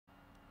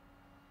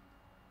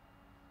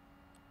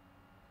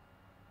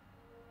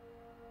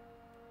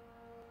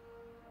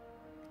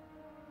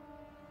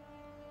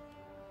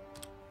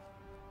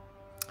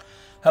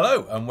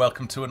Hello and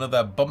welcome to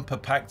another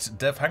bumper-packed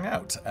Dev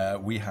Hangout.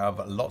 We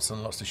have lots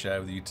and lots to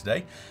share with you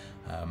today.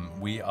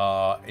 We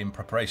are in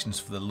preparations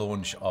for the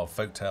launch of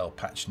Folktale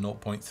patch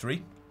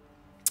 0.3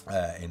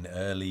 in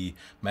early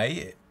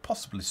May,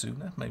 possibly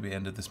sooner, maybe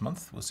end of this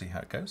month. We'll see how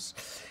it goes.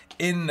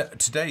 In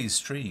today's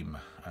stream,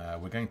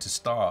 we're going to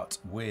start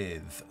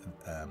with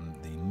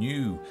the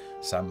new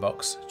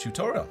sandbox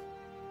tutorial,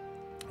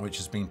 which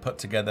has been put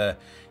together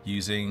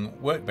using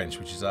Workbench,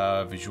 which is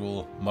our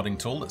visual modding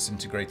tool that's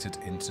integrated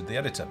into the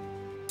editor.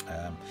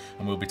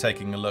 And we'll be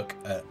taking a look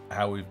at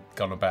how we've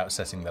gone about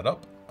setting that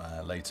up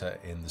later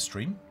in the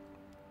stream.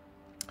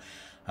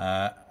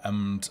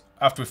 And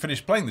after we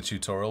finish playing the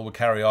tutorial, we'll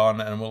carry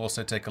on and we'll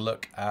also take a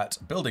look at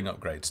building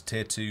upgrades,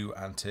 Tier 2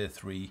 and Tier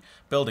 3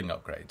 building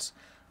upgrades,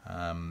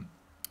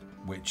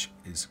 which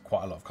is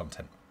quite a lot of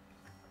content.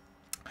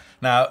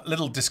 Now,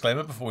 little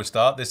disclaimer before we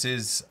start, this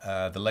is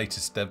the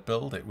latest dev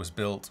build. It was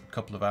built a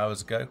couple of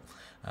hours ago,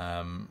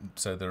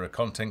 so there are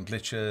content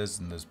glitches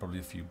and there's probably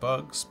a few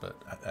bugs, but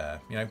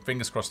you know,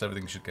 fingers crossed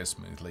everything should go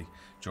smoothly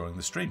during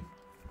the stream.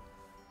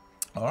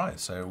 Alright,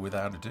 so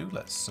without ado,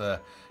 let's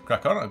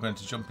crack on. I'm going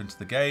to jump into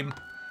the game.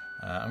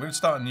 I'm going to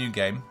start a new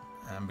game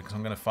because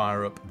I'm going to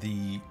fire up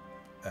the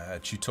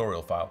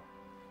tutorial file.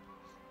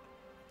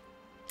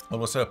 I'm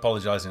also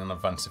apologising in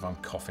advance if I'm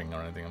coughing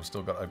or anything. I've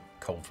still got a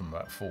cold from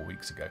about 4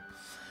 weeks ago.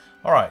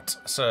 Alright,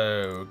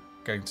 so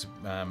going to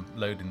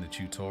load in the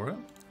tutorial.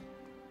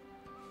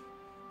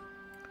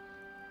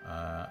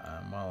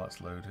 And while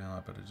that's loading,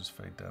 I better just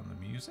fade down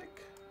the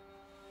music.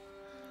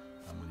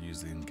 And we'll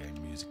use the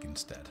in-game music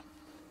instead.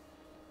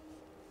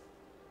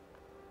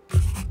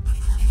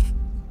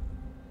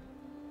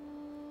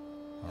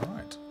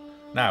 Alright.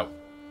 Now,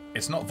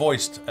 it's not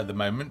voiced at the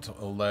moment,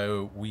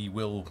 although we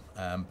will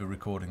be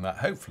recording that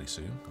hopefully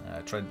soon.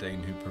 Trent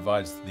Dane, who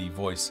provides the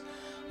voice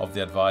of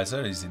the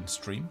advisor, is in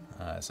stream,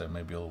 so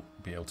maybe he'll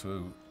be able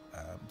to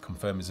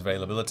confirm his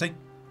availability.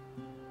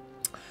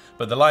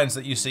 But the lines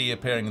that you see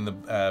appearing in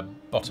the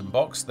bottom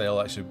box,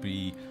 they'll actually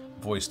be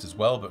voiced as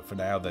well, but for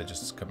now they're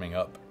just coming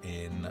up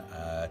in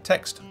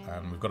text.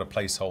 And we've got a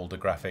placeholder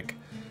graphic.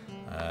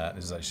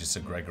 This is actually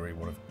Sir Gregory,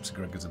 one of Sir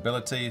Gregor's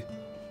abilities,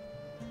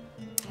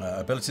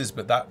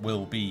 but that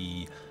will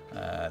be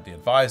the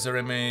advisor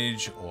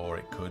image, or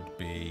it could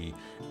be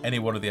any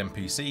one of the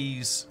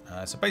NPCs,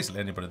 so basically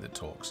anybody that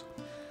talks.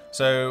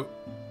 So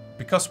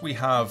because we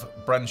have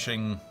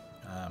branching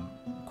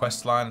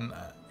quest line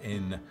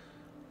in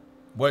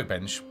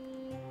Workbench,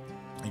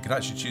 you can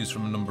actually choose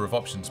from a number of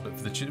options, but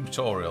for the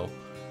tutorial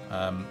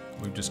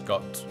we've just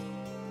got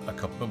a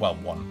couple, well,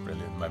 one really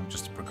at the moment,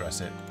 just to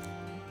progress it.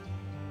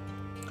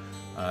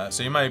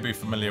 So you may be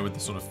familiar with the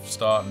sort of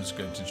start. I'm just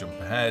going to jump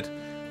ahead.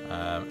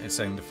 It's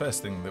saying the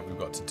first thing that we've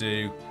got to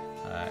do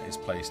is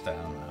place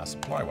down our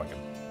supply wagon,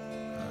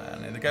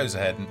 and it goes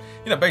ahead and,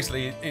 you know,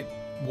 basically it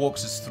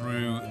walks us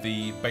through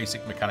the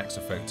basic mechanics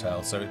of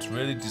Folktale. So it's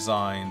really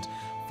designed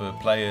for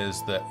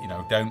players that, you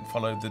know, don't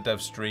follow the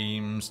dev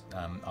streams,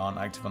 aren't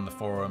active on the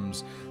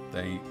forums.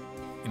 They,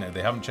 you know,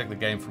 they haven't checked the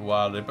game for a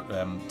while. They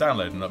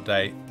download an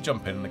update,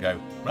 jump in, and they go,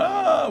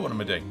 ah, what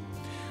am I doing?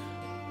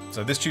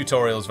 So this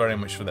tutorial is very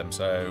much for them.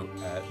 So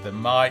there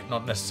might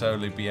not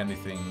necessarily be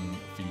anything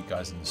for you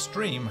guys in the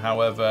stream.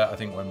 However, I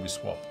think when we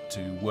swap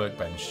to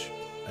Workbench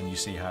and you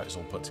see how it's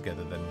all put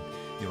together, then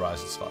your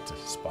eyes will start to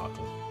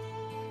sparkle.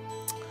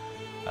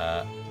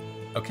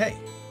 Okay,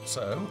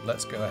 so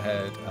let's go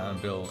ahead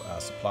and build our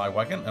supply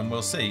wagon, and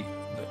we'll see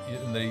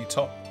that in the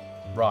top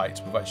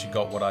right we've actually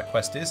got what our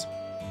quest is,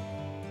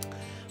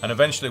 and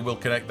eventually we'll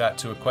connect that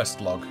to a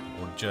quest log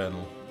or a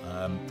journal.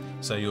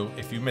 So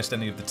if you missed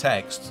any of the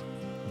text,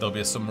 there'll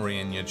be a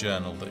summary in your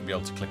journal that you'll be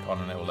able to click on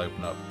and it will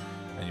open up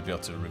and you'll be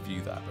able to review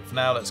that. But for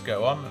now, let's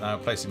go on. Now,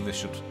 placing this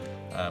should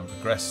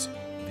progress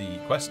the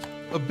quest.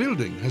 A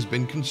building has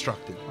been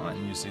constructed. All right,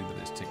 and you see that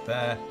it's ticked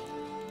there.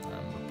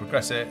 We'll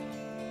progress it,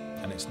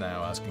 and it's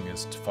now asking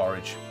us to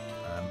forage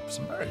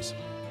some berries.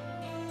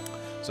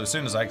 So as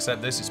soon as I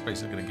accept this, it's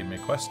basically going to give me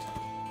a quest.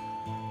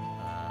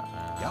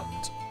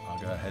 And I'll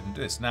go ahead and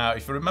do this. Now,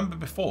 if you remember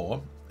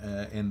before,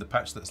 in the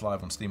patch that's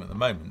live on Steam at the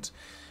moment,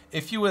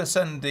 if you were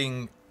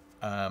sending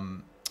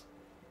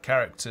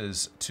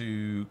characters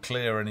to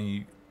clear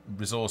any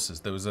resources,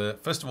 there was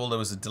first of all there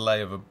was a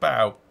delay of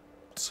about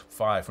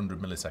 500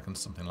 milliseconds,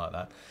 something like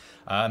that,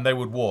 and they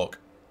would walk.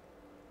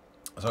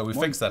 So we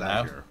fixed that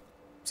now,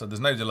 so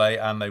there's no delay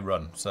and they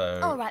run.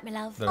 So all right, my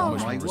love. They're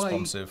much more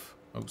responsive.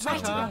 Oops, I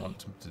don't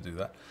want to do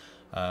that.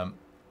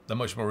 They're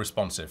much more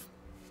responsive,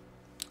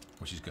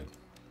 which is good,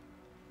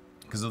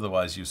 because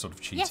otherwise you're sort of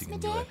cheating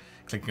and you're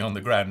clicking on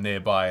the ground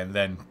nearby and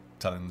then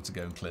telling them to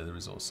go and clear the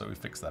resource. So we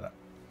fixed that up.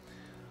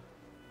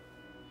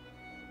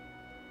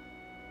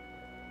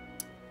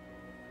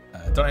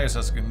 Donnie's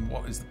asking,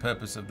 what is the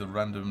purpose of the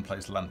random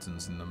place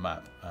lanterns in the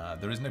map?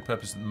 There is no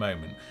purpose at the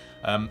moment.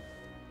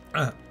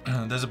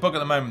 There's a bug at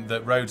the moment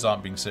that roads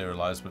aren't being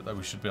serialised, but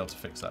we should be able to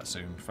fix that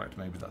soon. In fact,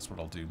 maybe that's what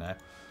I'll do now.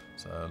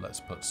 So let's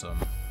put some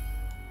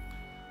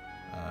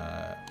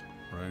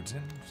roads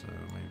in. So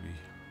maybe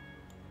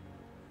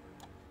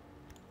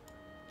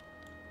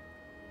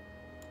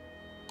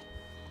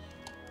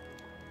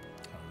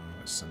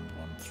send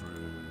one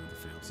through the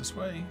fields this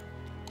way.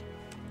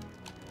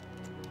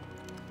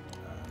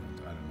 And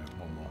I don't know,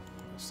 one more.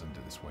 Let's send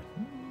it this way.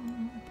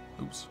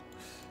 Oops.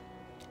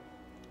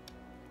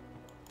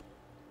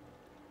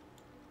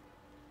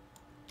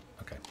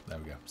 Okay, there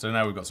we go. So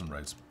now we've got some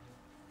roads.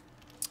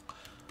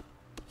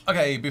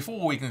 Okay,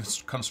 before we can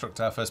construct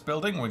our first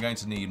building, we're going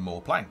to need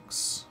more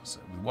planks. So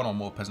with one or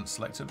more peasants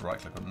selected,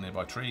 right-click on the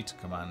nearby tree to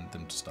command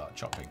them to start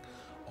chopping.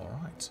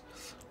 Alright.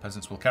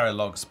 Peasants will carry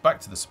logs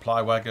back to the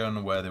supply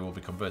wagon where they will be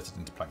converted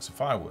into planks of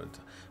firewood.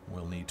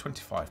 We'll need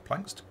 25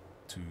 planks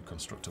to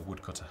construct a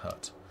woodcutter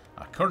hut.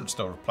 Our current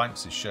store of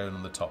planks is shown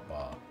on the top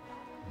bar.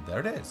 And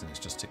there it is, and it's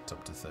just ticked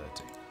up to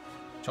 30.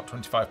 Chop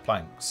 25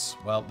 planks.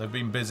 Well, they've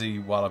been busy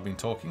while I've been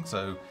talking,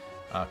 so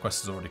our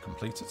quest is already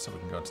completed, so we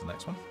can go on to the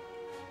next one.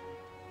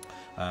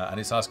 And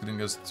it's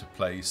asking us to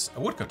place a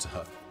woodcutter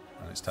hut,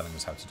 and it's telling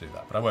us how to do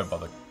that. But I won't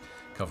bother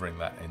covering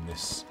that in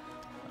this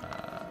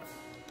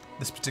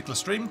this particular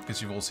stream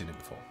because you've all seen it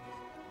before.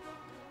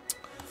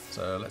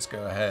 So let's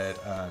go ahead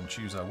and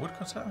choose our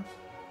woodcutter.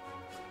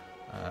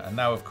 And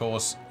now, of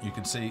course, you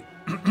can see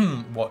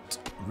what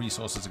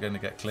resources are going to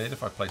get cleared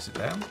if I place it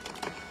down.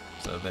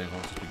 So they've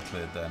all just been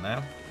cleared there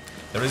now.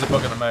 There is a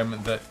bug at the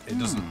moment that it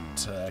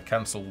doesn't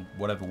cancel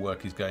whatever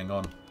work is going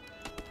on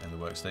in the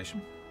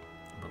workstation.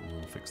 But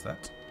we'll fix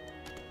that.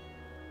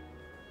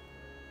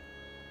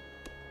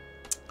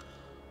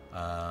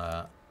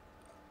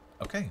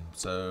 Okay,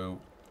 so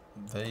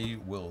they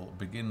will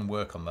begin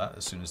work on that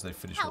as soon as they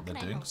finish what they're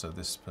doing. So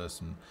this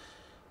person,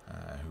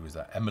 who is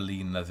that?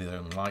 Emmeline, the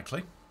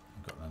unlikely.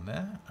 We've got them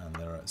there, and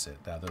that's it.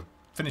 Now they're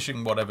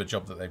finishing whatever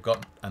job that they've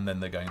got, and then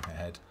they're going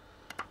ahead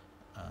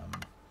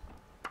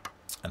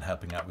and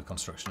helping out with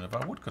construction of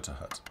our woodcutter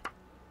hut.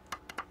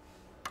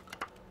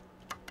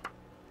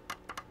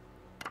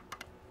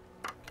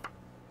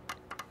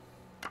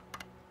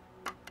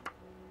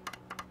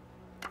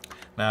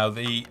 Now,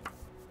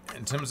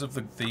 in terms of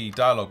the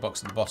dialogue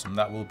box at the bottom,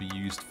 that will be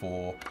used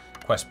for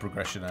quest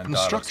progression and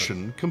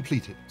construction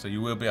completed. So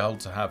you will be able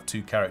to have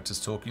two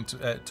characters talking.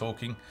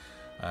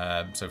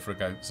 So, for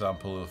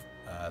example,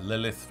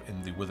 Lilith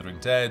in the Withering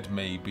Dead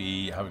may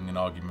be having an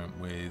argument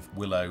with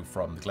Willow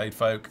from the Glade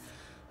Folk.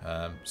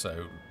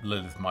 So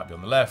Lilith might be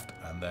on the left,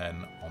 and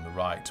then on the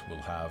right we'll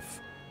have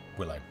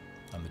Willow,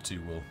 and the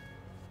two will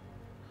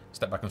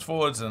step back and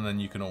forwards, and then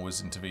you can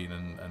always intervene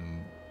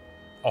and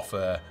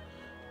offer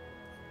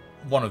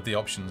one of the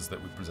options that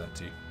we present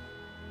to you.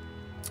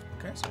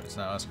 Okay, so it's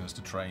now asking us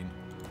to train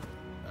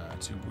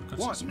two woodcutters.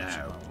 What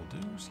now?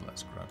 We'll do. So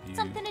let's grab you.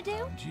 Something to do?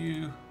 And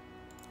you.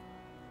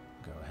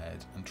 Go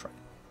ahead and train.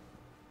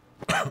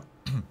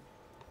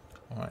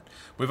 Alright.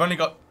 We've only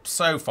got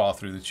so far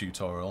through the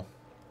tutorial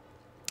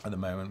at the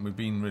moment. We've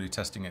been really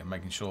testing it and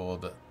making sure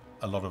that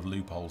a lot of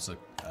loopholes are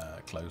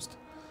closed.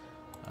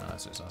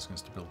 So it's asking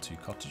us to build two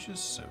cottages,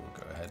 so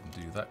we'll go ahead and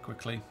do that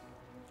quickly.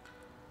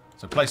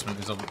 So placement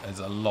is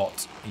a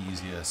lot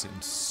easier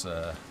since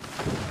a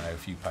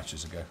few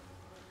patches ago.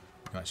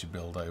 You can actually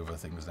build over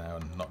things now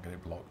and not get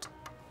it blocked.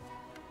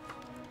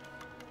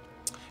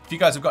 If you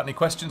guys have got any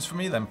questions for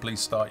me, then please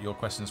start your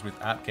questions with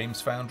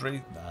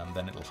 @GamesFoundry, and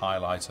then it'll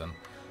highlight and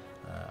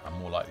I'm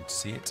more likely to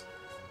see it.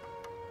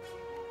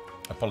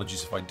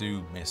 Apologies if I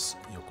do miss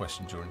your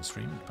question during the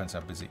stream. It depends how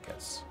busy it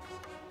gets.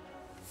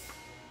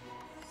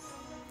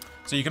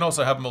 So you can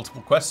also have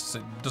multiple quests.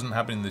 It doesn't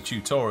happen in the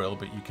tutorial,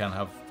 but you can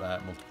have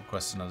multiple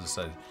quests. And as I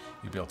said,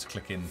 you'll be able to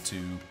click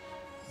into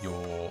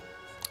your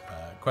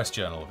quest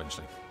journal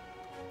eventually.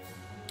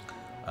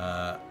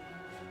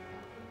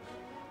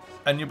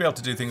 And you'll be able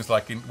to do things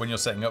like when you're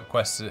setting up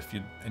quests, if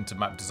you're into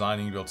map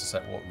designing, you'll be able to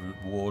set what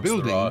rewards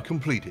there are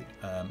completed.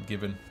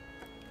 Given.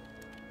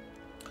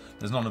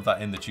 There's none of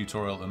that in the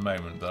tutorial at the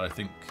moment, but I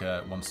think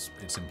once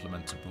it's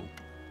implemented,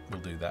 we'll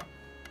do that.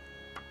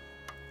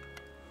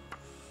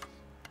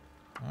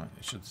 Alright,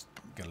 it should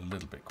get a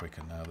little bit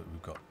quicker now that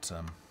we've got...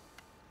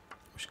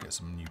 we should get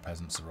some new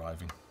peasants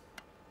arriving.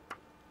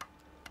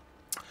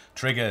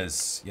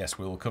 Triggers. Yes,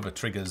 we'll cover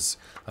triggers.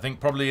 I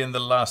think probably in the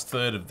last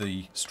third of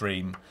the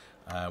stream,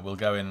 we'll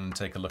go in and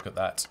take a look at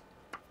that.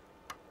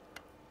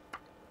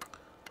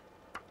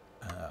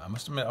 I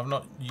must admit, I've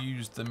not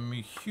used them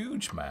a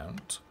huge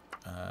amount,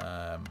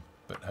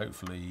 but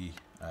hopefully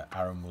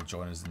Aaron will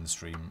join us in the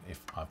stream if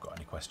I've got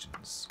any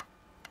questions.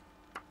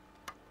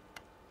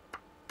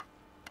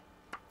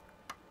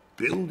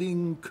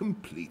 Building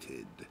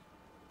completed.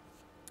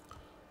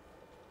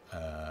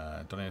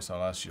 Donius,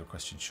 I'll ask you your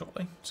question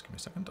shortly. Just give me a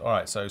second.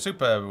 Alright, so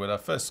super, with our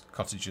first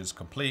cottages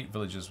complete,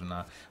 villages are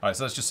now... Alright,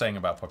 so that's just saying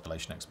about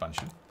population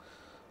expansion.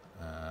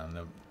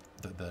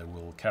 That they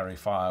will carry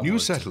fire. New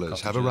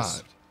settlers have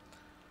arrived.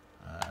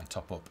 And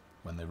top up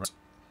when they run.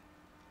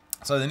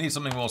 So they need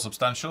something more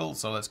substantial,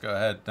 so let's go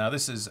ahead. Now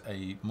this is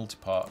a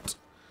multi-part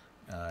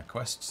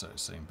quest, so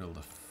it's saying build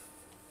a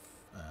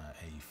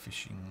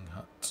fishing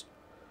hut.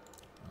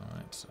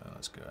 Alright, so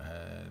let's go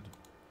ahead,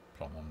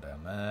 plot one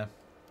down there.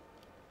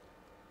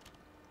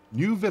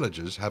 New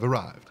villagers have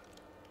arrived.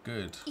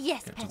 Good.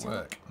 Yes, Get Petal. to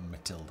work,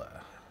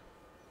 Matilda.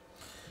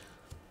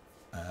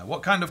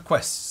 What kind of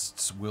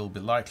quests will be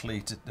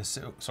likely to...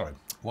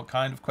 What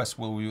kind of quests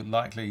will we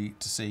likely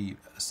to see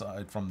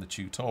aside from the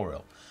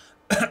tutorial?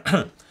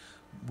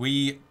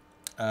 We,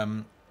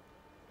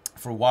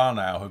 for a while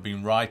now, have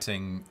been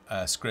writing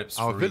scripts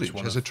Our for village each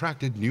one has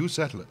attracted new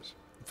settlers.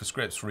 for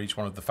scripts for each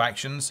one of the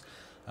factions,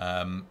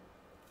 and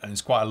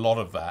it's quite a lot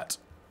of that.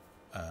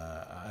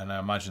 And I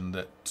imagine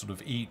that sort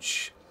of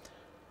each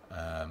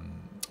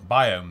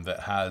biome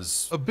that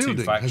has A building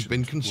two factions has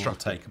been will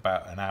constructed. take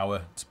about an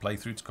hour to play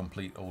through to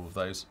complete all of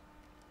those,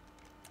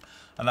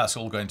 and that's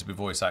all going to be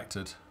voice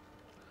acted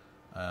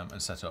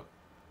and set up.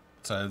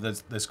 So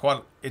there's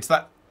quite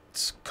that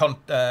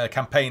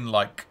campaign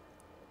like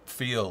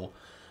feel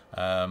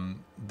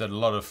that a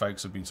lot of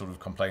folks have been sort of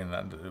complaining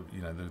that,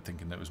 you know, they're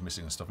thinking that it was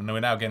missing and stuff, and we're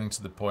now getting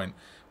to the point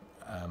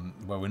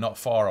where we're not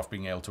far off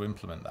being able to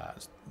implement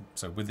that.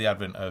 So with the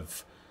advent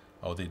of,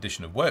 or the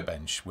addition of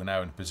Workbench, we're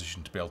now in a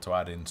position to be able to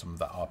add in some of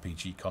that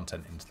RPG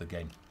content into the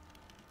game.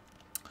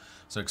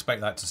 So expect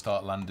that to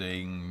start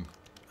landing,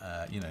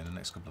 you know, in the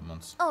next couple of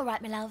months. All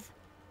right, my love.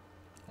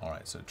 All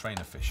right, so train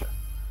a fisher.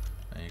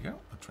 There you go,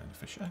 a train a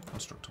fisher.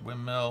 Construct a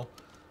windmill.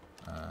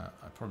 I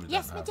probably don't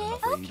Yes, my have dear.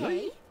 enough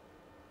Okay.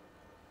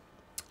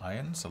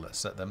 iron, so let's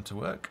set them to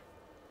work.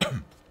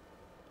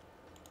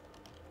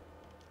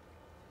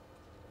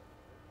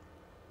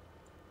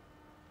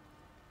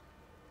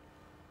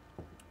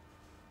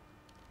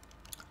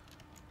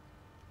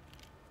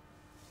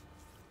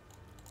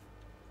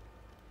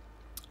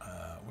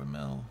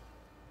 Windmill,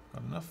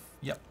 got enough?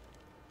 Yep,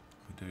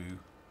 we do.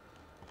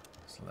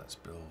 So let's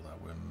build our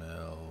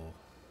windmill.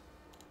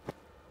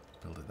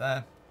 Build it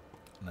there.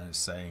 And then it's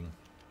saying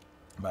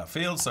about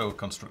fields, so we'll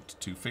construct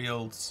 2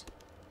 fields.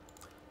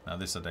 Now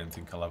this I don't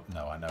think I'll have,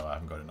 no, I know I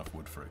haven't got enough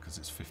wood for it because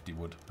it's 50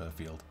 wood per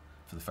field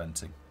for the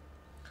fencing.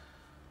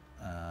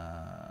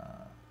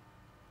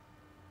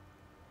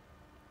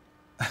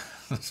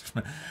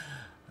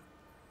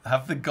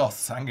 Have the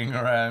Goths hanging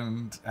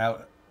around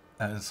out.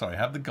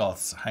 Have the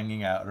Goths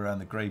hanging out around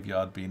the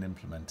graveyard been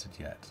implemented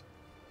yet?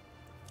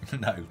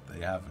 No,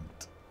 they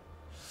haven't.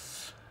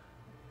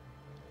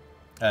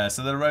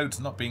 So the roads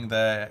not being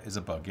there is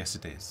a bug. Yes,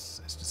 it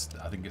is. It's just,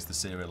 I think it's the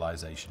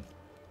serialization.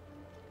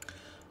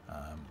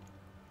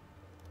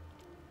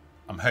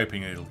 I'm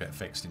hoping it'll get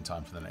fixed in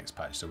time for the next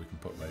patch so we can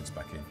put roads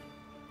back in.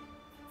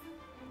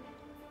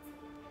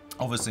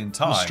 Obviously in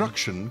time,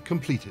 Construction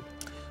completed.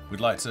 we'd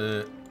like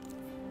to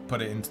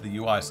put it into the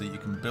UI so that you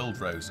can build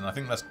roads, and I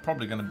think that's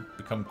probably going to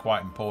become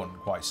quite important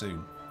quite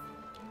soon.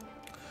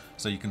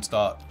 So you can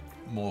start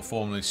more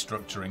formally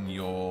structuring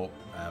your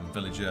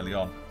village early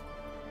on.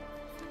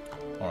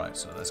 Alright,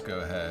 so let's go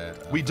ahead.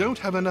 We don't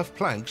have enough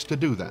planks to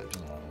do that.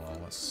 Oh, well,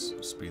 let's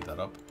speed that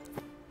up.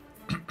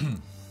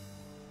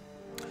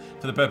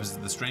 For the purpose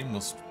of the stream,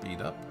 we'll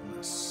speed up.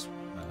 Let's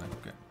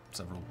get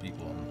several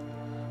people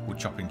on wood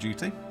chopping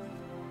duty.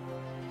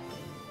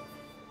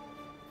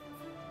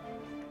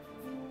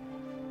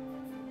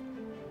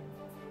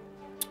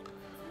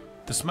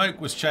 The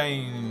smoke was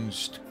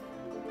changed.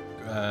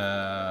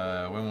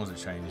 When was it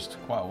changed?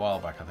 Quite a while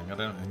back, I think. I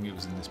don't think it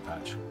was in this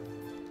patch.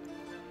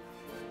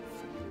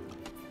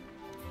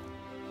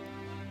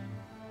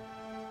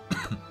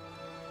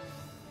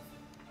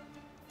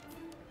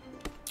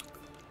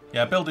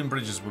 Yeah, building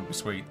bridges would be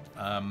sweet.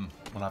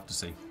 We'll have to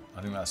see.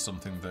 I think that's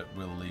something that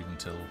we'll leave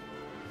until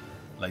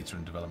later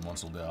in development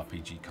once all the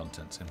RPG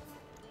content's in.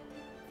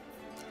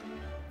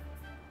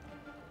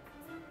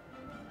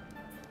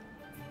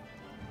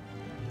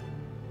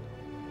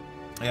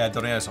 Yeah,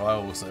 Dorian, so I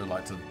also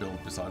like to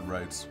build beside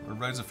roads.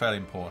 Roads are fairly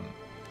important.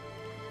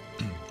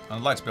 And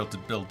I'd like to be able to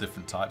build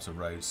different types of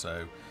roads,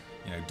 so,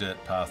 you know,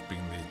 dirt path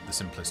being the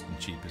simplest and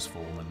cheapest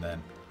form, and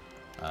then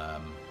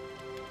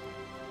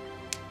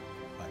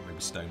like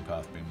maybe stone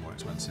path being more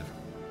expensive.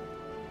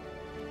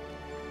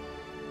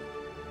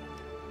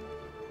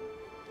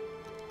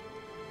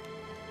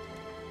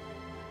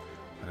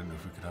 I don't know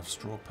if we could have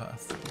straw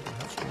path. Could we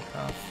have straw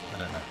path? I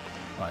don't know.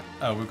 Right.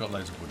 Oh, we've got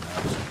loads of wood now.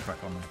 Let's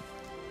crack on.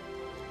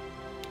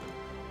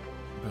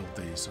 Build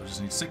these. So I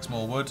just need 6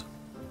 more wood,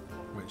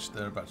 which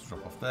they're about to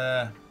drop off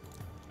there.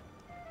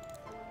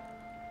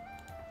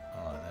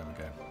 Alright, there we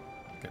go.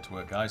 Get to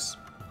work, guys.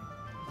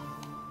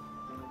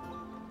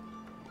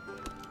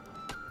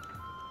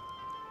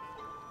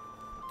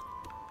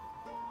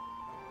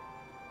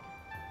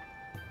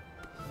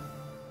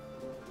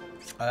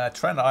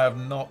 Trent, I have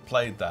not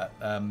played that.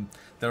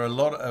 There are a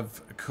lot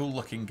of cool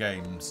looking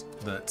games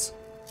that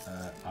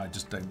I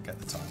just don't get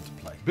the time to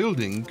play.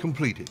 Building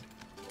completed.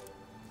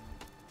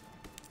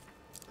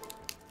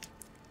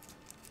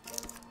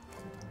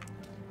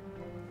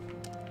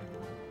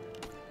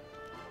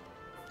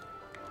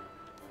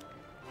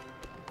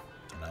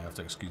 Now you have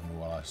to excuse me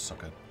while I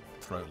suck a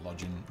throat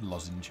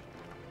lozenge.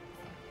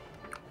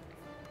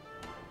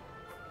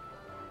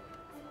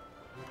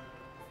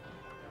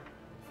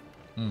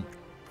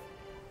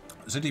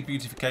 City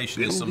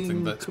beautification is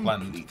something that's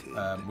planned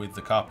with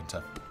the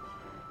carpenter,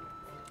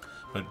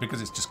 but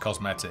because it's just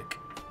cosmetic,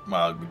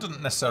 well, it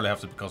doesn't necessarily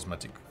have to be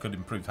cosmetic. It could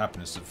improve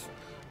happiness of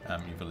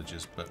your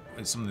villagers, but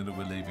it's something that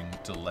we're leaving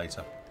till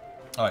later.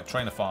 Alright,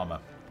 train a farmer.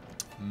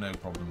 No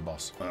problem,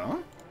 boss. Huh?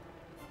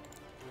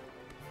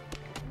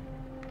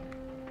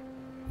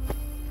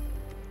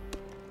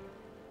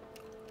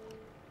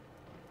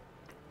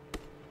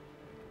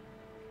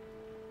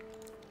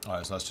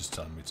 Alright, so that's just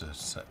telling me to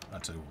set. I'll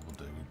tell you what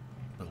we'll do.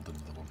 We'll build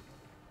another one.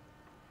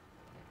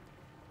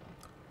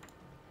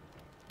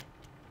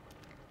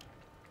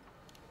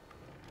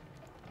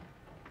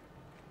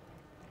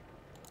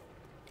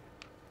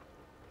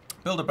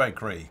 Build a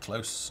bakery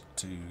close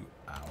to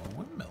our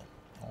windmill.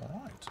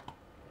 Alright.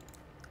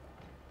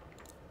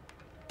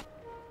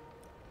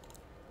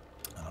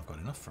 And I've got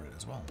enough for it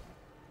as well.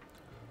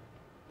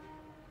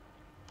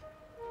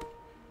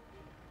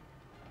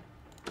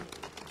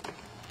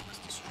 Let's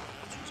destroy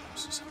those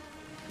resources.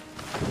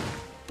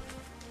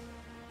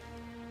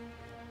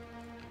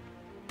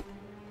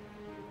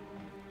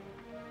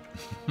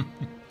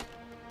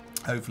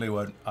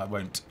 Hopefully I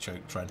won't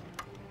choke Tren.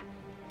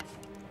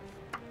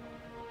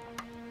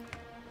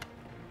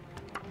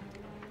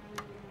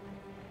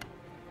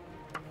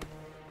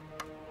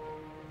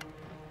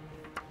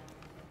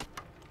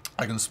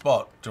 I can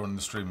spot during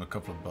the stream a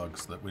couple of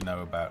bugs that we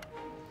know about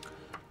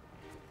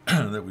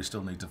that we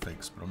still need to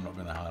fix, but I'm not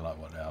going to highlight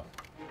what they are.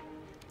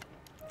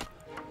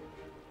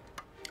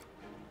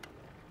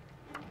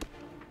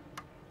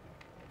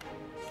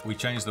 We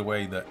changed the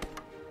way that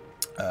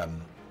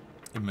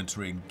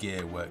inventory and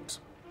gear worked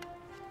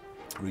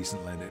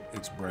recently, and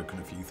it's broken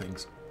a few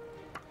things.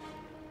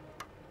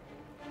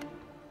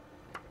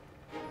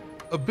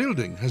 A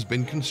building has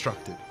been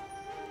constructed.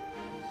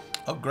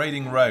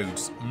 Upgrading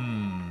roads.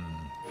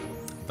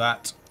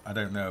 That I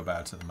don't know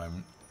about at the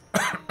moment.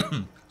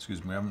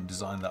 Excuse me, I haven't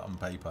designed that on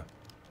paper.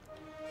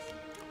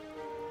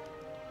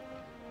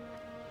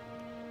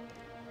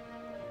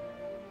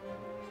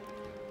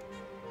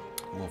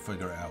 We'll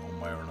figure it out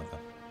one way or another.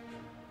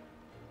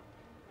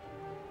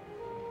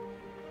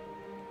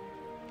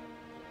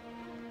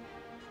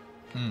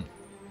 In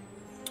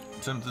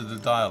terms of the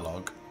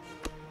dialogue,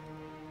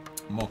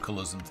 more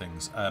colours and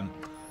things.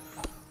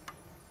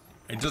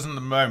 It doesn't at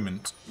the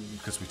moment,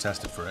 because we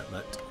tested for it,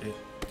 but it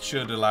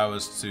should allow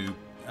us to,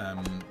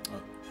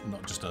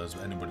 not just us,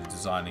 but anybody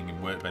designing in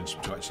Workbench,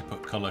 to actually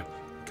put colour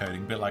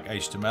coding, a bit like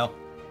HTML,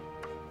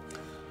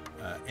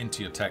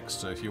 into your text.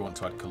 So if you want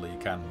to add colour, you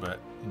can, but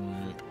you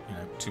know,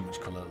 too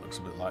much colour looks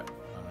a bit like, I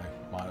don't know,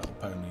 My Little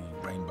Pony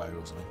Rainbow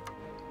or something.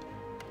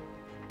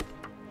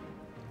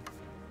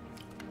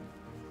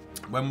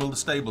 When will the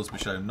stables be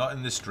shown? Not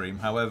in this stream.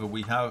 However,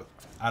 we have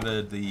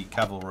added the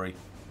cavalry.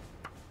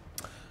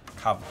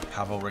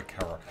 Cavalry.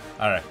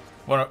 I don't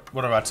know.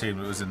 One of our team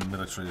that was in the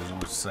military was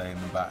always saying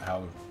about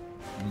how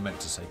we meant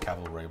to say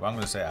cavalry, but I'm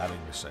going to say it out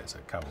English, so it's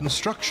cavalry.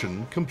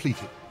 Construction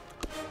completed.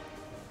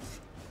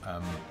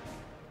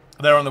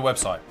 They're on the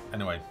website,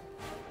 anyway.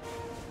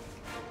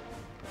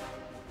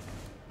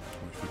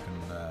 Which we can...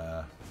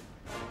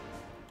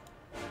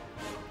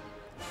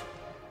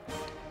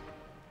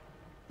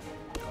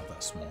 God,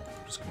 that's small.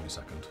 Just give me a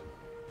second.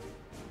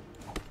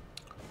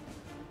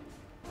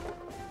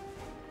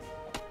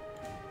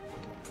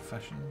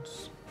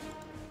 Professions.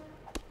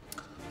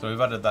 So we've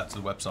added that to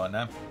the website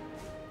now.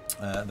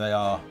 They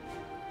are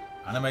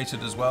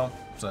animated as well,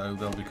 so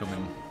they'll be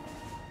coming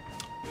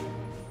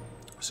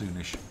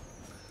soonish.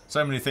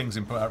 So many things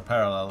in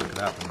parallel that could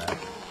happen there.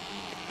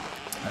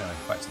 Anyway,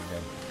 back to the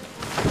game.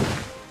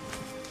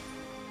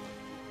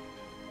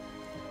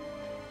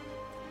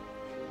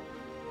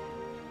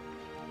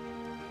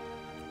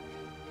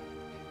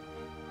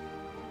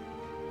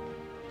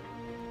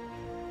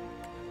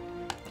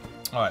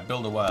 Alright,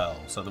 build a well.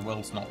 So the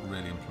well's not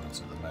really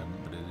implemented at the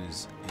moment, but it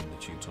is in the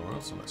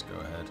tutorial, so let's go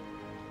ahead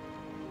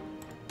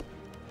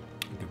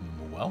and give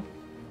them a well.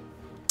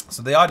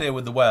 So the idea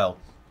with the well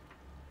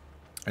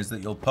is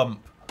that you'll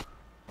pump,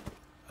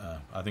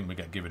 I think we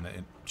get given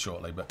it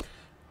shortly, but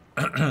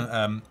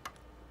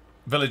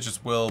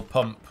villagers will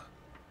pump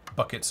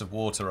buckets of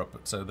water up,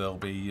 so there'll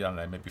be, I don't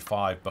know, maybe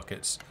 5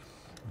 buckets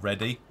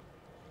ready.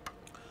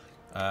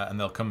 And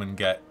they'll come and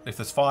get, if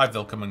there's 5,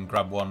 they'll come and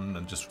grab one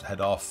and just head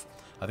off.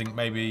 I think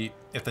maybe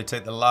if they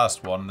take the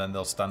last one, then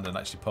they'll stand and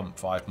actually pump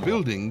 5 more.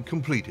 Building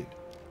completed.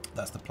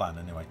 That's the plan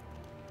anyway.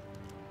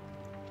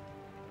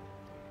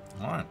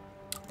 Alright,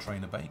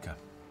 train a baker.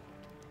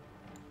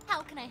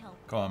 How can I help?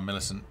 Come on,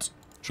 Millicent.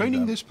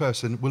 Training this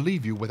person will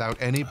leave you without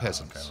any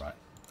peasants. Okay, right.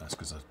 That's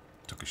because I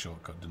took a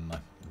shortcut, didn't I?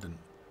 Didn't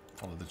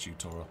follow the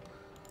tutorial.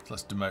 So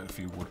let's demote a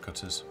few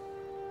woodcutters.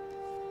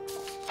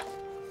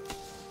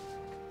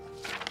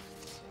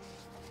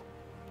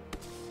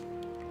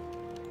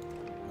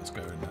 Let's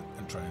go in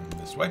and train them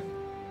this way.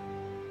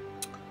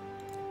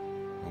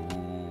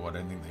 Oh, I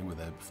don't think they were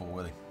there before,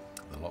 were they?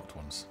 The locked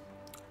ones.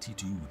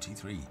 T2,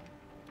 T3.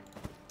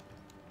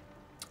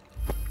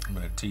 I'm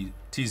going to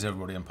tease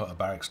everybody and put a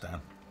barracks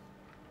down.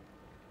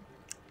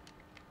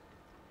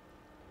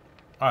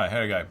 Alright,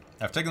 here we go.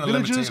 I've taken the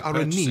Villagers liberty of are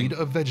in purchasing... need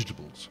of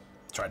vegetables.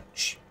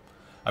 Trench.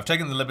 I've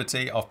taken the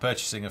liberty of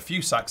purchasing a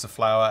few sacks of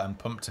flour and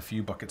pumped a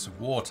few buckets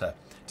of water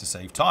to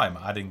save time,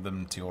 adding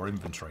them to your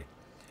inventory.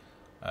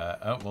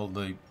 Oh, well,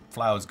 the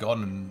flour's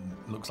gone and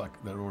looks like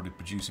they're already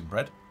producing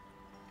bread.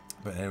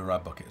 But here are our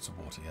buckets of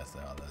water. Yes,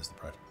 they are. There's the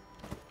bread.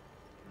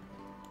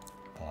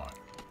 Alright.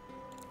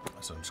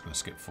 So I'm just going to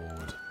skip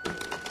forward.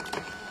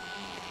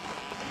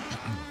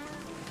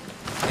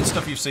 It's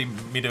stuff you've seen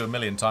me do a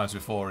million times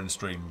before in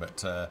stream,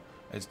 but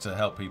it's to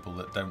help people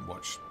that don't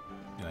watch,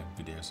 you know,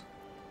 videos.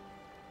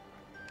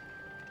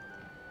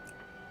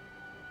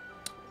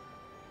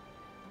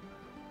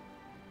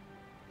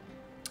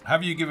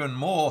 Have you given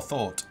more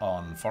thought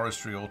on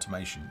forestry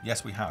automation?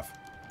 Yes, we have.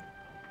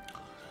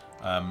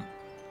 I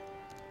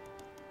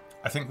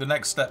think the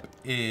next step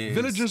is...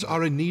 Villagers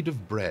are in need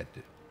of bread.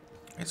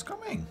 It's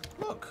coming.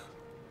 Look.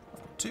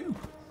 I've got 2.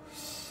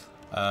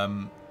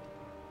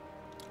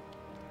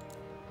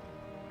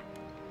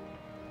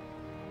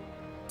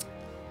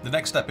 The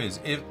next step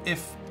is,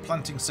 if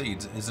planting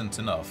seeds isn't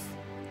enough,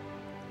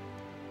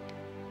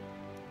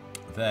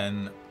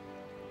 then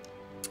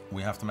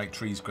we have to make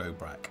trees grow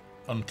back.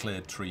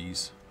 Uncleared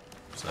trees.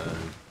 So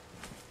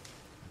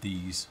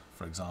these,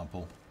 for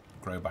example,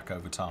 grow back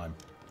over time.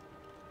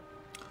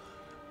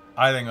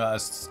 I think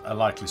that's a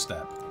likely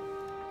step.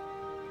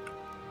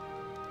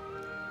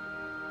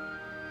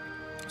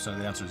 So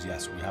the answer is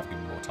yes, we have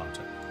given more time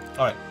to it.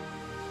 Alright,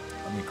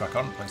 let me crack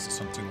on, place the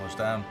hunting lodge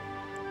down.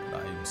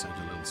 That even saved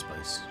a little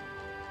space.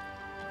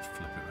 Let's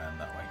flip it around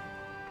that way.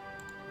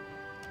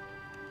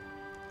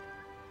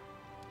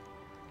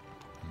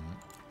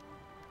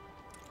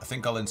 I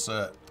think I'll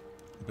insert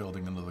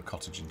building another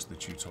cottage into the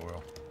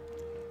tutorial.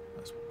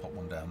 Let's pop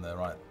one down there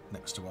right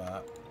next to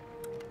our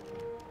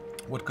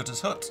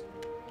woodcutter's hut.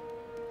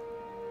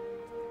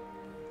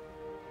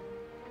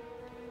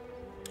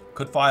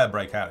 Could fire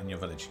break out in your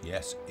village?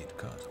 Yes, it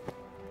could.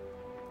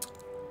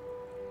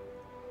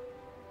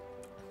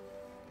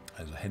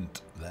 There's a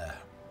hint there.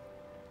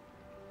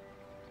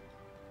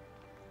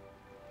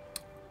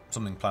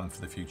 Something planned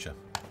for the future.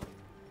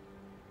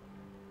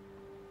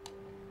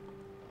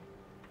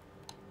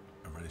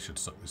 I really should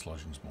suck this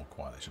lodgings more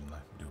quietly, shouldn't I?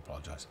 I do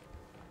apologise.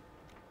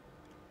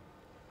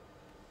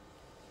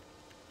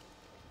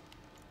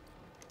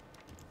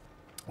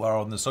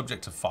 Well, on the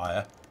subject of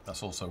fire,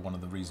 that's also one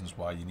of the reasons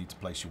why you need to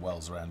place your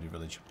wells around your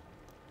village.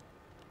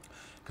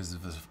 Because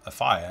if there's a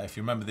fire, if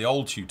you remember the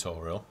old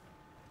tutorial,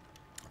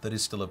 that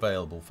is still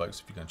available, folks,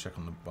 if you go and check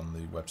on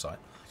the website.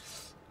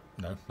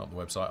 No, not the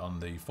website,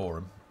 on the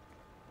forum.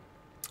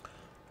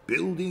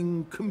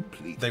 Building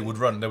complete. They would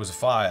run, there was a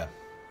fire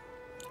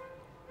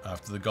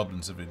after the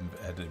goblins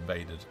had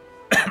invaded.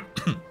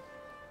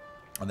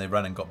 And they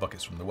ran and got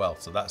buckets from the well.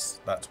 So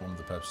that's one of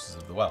the purposes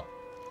of the well.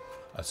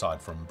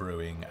 Aside from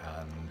brewing,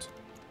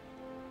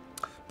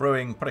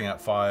 putting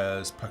out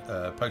fires,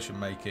 potion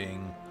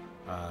making,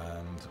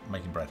 and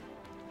making bread.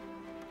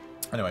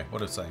 Anyway,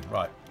 what was I saying?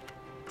 Right,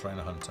 train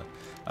a hunter.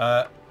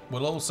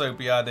 We'll also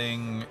be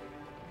adding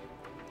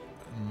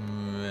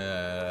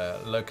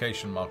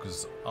location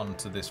markers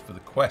onto this for the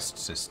quest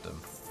system,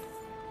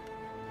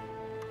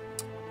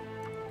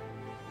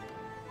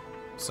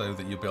 so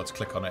that you'll be able to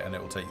click on it and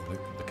it will take you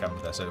the camera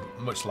there. So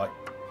much like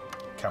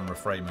camera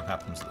framing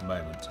happens at the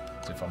moment.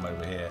 So if I'm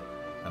over here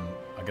and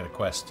I get a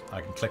quest,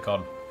 I can click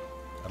on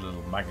a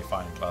little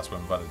magnifying glass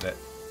when I've added it,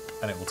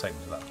 and it will take me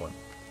to that point.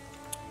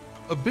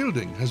 A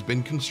building has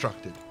been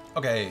constructed.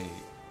 Okay.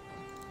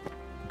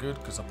 Good,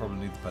 because I probably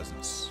need the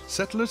peasants.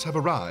 Settlers have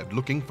arrived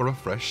looking for a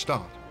fresh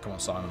start. Come on,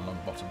 Simon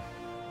Longbottom.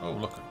 Oh,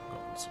 look, I've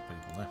got lots of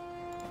people there.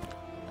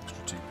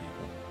 Extra 2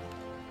 people.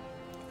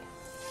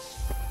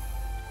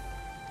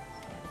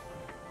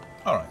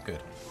 Alright,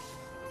 good.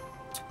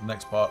 The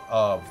next part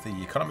of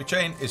the economy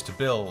chain is to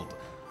build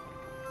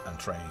and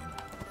train.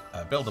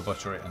 Build a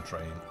butchery and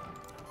train.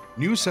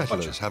 New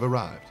settlers have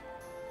arrived.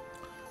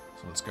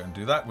 So let's go and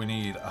do that. We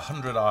need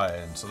 100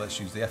 iron, so let's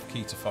use the F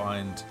key to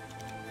find...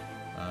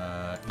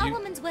 A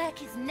woman's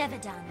work is never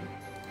done.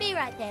 Be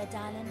right there,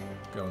 darling.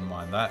 Go and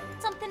mine that.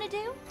 Something to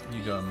do?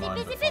 You go and mine,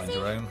 Busy, but busy, find busy.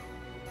 your own.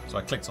 So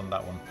I clicked on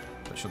that one,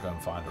 but she'll go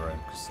and find her own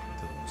because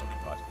the other one's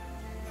occupied.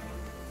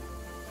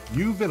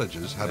 New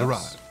villagers have Yes.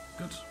 arrived.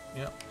 Good.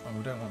 Yeah. And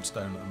we don't want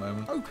stone at the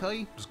moment.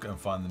 Okay. Just go and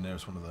find the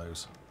nearest one of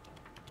those.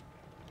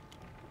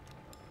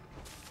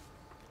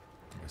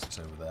 I guess it's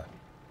over there.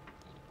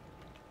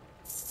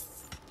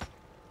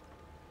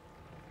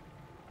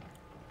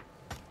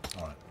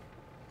 Alright.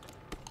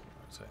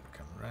 Take the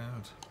camera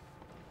round.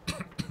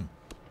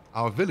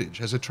 Our village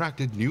has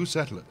attracted new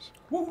settlers.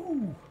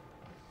 Woo!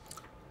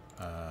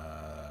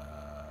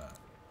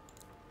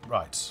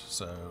 Right,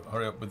 so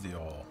hurry up with the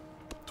ore.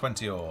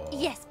 20 ore.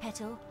 Yes,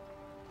 Petal.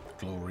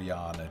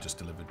 Gloriana just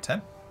delivered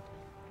 10.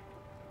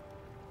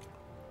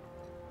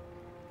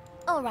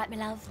 All right, my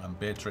love. And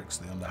Beatrix,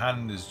 the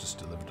underhand, has just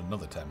delivered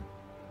another 10.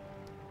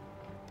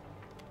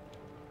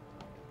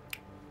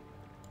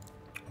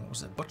 What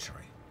was it?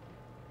 Butchery?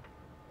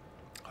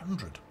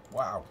 100.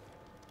 Wow.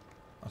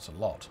 That's a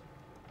lot.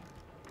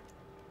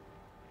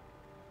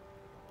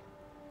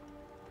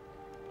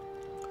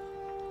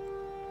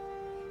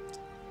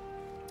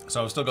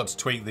 So I've still got to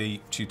tweak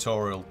the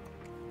tutorial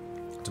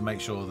to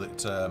make sure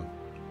that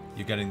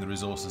you're getting the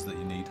resources that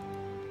you need.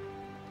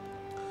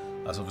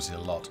 That's obviously a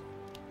lot.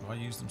 Have I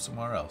used them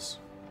somewhere else?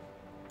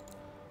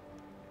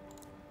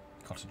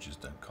 Cottages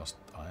don't cost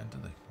iron, do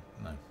they?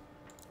 No.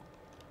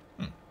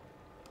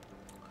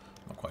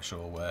 Not quite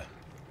sure where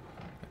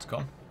it's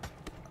gone.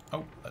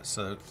 Oh, let's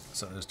set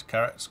those to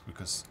carrots,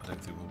 because I don't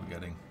think we'll be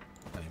getting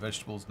any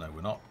vegetables. No,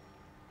 we're not.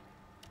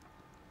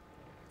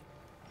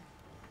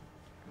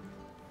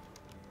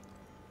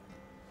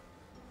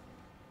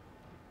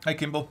 Hey,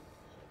 Kimball.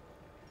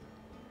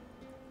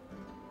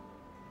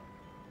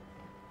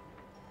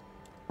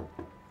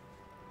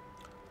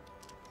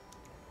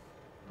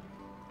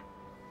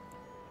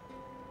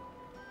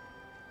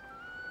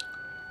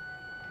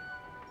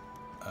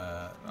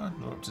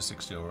 We're up to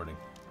 60 already.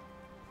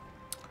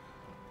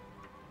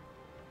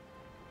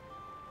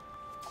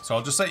 So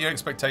I'll just set your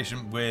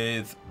expectation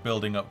with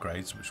building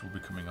upgrades, which we'll be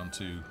coming on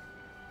to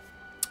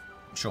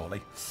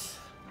shortly.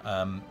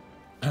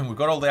 We've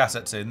got all the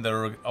assets in.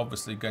 There are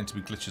obviously going to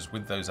be glitches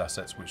with those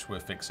assets, which we're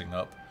fixing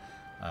up.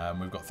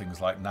 We've got things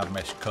like nav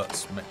mesh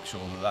cuts, make sure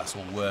that that's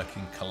all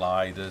working,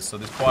 colliders. So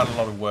there's quite a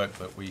lot of work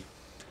that we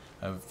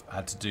have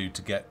had to do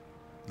to get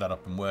that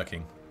up and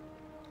working.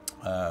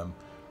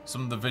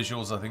 Some of the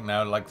visuals, I think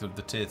now, like the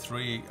tier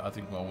 3, I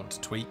think we'll want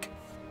to tweak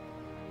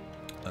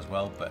as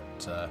well. But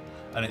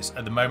and it's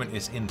at the moment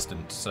it's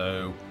instant.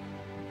 So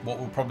what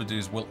we'll probably do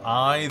is we'll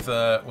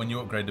either, when you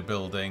upgrade a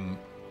building,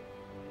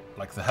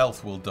 like the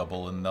health will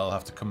double and they'll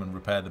have to come and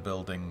repair the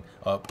building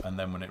up, and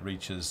then when it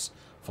reaches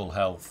full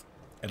health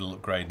it'll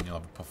upgrade and you'll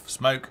have a puff of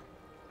smoke,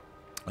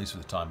 at least for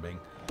the time being.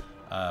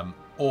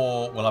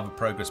 Or we'll have a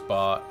progress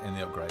bar in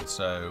the upgrade.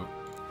 So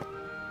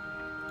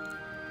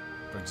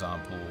for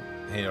example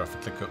here, if I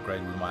click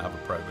upgrade, we might have a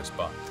progress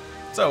bar.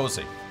 So we'll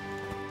see.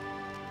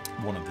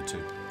 One of the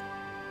two.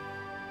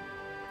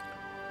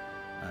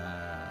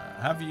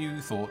 Have you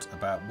thought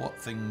about what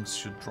things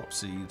should drop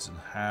seeds and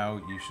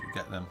how you should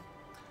get them?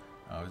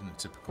 Oh, isn't it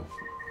typical?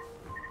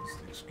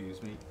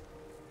 Excuse me.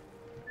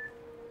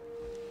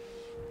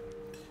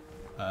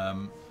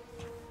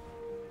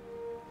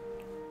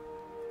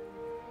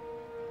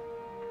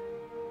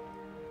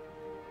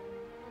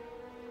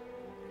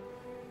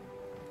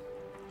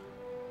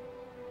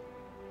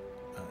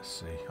 Let's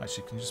see.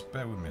 Actually, can you just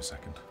bear with me a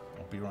second?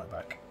 I'll be right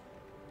back.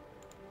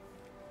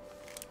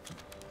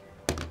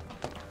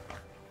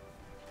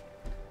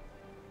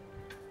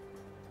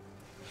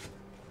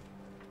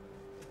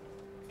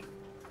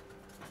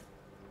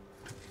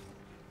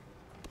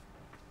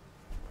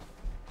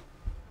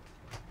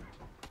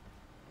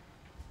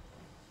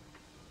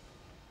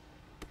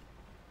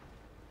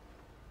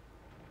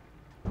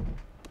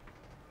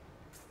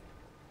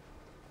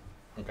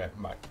 Okay,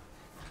 I'm back.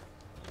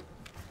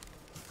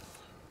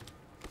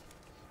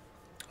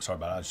 Sorry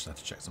about that, I just had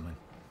to check something.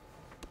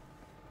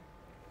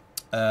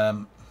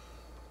 Oh,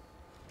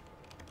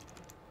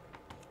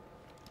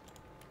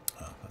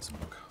 that's a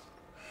bug.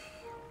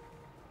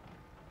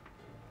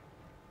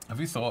 Have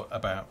you thought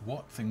about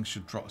what things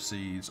should drop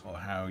seeds or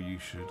how you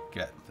should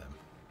get them?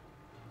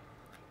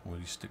 Or will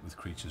you stick with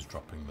creatures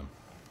dropping them?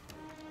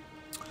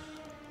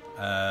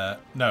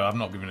 No, I've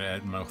not given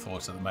it more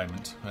thoughts at the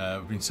moment.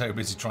 We've been so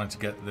busy trying to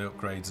get the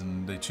upgrades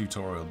and the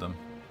tutorial done.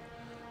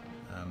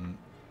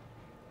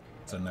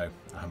 So no,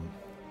 I haven't.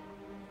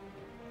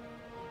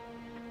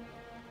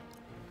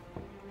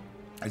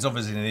 It's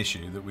obviously an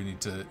issue that we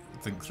need to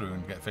think through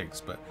and get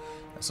fixed, but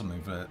that's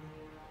something for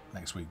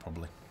next week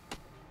probably.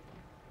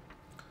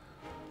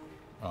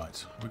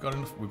 Right, we've got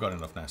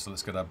enough now. So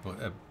let's get our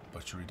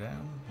butchery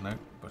down. No,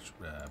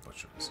 butchery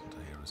isn't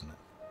here, isn't it?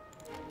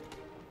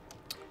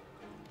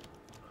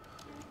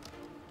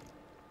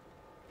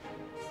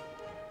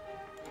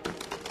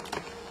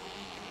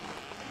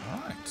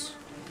 Right.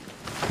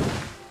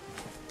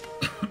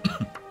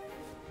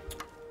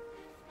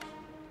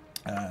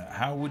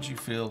 How would you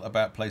feel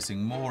about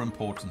placing more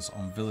importance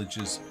on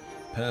villagers'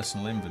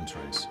 personal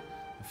inventories?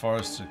 The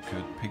forester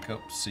could pick up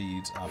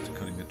seeds after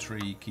cutting a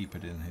tree, keep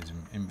it in his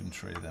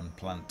inventory, then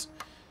plant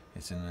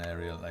it in an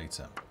area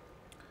later.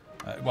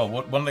 Well,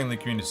 one thing the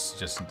community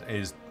suggested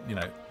is, you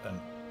know,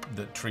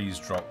 that trees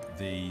drop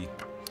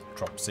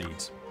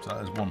seeds. So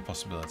that is one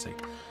possibility.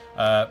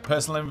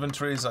 Personal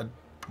inventories,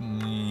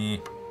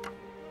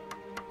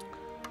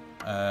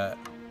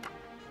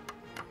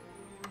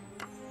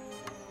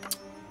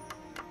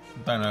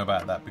 don't know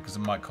about that because it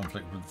might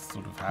conflict with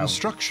sort of how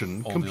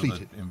Construction all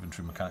completed. the other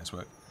inventory mechanics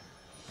work.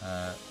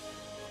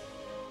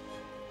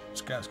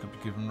 Scouts could be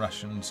given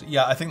rations.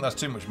 Yeah, I think that's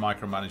too much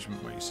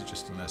micromanagement what you're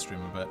suggesting there,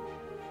 Stream a bit.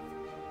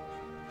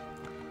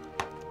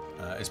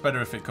 It's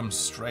better if it comes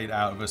straight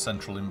out of a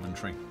central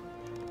inventory.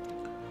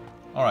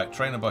 Alright,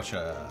 train a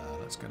butcher.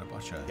 Let's get a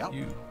butcher. Yep.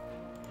 You.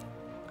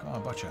 Come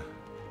on, butcher.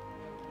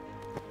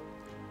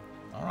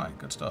 Alright,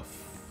 good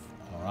stuff.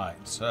 Alright,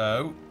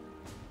 so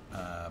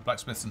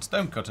blacksmiths and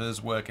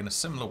stonecutters work in a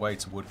similar way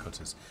to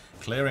woodcutters,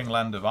 clearing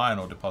land of iron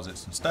ore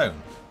deposits and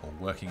stone, or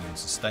working in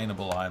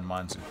sustainable iron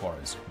mines and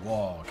quarries.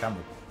 Whoa,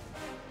 camera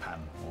pan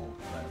or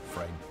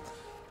frame.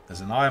 There's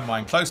an iron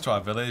mine close to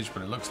our village,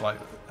 but it looks like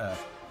a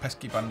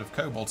pesky band of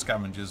kobold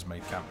scavengers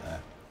made camp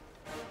there.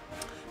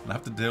 We'll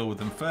have to deal with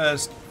them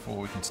first before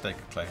we can stake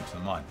a claim to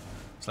the mine.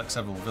 Select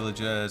several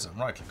villagers and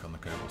right-click on the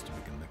kobolds to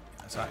begin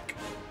the attack.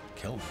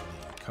 Kill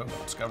the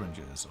kobold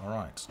scavengers.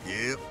 Alright.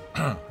 Yep.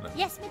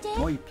 Yes, my dear.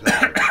 My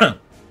plan.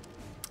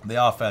 They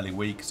are fairly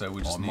weak, so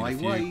we just On need my a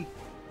few. way.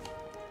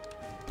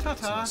 So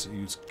Ta-ta. let's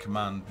use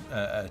command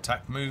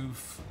attack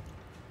move,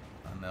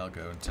 and they'll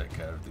go and take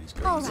care of these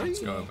guys. All right, Let's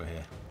go dear. over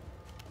here.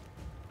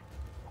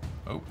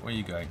 Oh, where are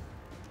you going?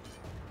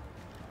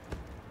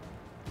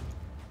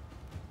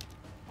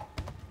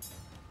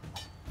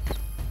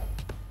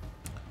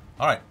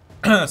 All right,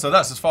 so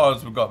that's as far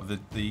as we've got with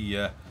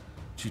the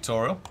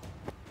tutorial.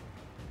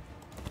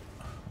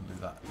 I'll do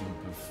that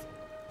lump of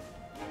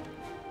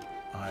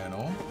iron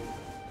ore.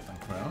 Thank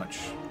you very much.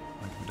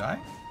 Thank you, Die.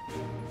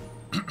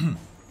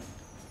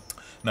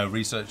 No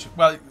research.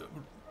 Well,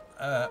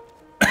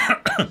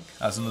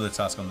 as another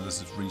task on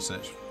this is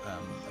research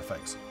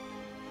effects.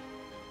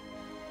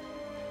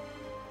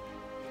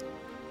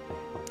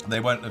 They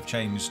won't have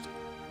changed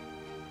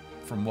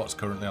from what's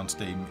currently on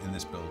Steam in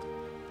this build.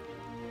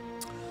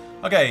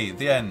 Okay,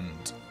 the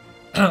end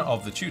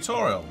of the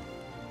tutorial.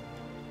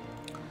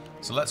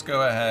 So let's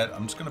go ahead.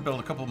 I'm just going to build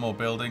a couple more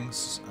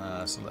buildings.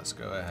 So let's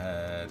go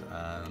ahead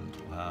and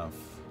we'll have.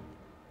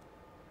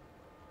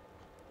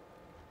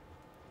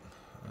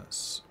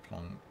 Let's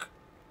plonk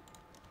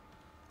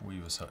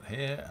Weaver's hut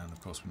here, and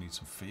of course we need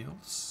some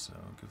fields, so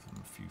I'll give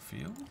them a few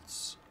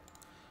fields.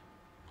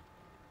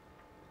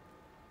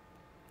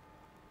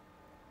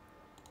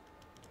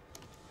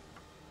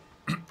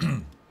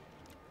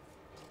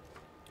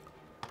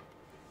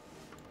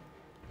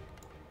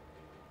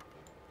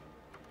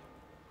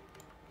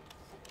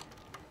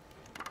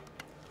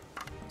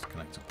 Let's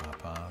connect up our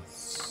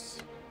paths.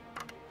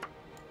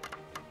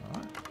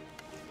 Alright.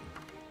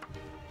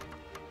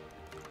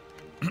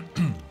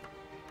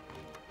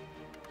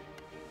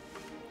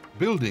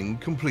 Building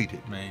completed.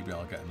 Maybe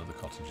I'll get another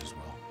cottage as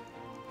well.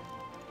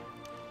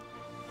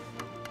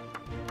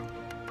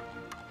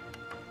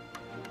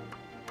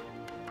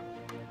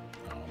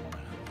 Oh, I want to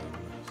help them.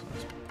 So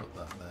let's put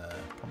that there.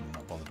 Probably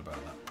not bothered about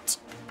that.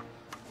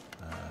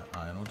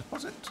 Iron ore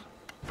deposit.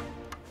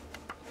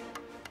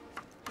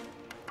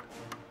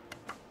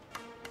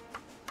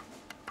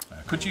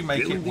 Could you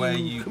make it where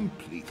Building you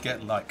complete.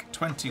 get like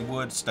 20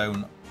 wood,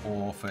 stone,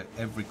 or for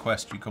every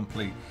quest you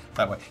complete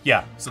that way?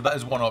 Yeah, so that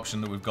is one option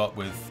that we've got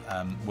with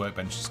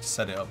workbenches to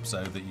set it up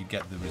so that you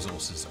get the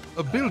resources.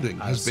 A building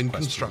has as been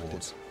quest constructed.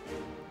 rewards,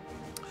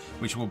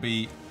 which will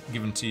be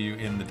given to you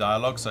in the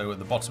dialogue. So at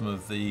the bottom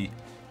of the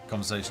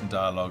conversation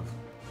dialogue,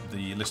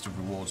 the list of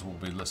rewards will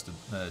be listed,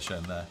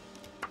 shown there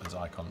as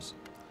icons.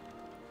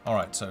 All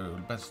right, so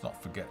let's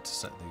not forget to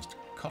set these to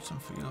cotton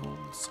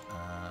fields,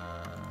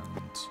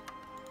 and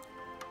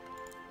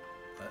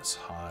let's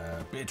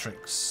hire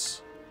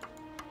Beatrix.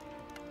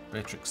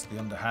 Beatrix the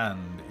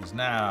Underhand is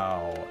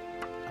now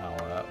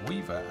our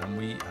weaver, and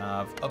we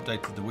have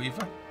updated the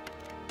weaver.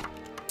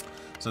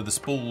 So the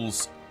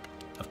spools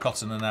of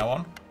cotton are now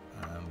on,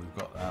 and we've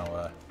got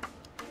our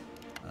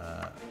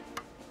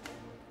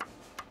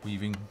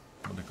weaving,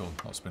 what do they call,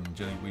 not spinning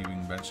jenny,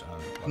 weaving bench. I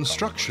can't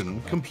Construction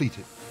remember what it's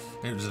completed.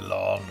 called. It was a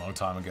long, long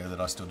time ago that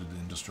I studied the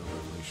Industrial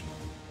Revolution.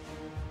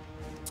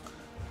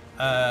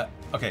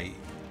 Okay.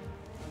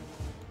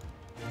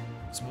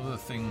 Some other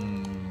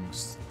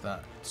things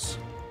that...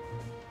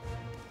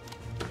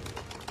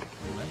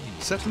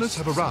 Settlers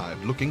have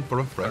arrived looking for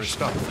a Very fresh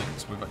small start.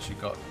 things. We've actually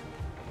got...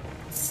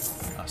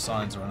 Our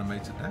signs are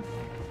animated now.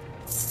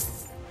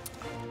 Let's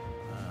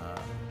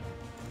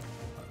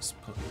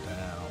put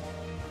down...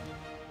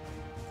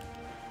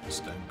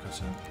 Stone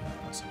cutter. Yeah,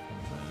 let's have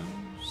one of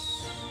those.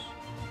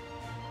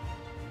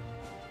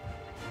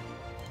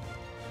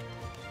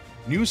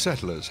 New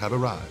settlers have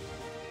arrived.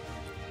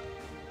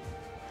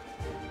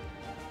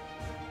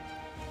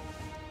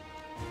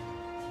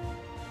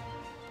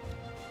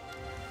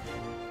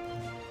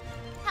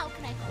 How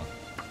can I help?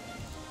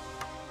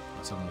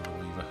 Let's have another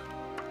weaver.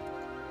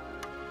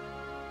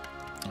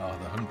 Oh,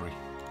 they're hungry.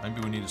 Maybe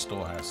we need a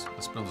storehouse.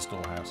 Let's build a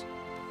storehouse.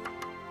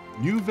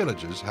 New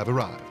villagers have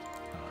arrived.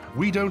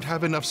 We don't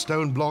have enough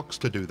stone blocks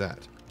to do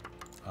that.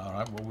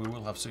 Alright, well we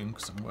will have soon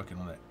because I'm working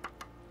on it.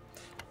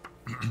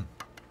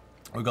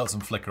 We've got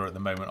some flicker at the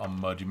moment on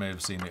mud. You may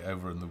have seen it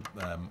over in the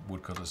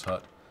woodcutter's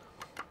hut.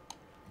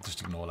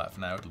 Just ignore that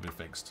for now, it'll be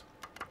fixed.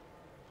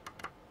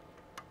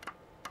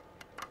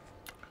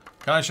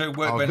 Can I show Our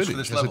workbench for village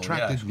this has level?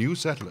 attracted Yeah, new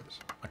settlers.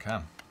 I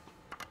can.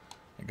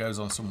 It goes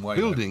on some way.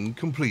 Building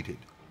completed.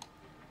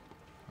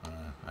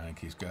 And it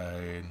keeps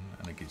going,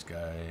 and it keeps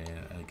going,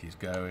 and it keeps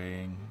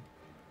going.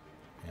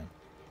 Yeah.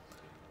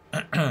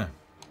 And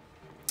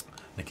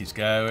it keeps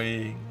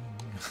going.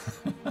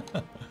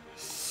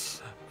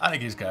 And it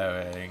keeps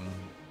going.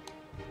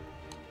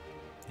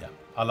 Yeah,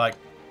 I like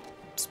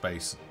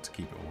space to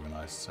keep it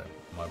organised, so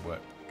my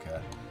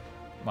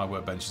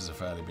workbenches are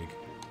fairly big.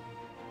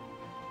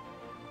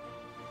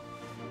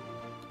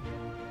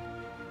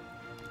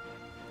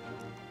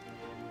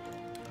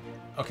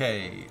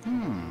 Okay.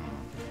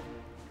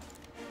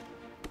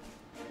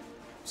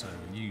 So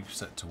you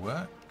set to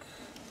work.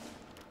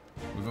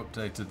 We've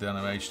updated the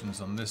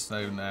animations on this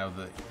though now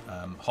that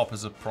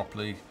hoppers are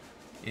properly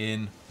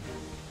in.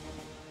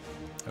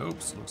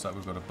 Oops, looks like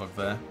we've got a bug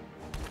there.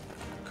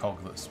 A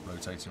cog that's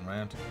rotating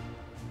around.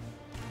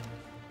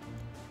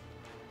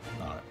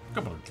 Alright, a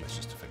couple of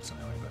glitches to fix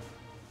anyway, but...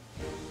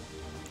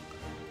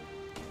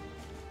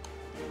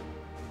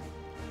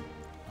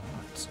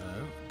 Alright, so,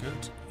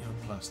 good.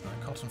 You're planting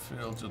that cotton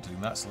field, you're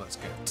doing that, so let's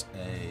get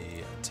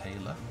a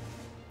tailor.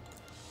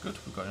 Good,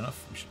 we've got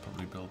enough. We should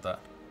probably build that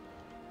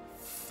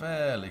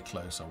fairly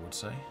close, I would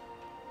say.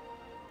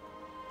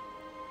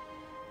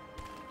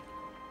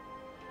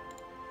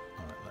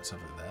 Alright, let's have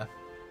it there.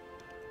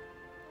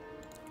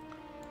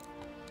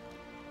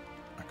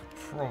 I could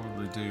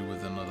probably do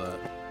with another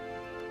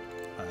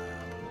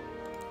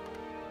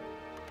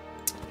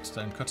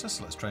stone cutter,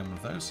 so let's train one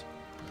of those.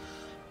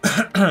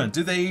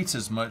 Do they eat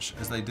as much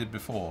as they did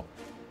before?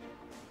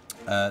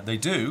 They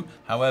do,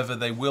 however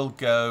they will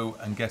go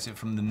and get it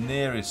from the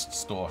nearest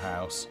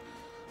storehouse,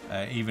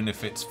 even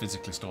if it's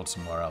physically stored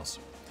somewhere else.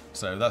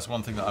 So that's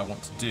one thing that I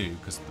want to do,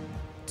 because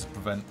to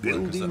prevent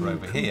workers that are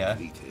over here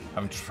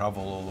having to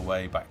travel all the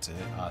way back to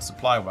our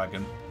supply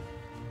wagon.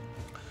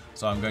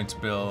 So I'm going to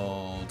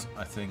build,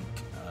 I think,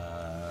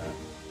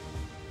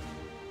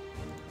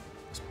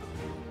 let's build a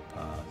little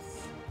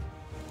path.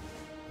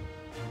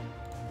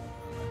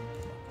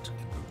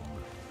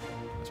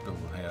 Let's build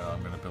one here.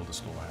 I'm going to build a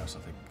storehouse, I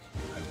think,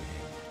 over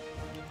here.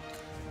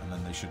 And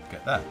then they should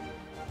get that.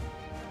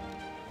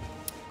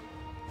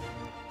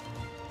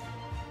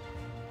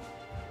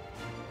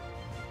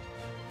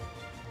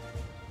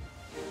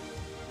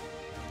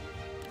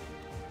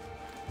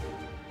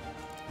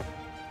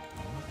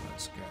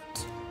 Let's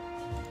get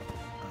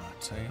our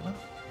tailor.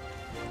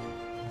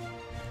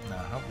 Now,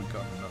 have we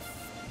got enough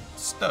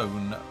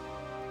stone? No,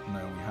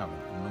 we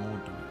haven't.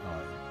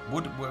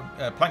 Nor do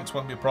we. Planks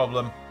won't be a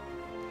problem.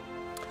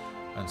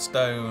 And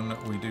stone,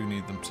 we do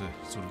need them to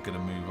sort of get a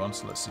move on,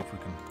 so let's see if we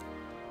can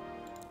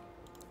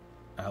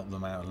help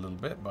them out a little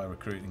bit by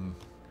recruiting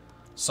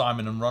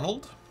Simon and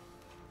Ronald.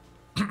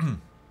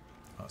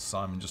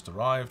 Simon just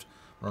arrived.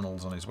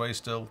 Ronald's on his way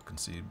still. Can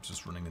see him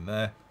just running in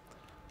there.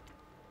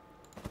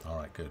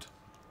 Alright, good.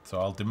 So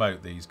I'll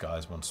demote these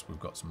guys once we've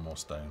got some more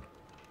stone.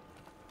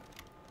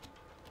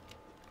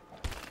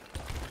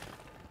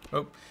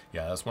 Oh,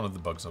 yeah, that's one of the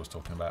bugs I was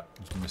talking about.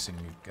 Just missing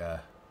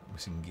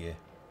gear.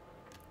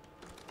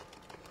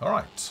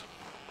 Alright.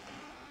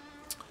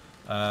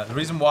 The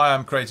reason why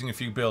I'm creating a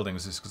few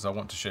buildings is because I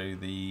want to show you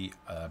the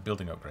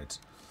building upgrades.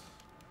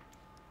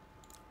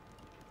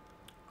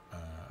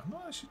 I've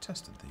not actually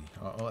tested the...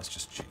 Well, let's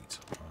just cheat.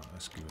 Alright,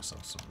 let's give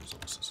ourselves some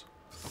resources.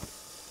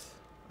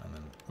 And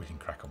then we can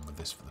crack on with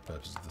this for the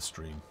purpose of the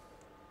stream.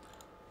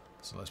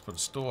 So let's put a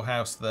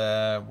storehouse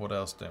there. What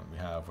else don't we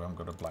have? We haven't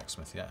got a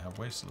blacksmith yet, have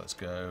we? So let's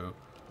go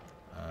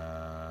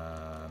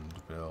and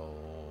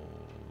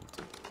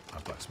build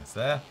a blacksmith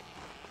there.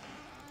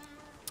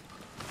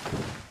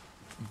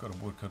 We've got a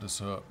woodcutter,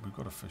 so we've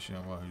got a fishing.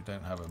 Well, we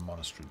don't have a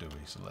monastery, do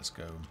we? So let's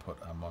go and put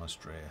our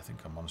monastery. I think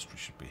our monastery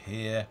should be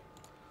here.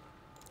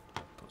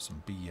 Put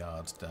some bee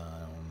yards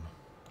down.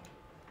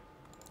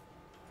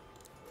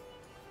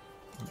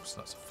 Oops,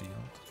 that's a field.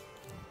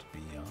 Not a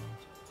bee yard.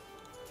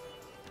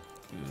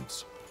 Good.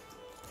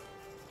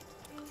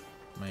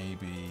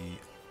 Maybe.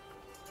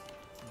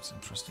 That's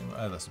interesting.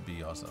 Oh, that's a bee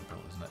yard that I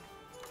built, isn't it?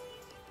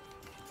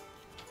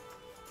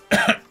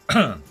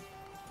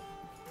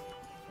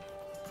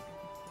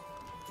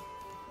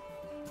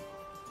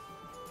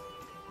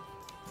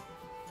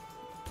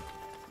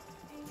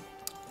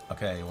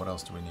 Okay, what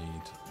else do we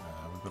need?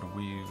 We've got a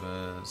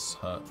weaver's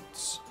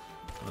hut,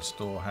 got a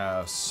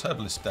storehouse,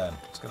 herbalist den.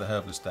 Let's get a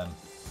herbalist den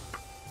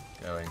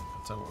going.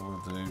 I'll tell you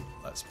what we'll do.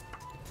 Let's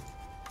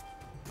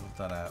build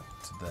that out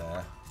to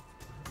there.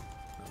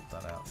 Build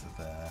that out to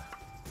there.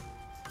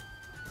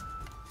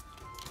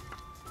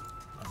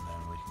 And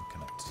then we can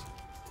connect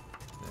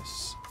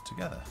this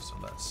together. So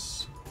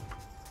let's...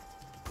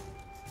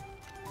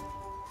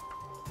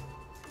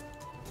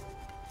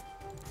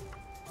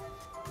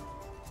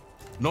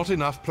 Not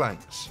enough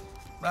planks.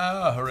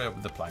 Ah, hurry up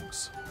with the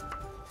planks.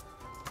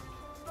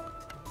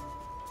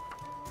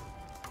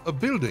 A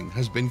building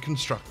has been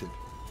constructed.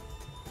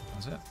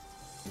 Is it?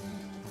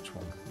 Which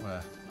one?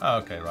 Where? Oh,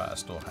 okay, right, a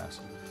storehouse.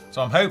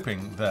 So I'm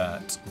hoping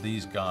that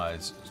these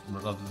guys,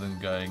 rather than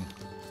going...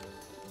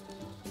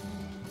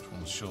 Which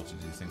one's shorter,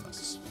 do you think?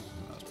 That's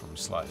probably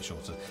slightly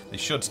shorter. They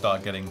should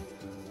start getting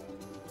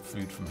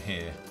food from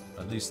here.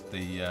 At least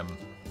the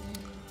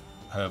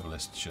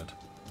herbalist should.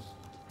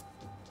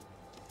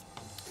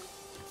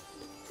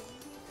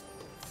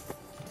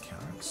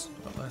 Carrots?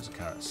 Got loads of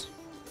carrots.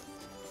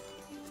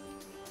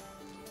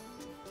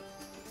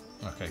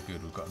 Okay,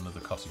 good. We've got another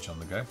cottage on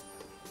the go.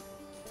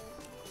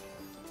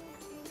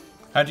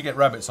 How do you get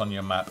rabbits on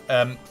your map?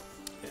 At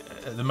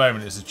the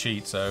moment it's a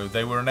cheat, so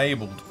they were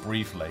enabled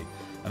briefly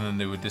and then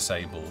they were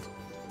disabled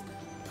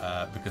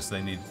because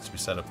they needed to be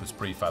set up as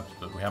prefabs,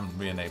 but we haven't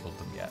re-enabled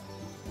them yet.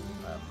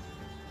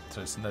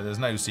 So there's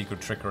no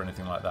secret trick or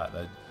anything like that.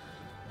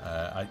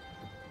 I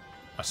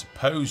I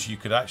suppose you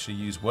could actually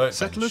use workbench.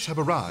 Settlers have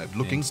arrived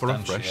looking for a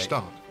fresh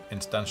start.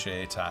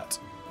 Instantiate at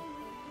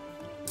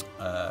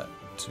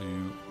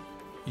to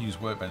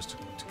use workbench to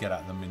get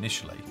at them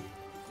initially,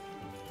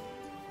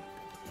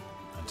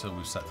 until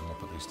we've set them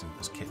up at least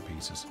as kit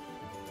pieces.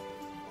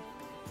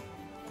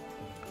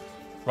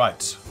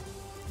 Right.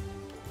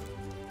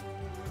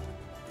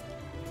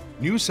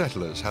 New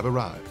settlers have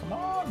arrived. Come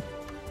on.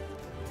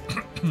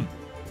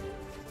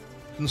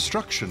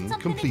 Construction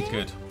complete.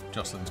 Good.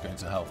 Jocelyn's going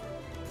to help.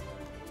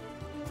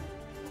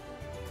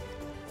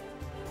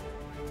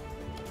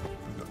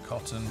 We've got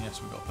cotton.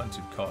 Yes, we've got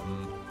plenty of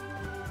cotton.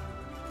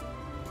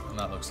 And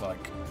that looks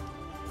like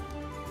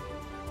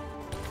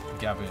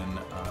Gavin.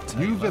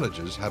 New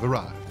villagers have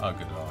arrived. Oh,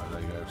 good. All right,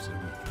 there you go. So we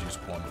produced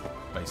one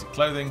basic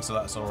clothing, so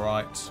that's all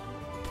right.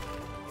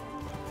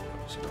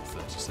 She's got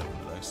 37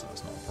 of those, so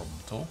that's not a problem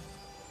at all.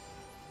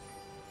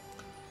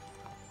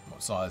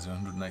 What size?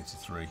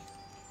 183.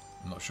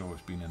 I'm not sure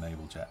it's been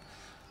enabled yet.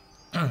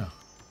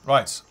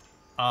 Right.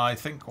 I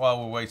think while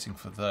we're waiting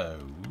for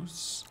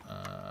those,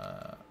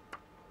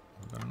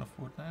 we've got enough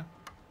wood now.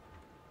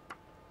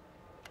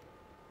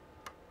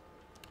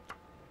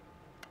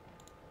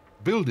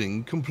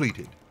 Building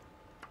completed.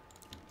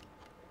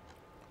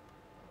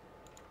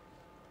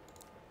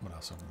 What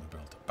else haven't we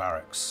built?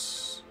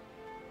 Barracks.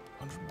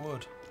 100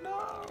 wood.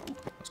 No!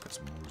 Let's get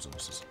some more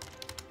resources.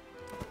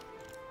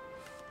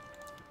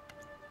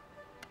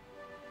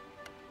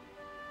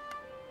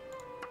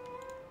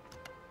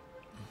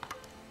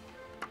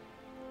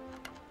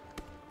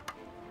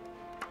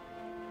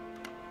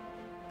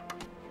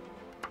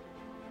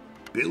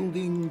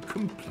 Building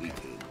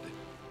completed.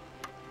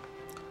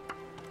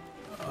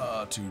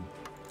 Two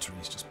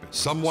trees just built.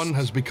 Someone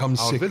has become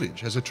sick. Our village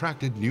has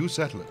attracted new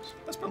settlers.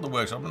 Let's build the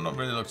workshop. I'm not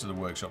really looked at the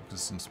workshop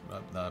because since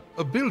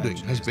a building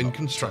has been not,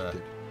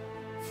 constructed.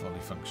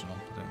 Fully functional. I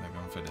don't think I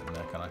can fit it in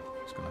there, can I?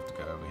 Just going to have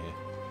to go over here.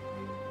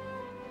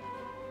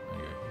 There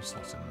you go. You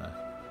slot in there.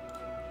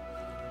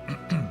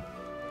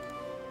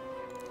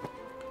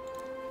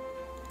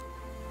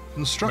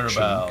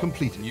 Construction Mirabelle,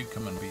 completed. you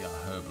come and be our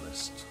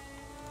herbalist.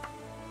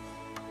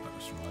 That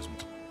just reminds me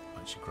to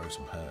actually grow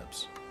some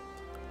herbs.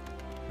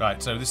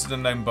 Right, so this is a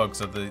known bug,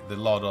 so the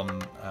LOD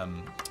on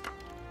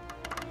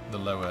the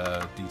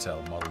lower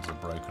detail models are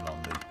broken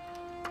on the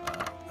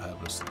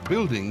herbalist.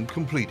 Building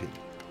completed.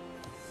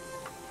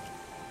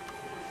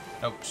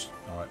 Oh,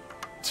 alright.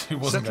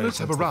 Settlers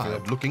have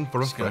arrived looking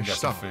for a fresh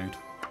start. Food.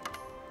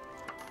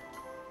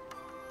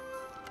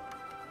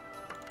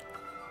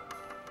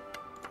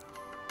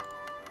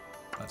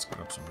 Let's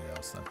go up somebody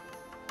else then.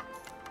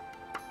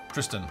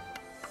 Tristan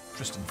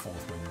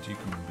Forthwind, you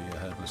can be a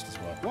herbalist as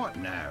well. What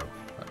now?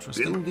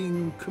 Tristan.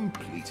 Building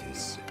completed.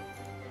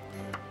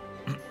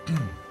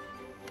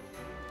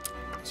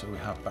 So we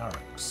have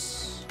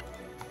barracks.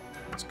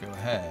 Let's go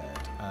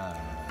ahead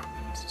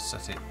and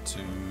set it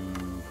to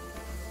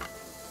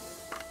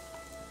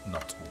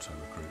not auto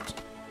recruit.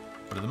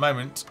 But at the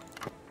moment,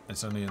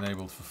 it's only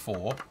enabled for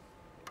 4.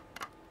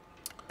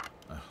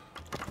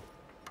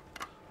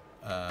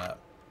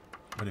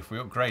 But if we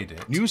upgrade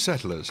it, new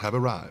settlers have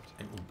arrived.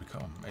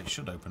 it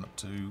should open up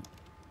to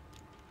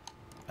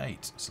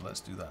 8. So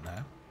let's do that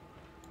now.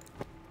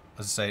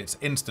 As I say, it's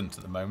instant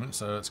at the moment,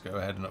 so let's go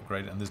ahead and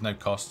upgrade it. And there's no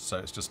cost, so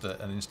it's just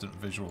an instant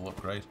visual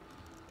upgrade.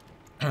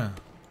 And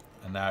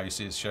now you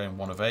see it's showing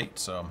 1 of 8,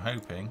 so I'm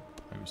hoping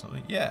maybe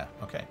something. Yeah,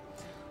 okay.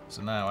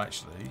 So now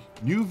actually,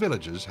 new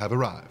villagers have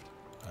arrived.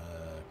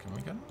 Can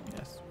we go?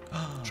 Yes.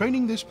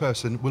 Training this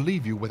person will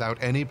leave you without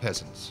any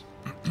peasants.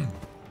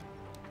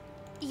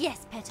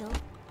 Yes, Petal.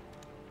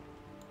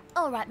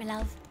 All right, my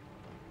love.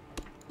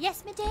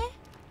 Yes, my dear?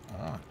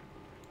 All right.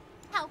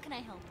 How can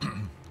I help?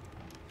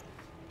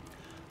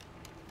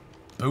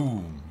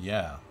 Boom.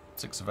 Yeah.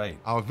 6 of 8.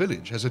 Our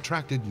village has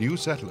attracted new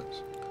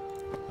settlers.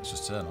 Let's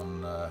just turn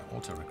on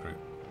auto recruit.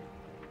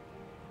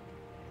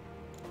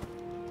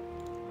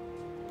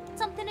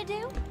 Something to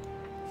do?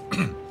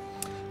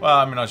 Well,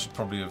 I mean, I should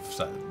probably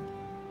have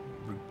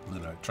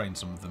trained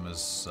some of them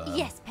as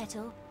yes,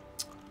 Petal.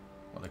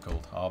 what are they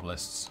called?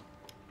 Arbalists.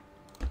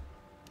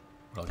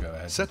 But I'll go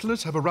ahead.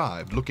 Settlers have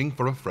arrived looking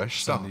for a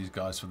fresh start. Send these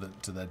guys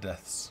to their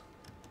deaths.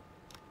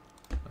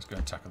 Let's go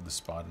and tackle this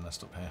spider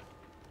nest up here.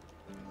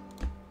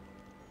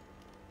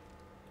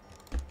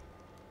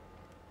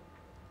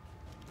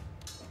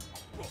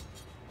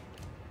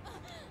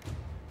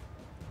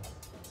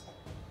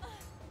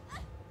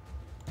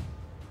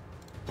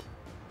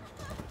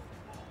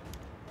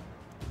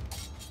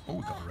 Oh,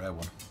 we got a rare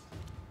one.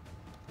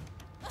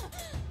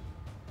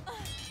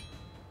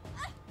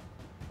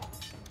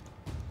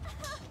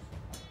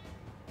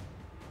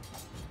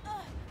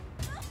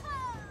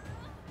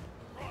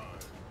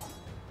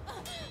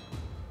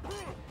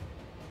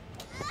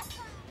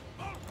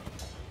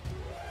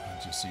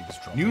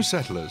 New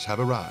settlers have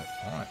arrived.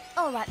 Alright.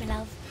 All right, my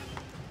love.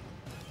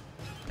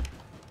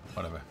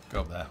 Whatever.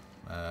 Go up there.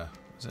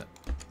 Is it?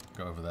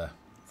 Go over there.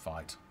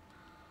 Fight.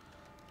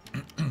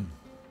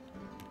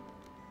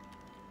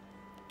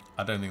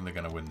 I don't think they're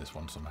going to win this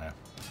one somehow.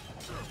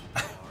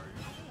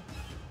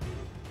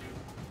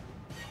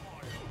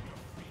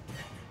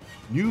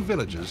 New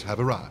villagers have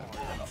arrived.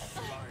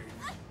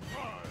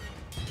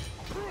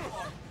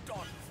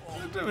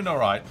 They're doing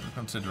alright,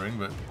 considering,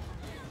 but...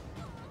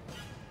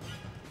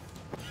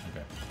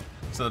 Okay.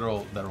 So they're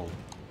all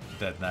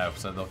dead now,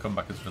 so they'll come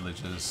back as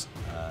villagers,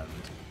 and...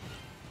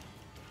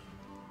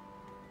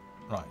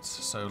 Right,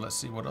 so let's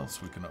see what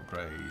else we can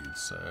upgrade.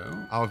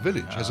 So Our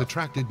village has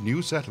attracted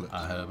new settlers.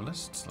 our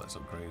herbalists. Let's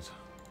upgrade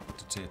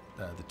to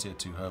the tier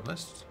 2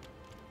 herbalist.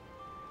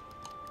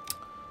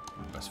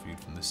 Best viewed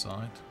from this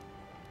side.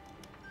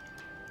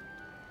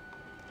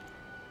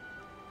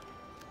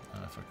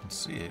 And if I can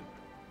see it,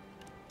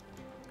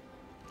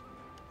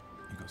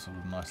 you've got sort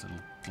of a nice little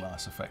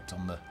glass effect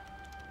on the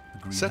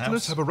greenhouse.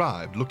 Settlers have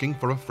arrived looking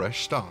for a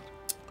fresh start.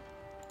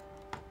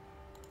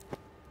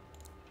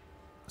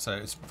 So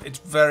it's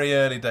very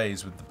early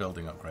days with the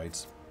building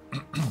upgrades.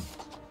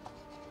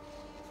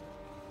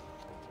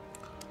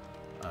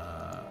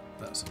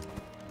 That's a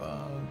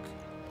bug.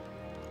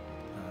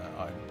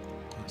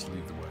 Let's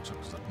leave the workshop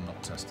because I've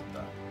not tested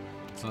that.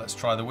 So let's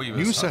try the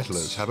weavers. New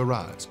settlers have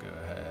arrived. Let's go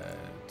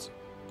ahead,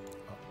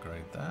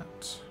 upgrade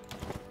that.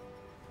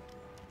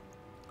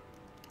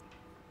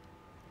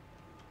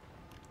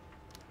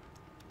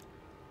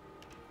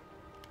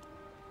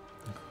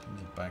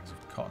 Little bags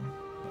of cotton.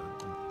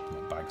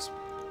 Not bags.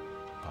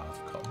 Piles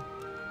of cotton.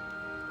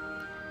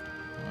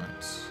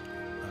 Right.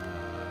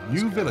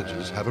 New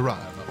villagers have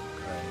arrived.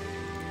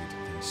 Upgrade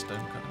the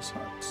stonecutter's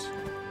hut.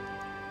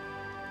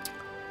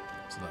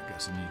 So that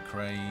gets a new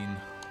crane.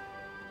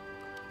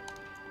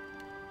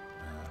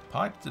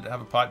 Pipe? Did it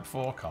have a pipe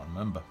before? Can't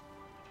remember.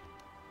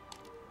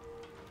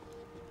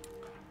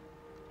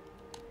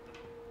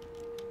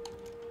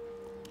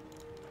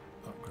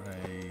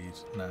 Upgrade.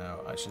 Now,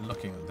 actually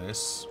looking at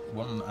this,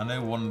 I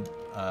know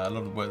a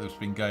lot of work that's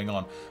been going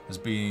on has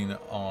been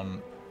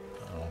on...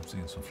 Oh, I'm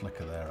seeing some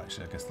flicker there,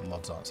 actually. I guess the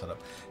LODs aren't set up.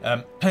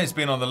 It's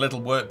been on the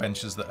little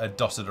workbenches that are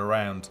dotted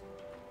around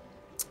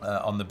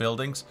on the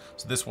buildings.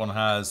 So this one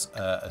has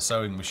a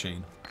sewing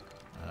machine,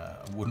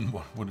 a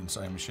wooden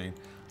sewing machine.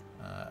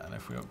 And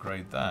if we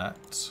upgrade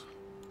that,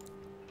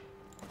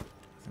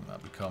 I think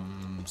that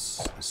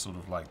becomes this sort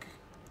of like,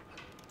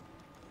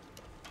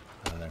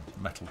 I don't know,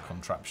 metal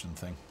contraption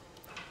thing.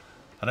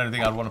 I don't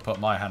think I'd want to put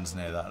my hands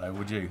near that though,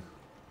 would you?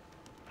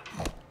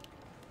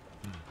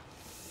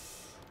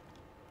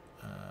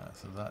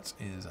 So that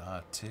is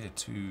our tier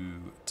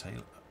 2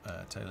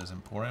 Tailor's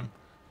Emporium.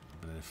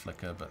 A bit of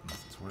flicker, but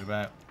nothing to worry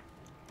about.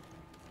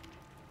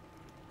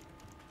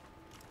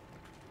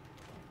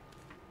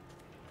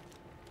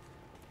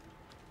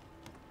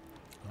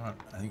 Alright,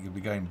 I think you'll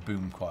be going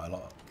boom quite a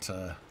lot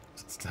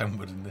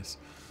downward in this.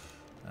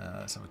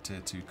 Let's have a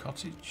tier 2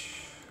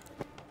 cottage.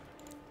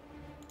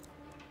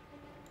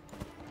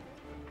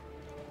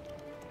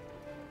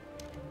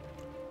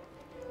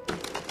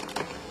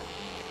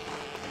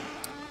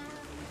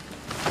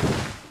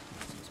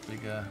 It's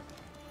bigger.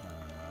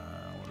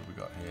 What have we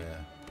got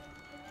here?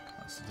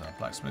 That's our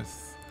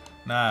blacksmith.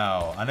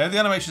 Now, I know the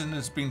animation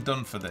has been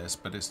done for this,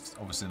 but it's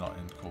obviously not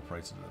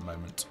incorporated at the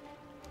moment.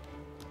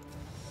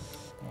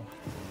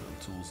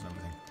 Little tools and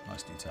everything.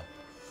 Nice detail.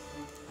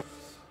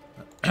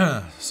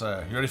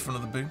 So, you ready for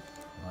another boom?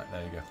 Right,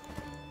 there you go.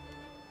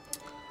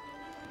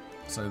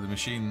 So the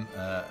machine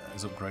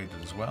is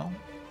upgraded as well.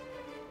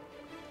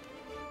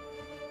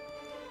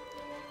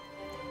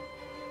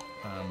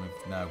 And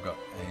we've now got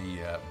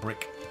a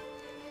brick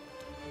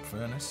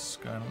furnace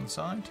going on the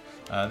side.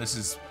 This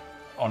is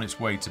on its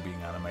way to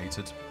being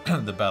animated.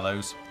 The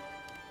bellows.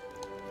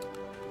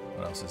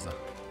 What else is there?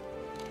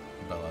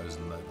 The bellows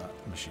and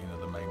that machine are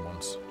the main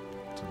ones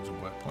in terms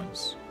of work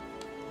points.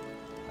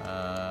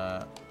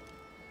 The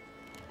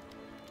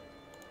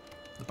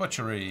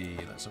butchery.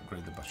 Let's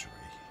upgrade the butchery.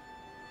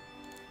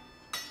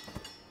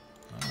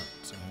 Alright,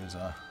 so here's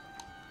our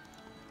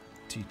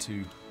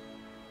T2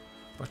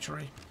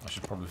 butchery. I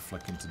should probably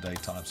flick into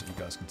daytime so you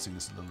guys can see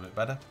this a little bit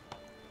better.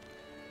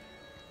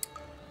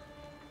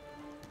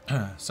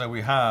 So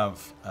we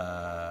have,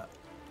 I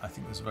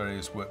think there's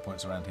various work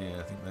points around here.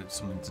 I think there's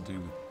something to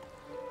do with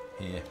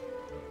here.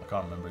 I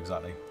can't remember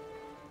exactly.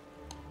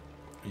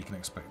 You can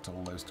expect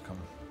all those to come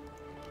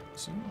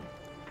soon.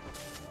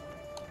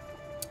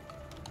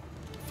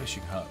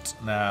 Fishing hut.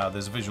 Now,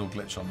 there's a visual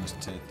glitch on this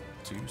tier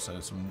 2, so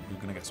you're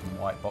going to get some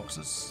white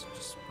boxes.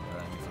 Just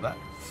preparing you for that.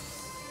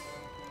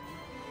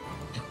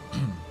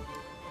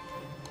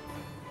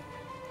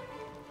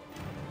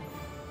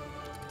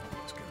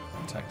 Let's get rid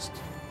of the text.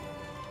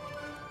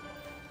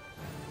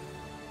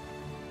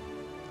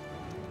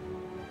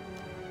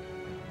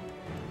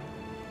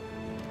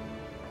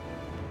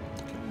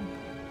 Okay.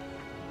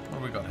 What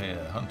have we got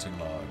here? Hunting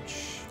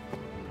lodge.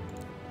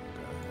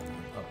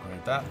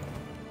 Upgrade that.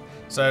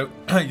 So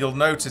you'll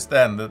notice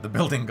then that the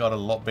building got a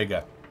lot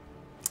bigger,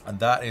 and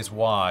that is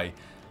why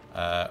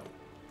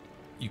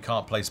you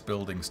can't place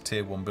buildings,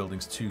 tier 1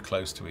 buildings, too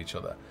close to each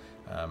other,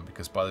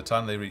 because by the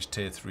time they reach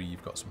tier 3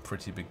 you've got some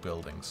pretty big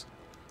buildings,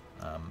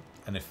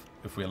 and if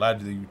we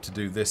allowed you to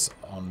do this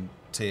on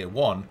tier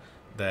 1,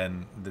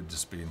 then they'd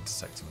just be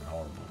intersecting and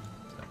horrible.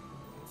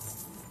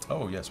 So,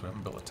 Oh yes, we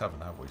haven't built a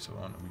tavern, have we? So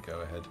why don't we go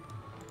ahead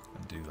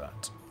and do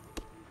that?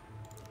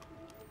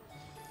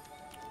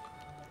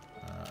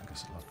 I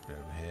guess it'll have to be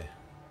over here.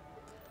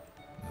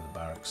 Near the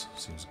barracks.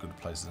 Seems a good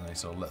place as any,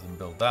 so I'll let them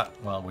build that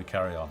while we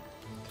carry on.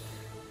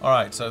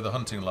 Alright, so the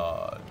hunting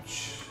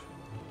lodge.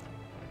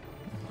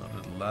 A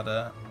little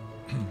ladder.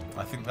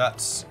 I think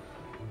that's...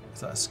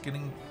 Is that a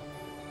skinning...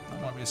 That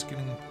might be a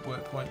skinning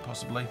work point,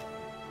 possibly.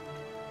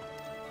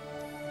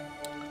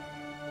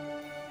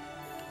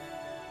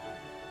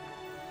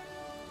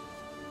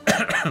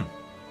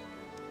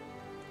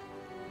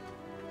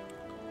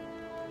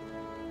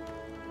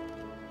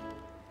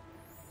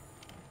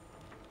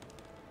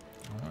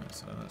 Alright,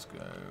 so let's go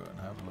and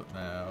have a look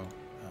now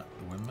at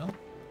the windmill.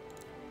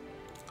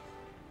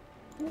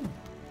 Ooh.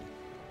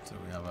 So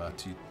we have our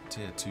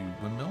tier 2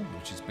 windmill,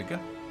 which is bigger.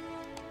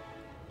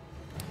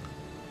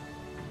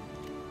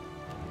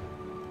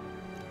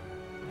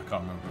 I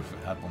can't remember if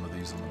it had one of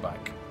these on the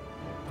back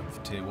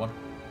of tier 1. What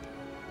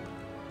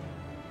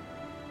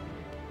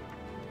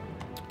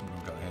have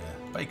we got here?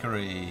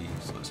 Bakery!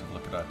 So let's have a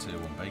look at our tier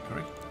 1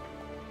 bakery.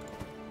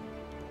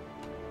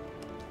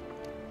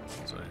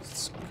 So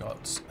it's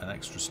got an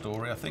extra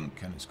story, I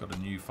think, and it's got a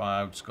new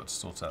fire. Just got to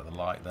sort out the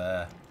light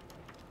there.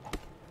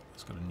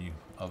 It's got a new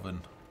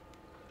oven.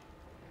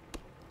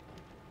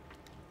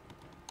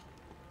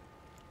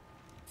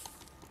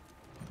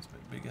 It's a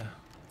bit bigger.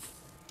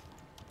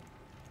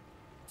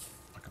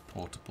 Like a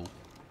portable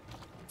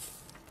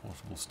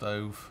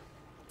stove.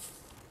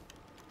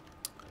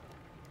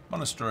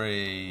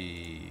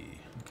 Monastery.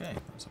 Okay,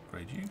 let's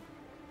upgrade you.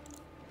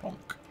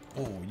 Plonk.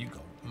 Oh, you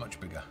got much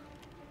bigger.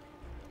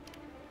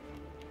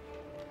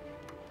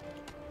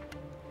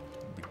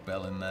 Big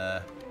bell in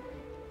there.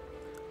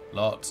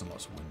 Lots and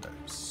lots of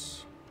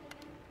windows.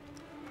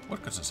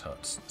 Woodcutter's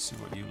huts. Let's see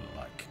what you look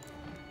like.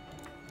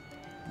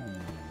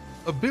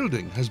 Ooh. A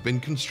building has been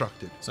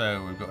constructed.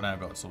 So we've now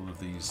got all of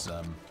these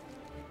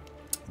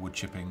wood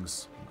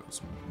chippings. We've got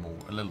some more,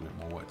 a little bit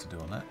more work to do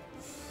on that.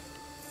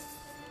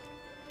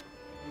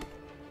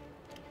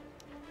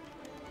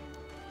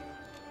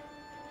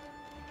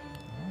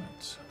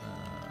 Alright,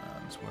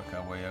 let's work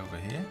our way over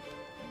here.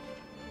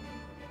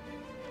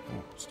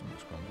 Oh,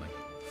 stomach's grumbling.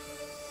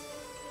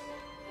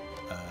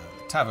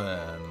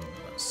 Tavern.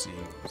 Let's see.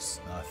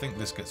 I think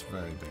this gets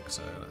very big,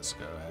 so let's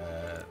go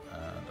ahead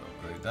and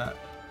upgrade that.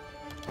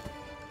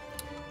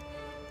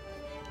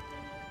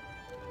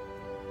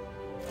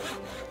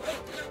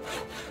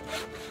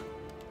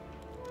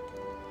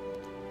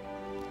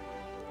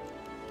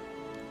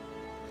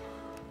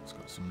 It's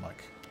got some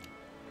like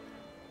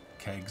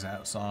kegs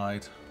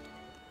outside.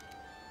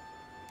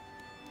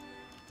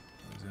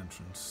 There's the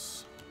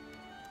entrance.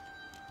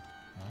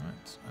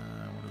 Alright,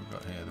 what have we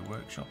got here? The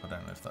workshop, I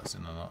don't know if that's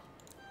in or not.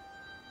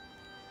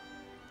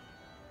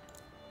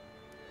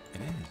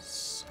 It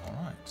is.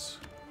 Alright.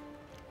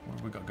 What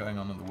have we got going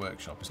on at the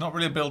workshop? It's not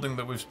really a building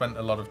that we've spent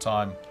a lot of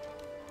time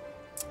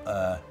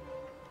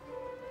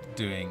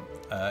doing.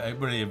 It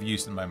really have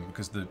used at the moment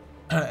because the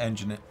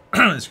engineer,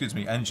 excuse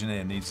me,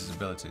 engineer needs his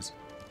abilities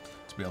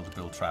to be able to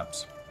build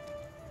traps.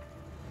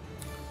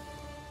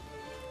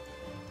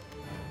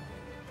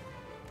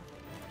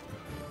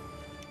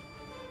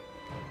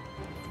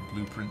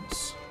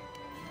 Blueprints.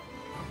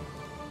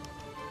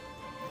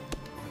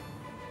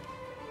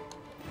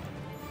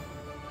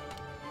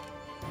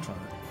 Try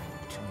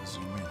to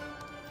zoom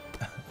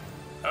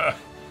in.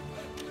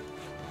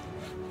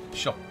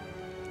 Shop.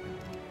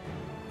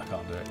 I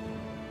can't do it.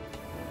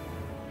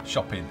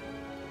 Shopping.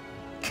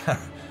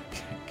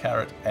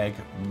 Carrot, egg,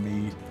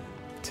 mead,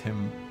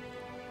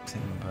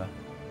 timber,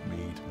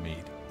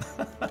 mead.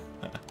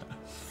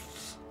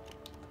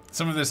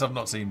 Some of this I've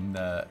not seen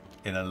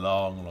in a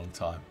long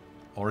time.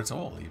 Or at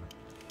all, even.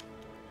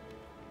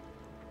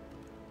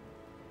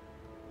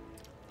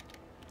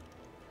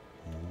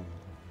 Ooh.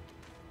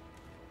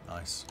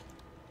 Nice.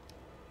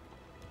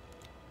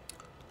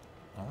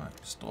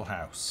 Alright,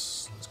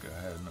 storehouse. Let's go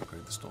ahead and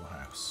upgrade the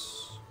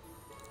storehouse.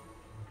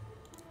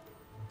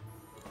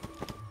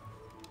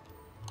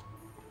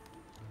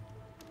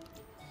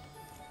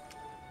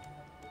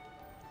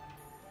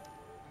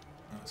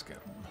 Let's get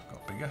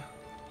got bigger.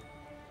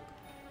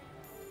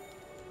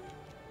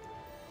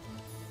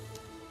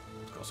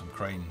 Got some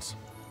cranes.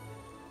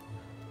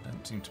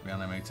 Don't seem to be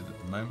animated at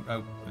the moment.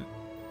 Oh, it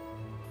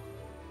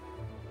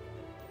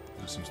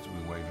just seems to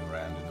be waving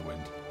around in the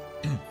wind.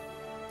 I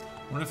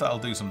wonder if that'll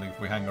do something if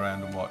we hang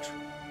around and watch.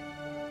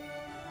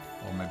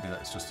 Or maybe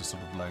that's just a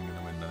sort of blowing in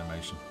the wind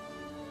animation.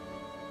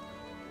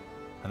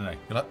 I don't know.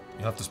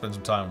 You'll have to spend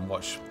some time and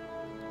watch.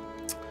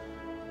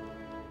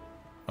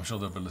 I'm sure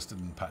they'll be listed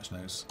in the patch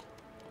notes.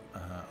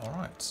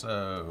 Alright,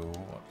 so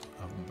what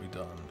haven't we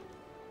done?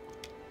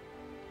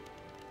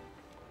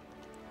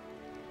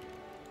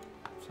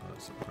 So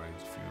let's upgrade a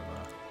few of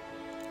our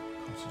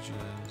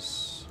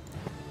cottages.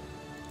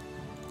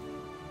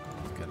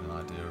 Let's get an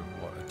idea of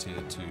what a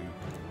tier 2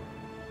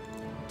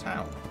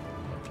 town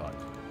would look like.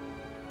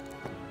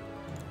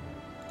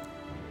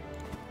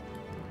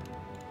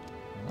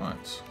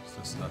 Right, so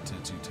this is our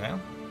tier 2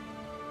 town.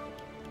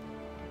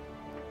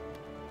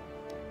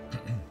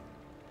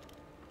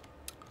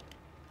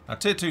 Now,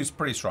 Tier 2 is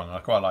pretty strong. I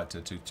quite like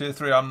Tier 2. Tier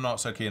 3 I'm not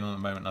so keen on at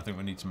the moment. I think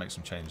we need to make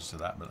some changes to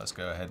that, but let's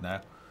go ahead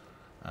now.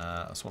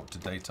 I'll swap to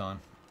daytime.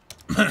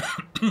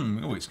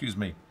 Oh, excuse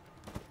me.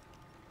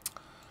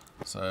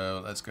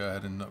 So let's go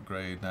ahead and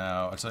upgrade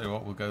now. I tell you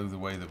what, we'll go the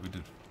way that we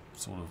did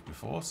sort of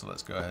before. So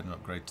let's go ahead and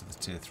upgrade to the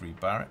Tier 3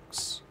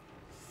 barracks.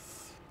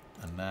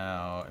 And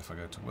now, if I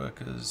go to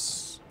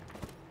workers...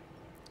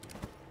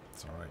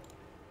 Sorry,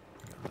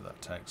 get rid of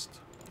that text.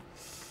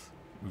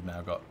 We've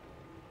now got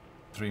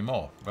 3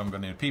 more. We haven't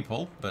got any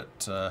people,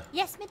 but...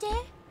 Yes, my dear?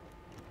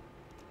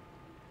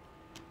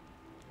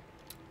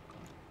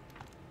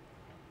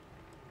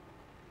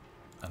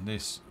 And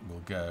this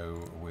will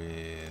go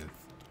with...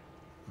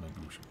 Maybe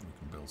we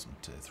can build some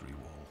Tier 3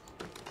 wall.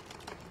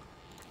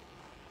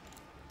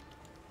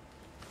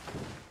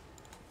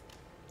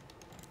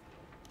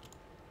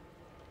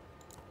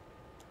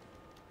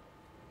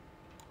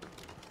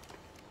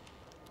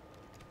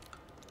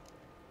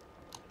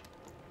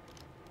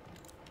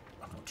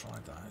 I've not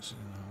tried that actually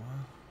in a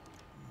while.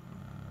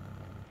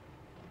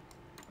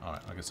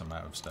 Alright, I guess I'm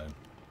out of stone.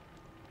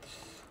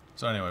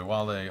 So anyway,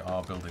 while they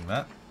are building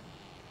that,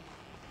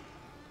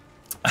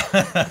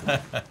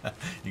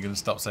 you're going to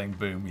stop saying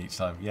boom each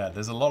time. Yeah,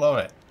 there's a lot of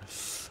it.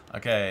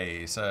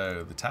 Okay,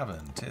 so the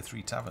tavern, Tier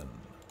 3 tavern.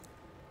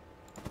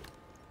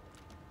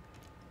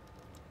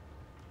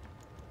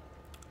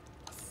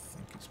 I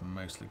think it's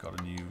mostly got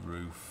a new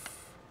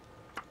roof.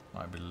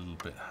 Might be a little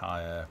bit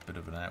higher, bit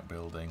of an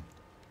outbuilding.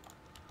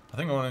 I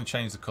think I want to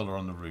change the colour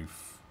on the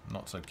roof. I'm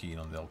not so keen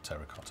on the old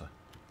terracotta.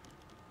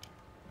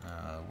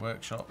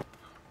 Workshop.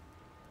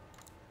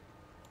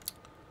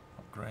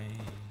 Upgrade.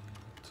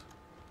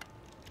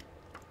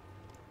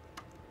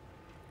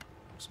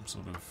 Some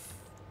sort of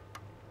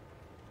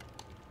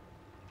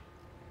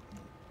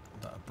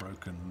that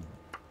broken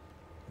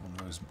one of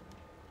those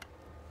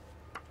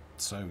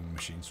sewing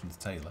machines from the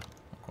tailor.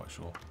 Not quite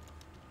sure.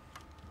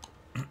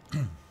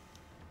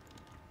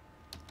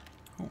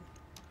 Oh,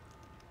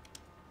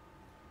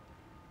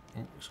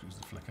 excuse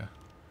the flicker.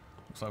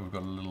 Looks like we've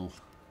got a little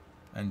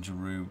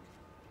engeroo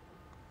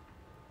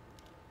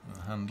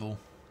handle.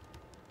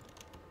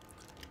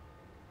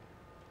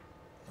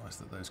 Nice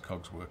that those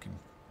cogs working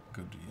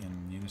good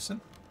in unison.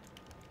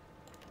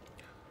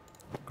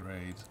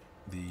 Upgrade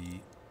the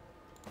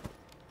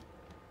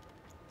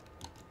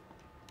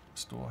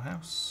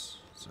storehouse.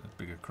 So a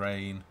bigger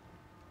crane.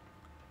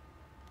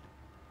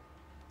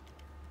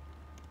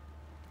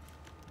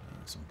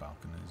 Some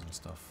balconies and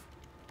stuff.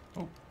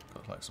 Oh,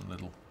 got like some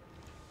little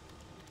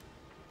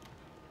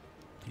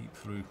peep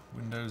through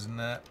windows in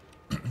there.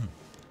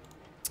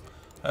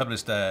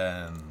 Herbalist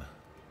Den.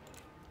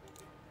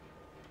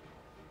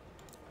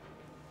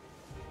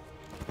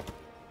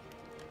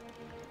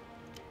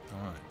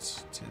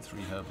 Alright, Tier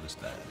 3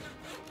 herbalist Den.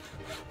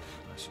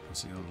 As you can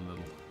see, all the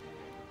little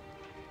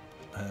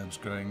herbs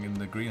growing in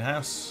the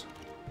greenhouse.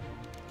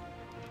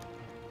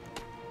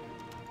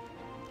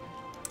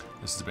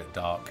 This is a bit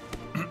dark.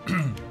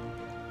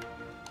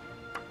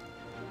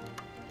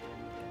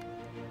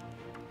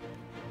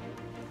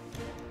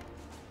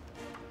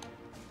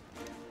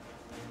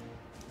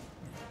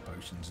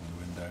 Potions in the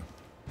window.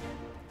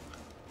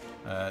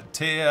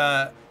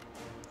 Tier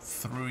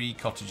 3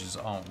 cottages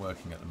aren't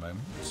working at the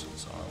moment,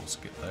 so I will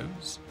skip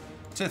those.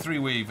 Tier 3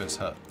 weaver's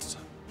hut.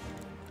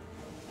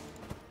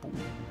 Ooh.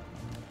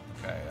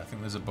 Okay, I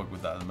think there's a bug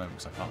with that at the moment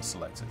because I can't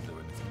select it and do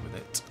anything with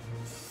it.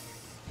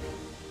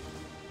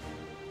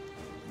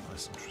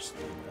 Nice,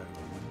 interesting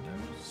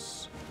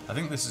windows. I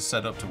think this is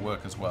set up to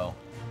work as well.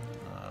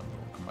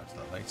 We'll come back to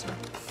that later.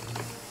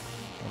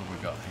 What have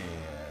we got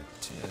here?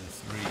 Tier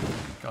 3.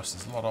 Gosh,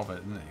 there's a lot of it,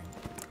 isn't it?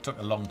 It took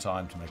a long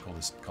time to make all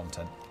this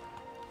content.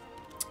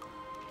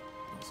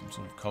 Got some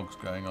sort of cogs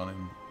going on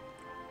in.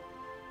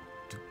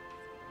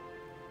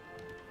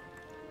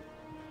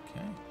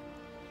 Okay.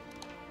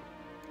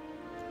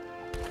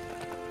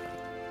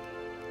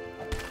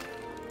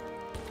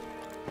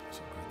 Let's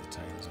upgrade the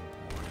Tailor's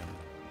Emporium.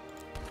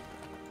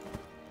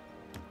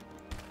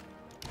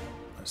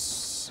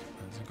 Has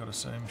it got a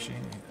sewing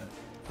machine?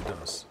 It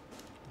does.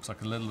 Looks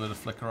like a little bit of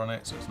flicker on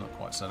it, so it's not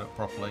quite set up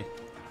properly.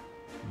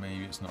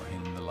 Maybe it's not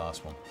hidden in the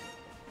last one.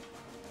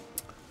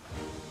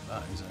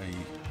 That is a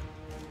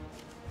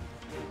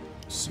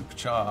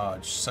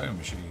supercharged sewing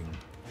machine.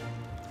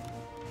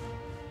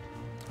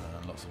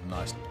 Lots of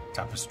nice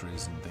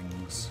tapestries and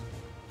things.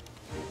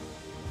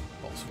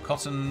 Bolts of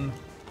cotton.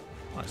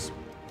 Nice.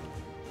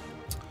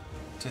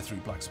 Tier 3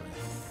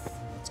 blacksmith.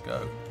 Let's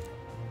go.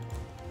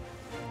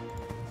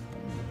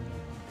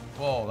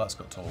 Whoa, that's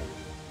got tall.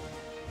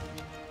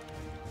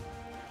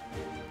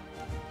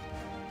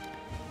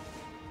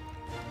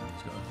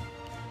 He's got a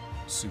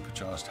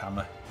supercharged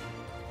hammer.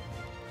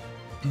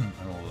 And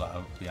all of that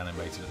will be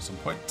animated at some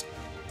point.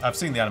 I've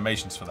seen the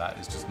animations for that,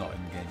 it's just not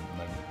in the game at the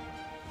moment.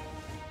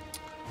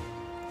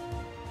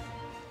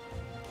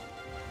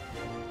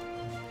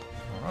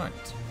 Alright.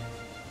 What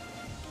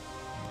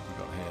have we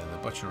got here? The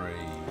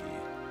butchery.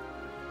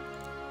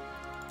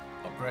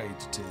 Upgrade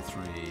to Tier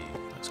 3.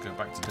 Let's go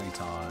back to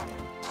daytime.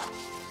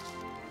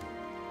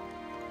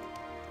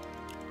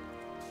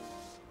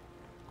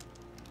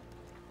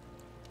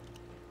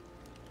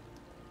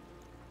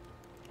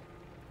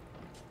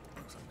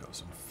 Got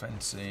some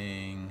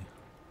fencing.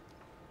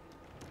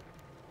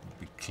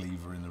 Big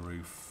cleaver in the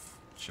roof.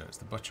 Shows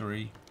the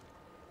butchery.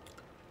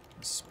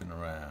 Let's spin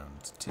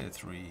around. Tier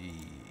 3.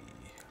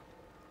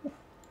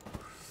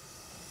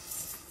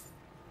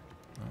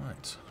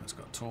 Alright, it's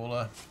got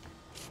taller.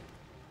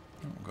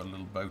 Oh, we've got a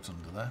little boat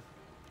under there.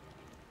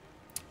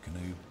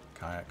 Canoe,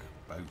 kayak,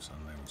 boat, I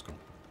don't know what's called.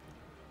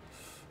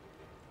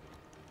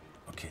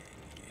 Okay,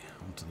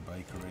 onto the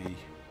bakery.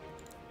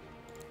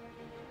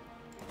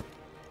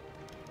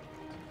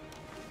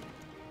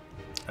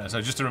 So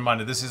just a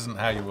reminder, this isn't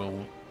how you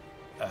will...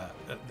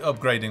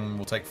 upgrading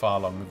will take far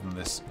longer than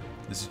this.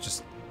 This is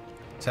just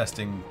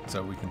testing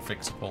so we can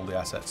fix up all the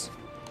assets.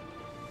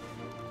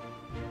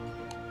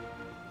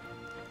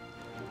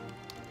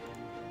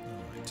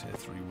 Alright, tier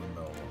 3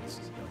 windmill. This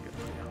is going to get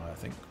pretty high, I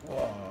think.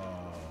 Whoa!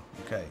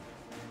 Okay.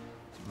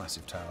 It's a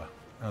massive tower.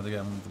 How are they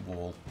going with the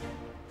wall?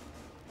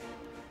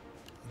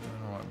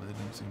 Alright, but they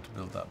didn't seem to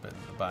build that bit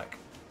at the back.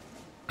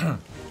 No,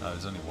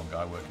 there's only one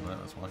guy working on it,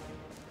 that's why.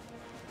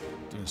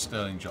 Doing a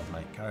sterling job,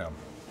 mate. Carry on.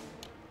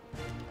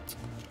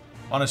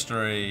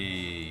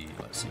 Monastery.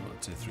 Let's see what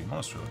the tier 3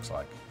 monastery looks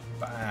like.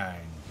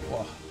 Bang!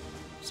 Whoa!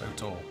 So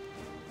tall.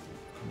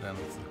 Come down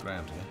off the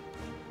ground here.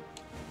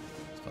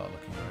 Start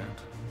looking around.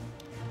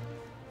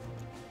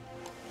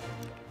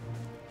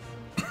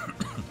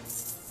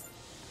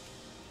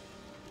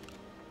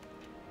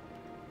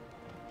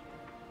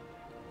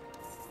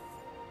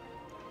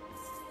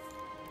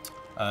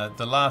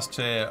 The last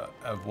tier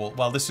of wall.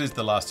 Well, this is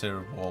the last tier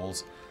of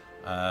walls,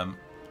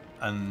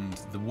 and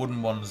the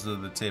wooden ones are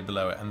the tier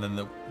below it, and then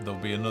there'll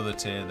be another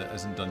tier that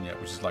isn't done yet,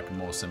 which is like a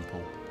more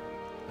simple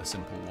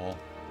wall.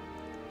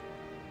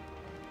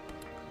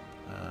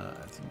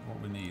 I think what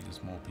we need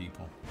is more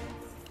people,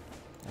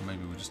 or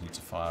maybe we just need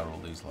to fire all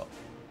these lot.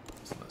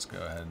 So let's go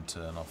ahead and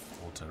turn off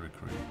auto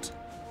recruit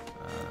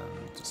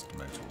and just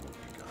motor all of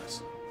you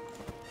guys.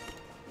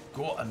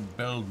 Go and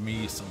build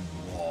me some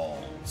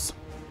walls.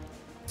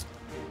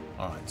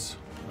 Alright,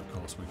 of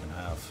course we can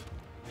have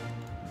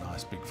a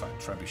nice big fat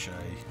trebuchet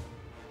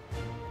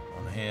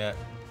on here,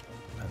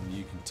 and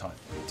you can take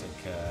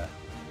care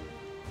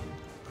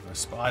of those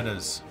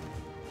spiders.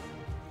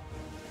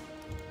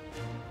 Let's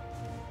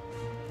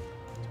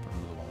put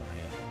another one on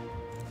here.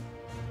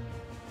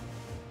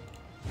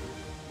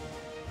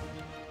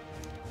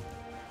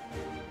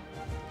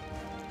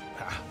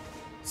 Ha!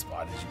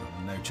 Spiders, you've got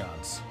no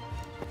chance.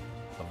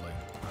 Lovely.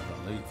 I've got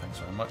loot, thanks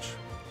very much.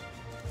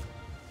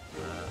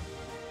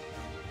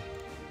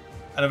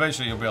 And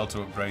eventually you'll be able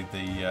to upgrade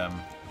the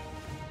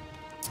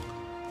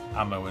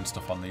ammo and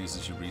stuff on these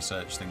as you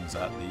research things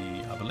at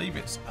the, I believe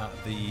it's at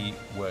the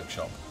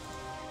workshop.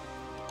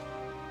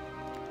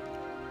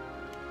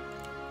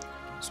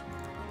 Let's move a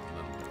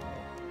little bit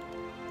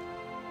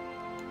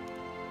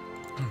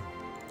more.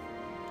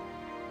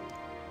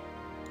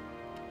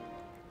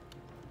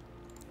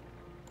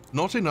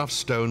 Not enough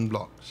stone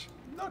blocks.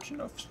 Not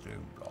enough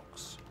stone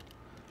blocks.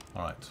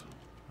 Alright,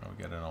 how are we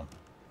getting on?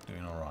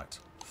 Doing alright.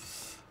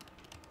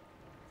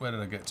 Where did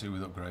I get to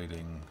with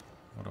upgrading?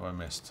 What have I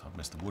missed? I've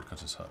missed the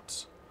woodcutters'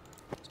 huts.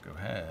 Let's go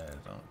ahead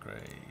and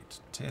upgrade.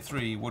 Tier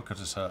 3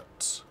 woodcutters'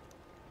 huts.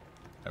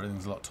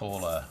 Everything's a lot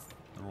taller.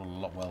 They're all a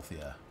lot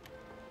wealthier.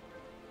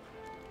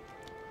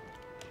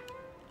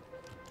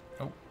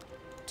 Oh,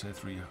 tier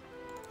 3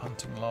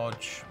 hunting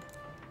lodge.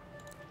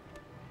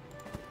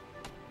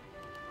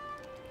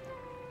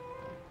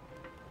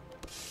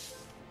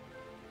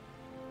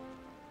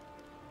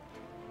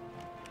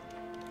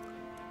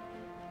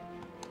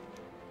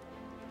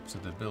 So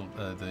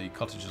the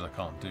cottages I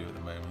can't do at the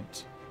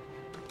moment.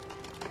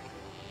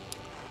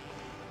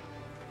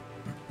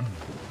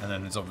 And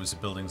then there's obviously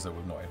buildings that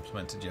we've not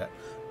implemented yet,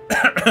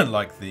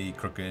 like the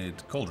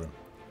crooked cauldron.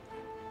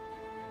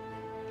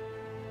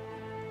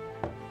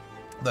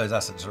 Those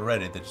assets are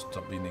ready, they're just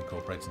not being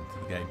incorporated into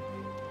the game.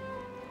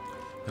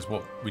 Because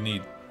what we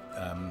need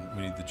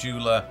the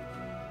jeweler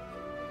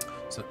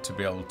to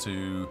be able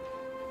to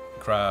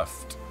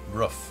craft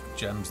rough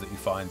gems that you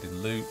find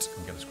in loot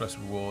and get quest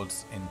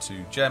rewards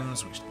into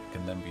gems, which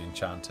can then be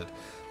enchanted.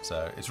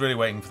 So it's really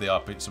waiting for the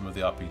some of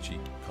the RPG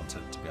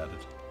content to be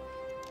added.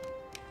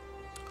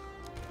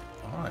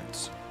 Alright,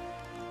 so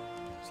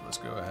let's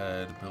go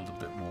ahead and build a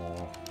bit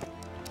more,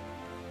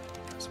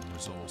 get some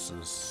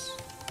resources,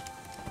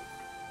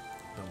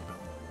 build a bit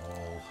more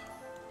wall.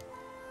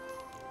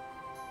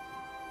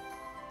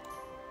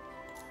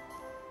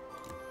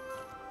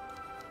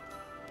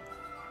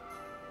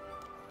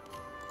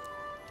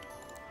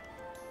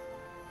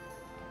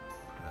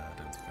 I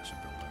don't think I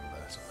should build over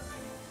there.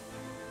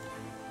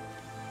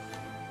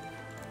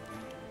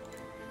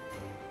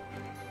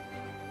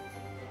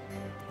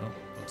 Oh,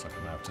 looks like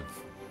I'm out of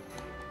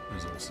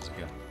resources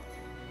again.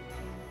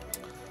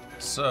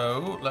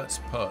 So let's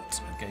put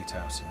a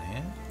gatehouse in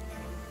here,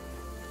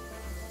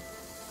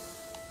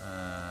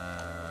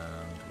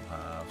 and we'll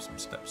have some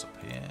steps up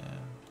here.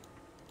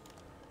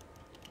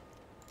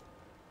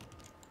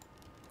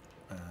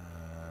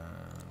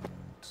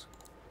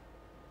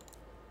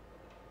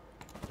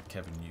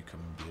 Kevin, you can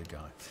be a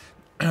guy.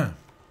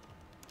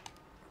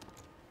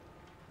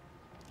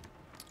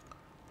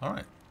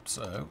 Alright,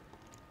 so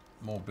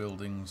more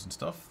buildings and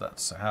stuff.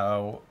 That's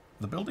how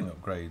the building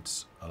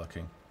upgrades are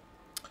looking.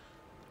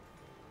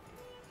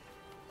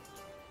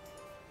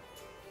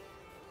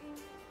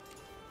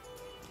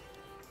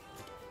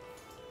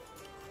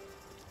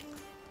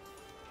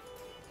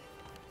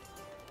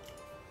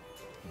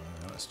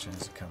 Let's change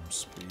the camera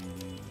speed.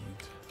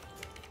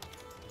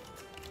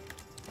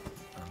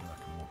 And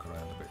I can walk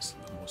around a bit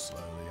more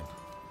slowly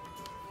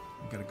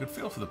and get a good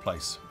feel for the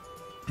place.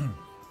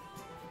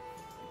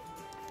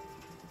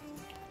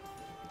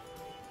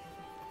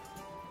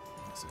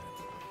 That's it.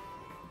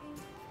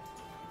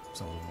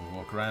 So we'll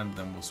walk around,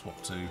 then we'll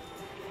swap to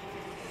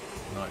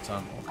night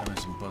time. Oh,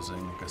 there's some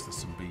buzzing. I guess there's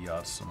some bee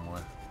yards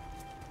somewhere.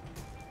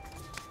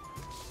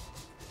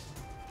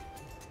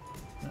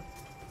 Yep.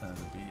 And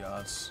the bee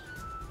yards.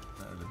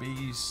 There are the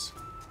bees.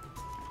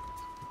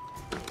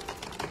 We've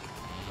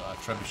got our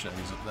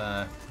trebuchets up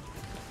there.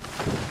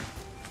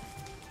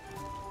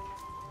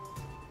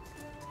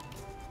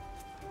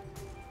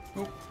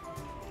 Oh.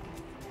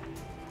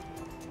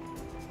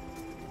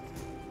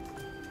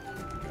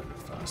 Go a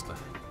bit faster.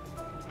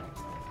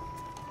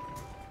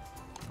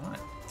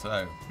 Alright,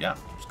 so yeah,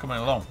 it's coming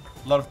along.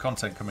 A lot of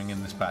content coming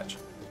in this patch.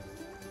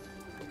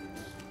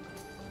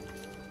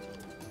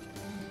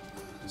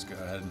 Let's go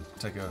ahead and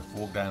take a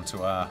walk down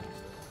to our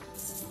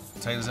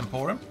Taylor's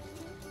Emporium.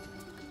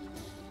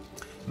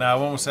 Now,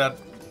 when we said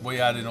we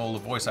add in all the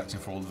voice acting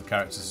for all of the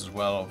characters as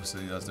well,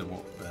 obviously as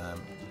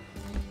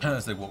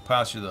they walk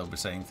past you, they'll be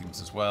saying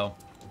things as well.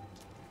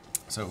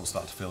 So it will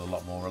start to feel a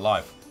lot more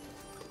alive.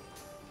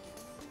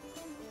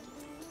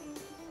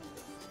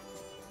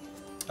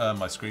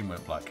 My screen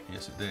went black.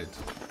 Yes, it did.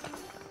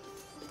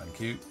 Thank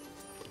you.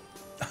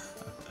 I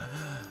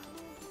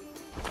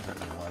don't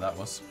know why that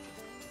was.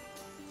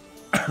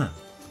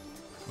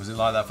 Was it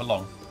like that for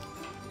long?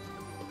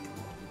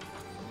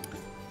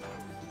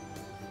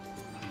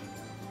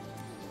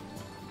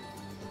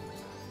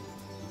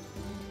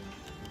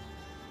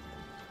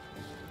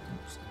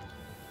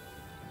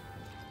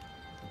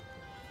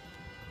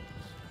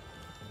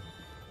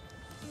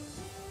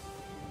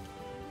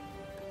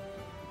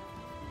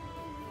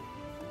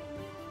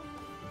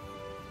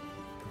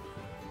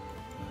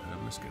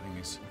 Getting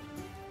his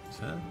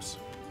terms.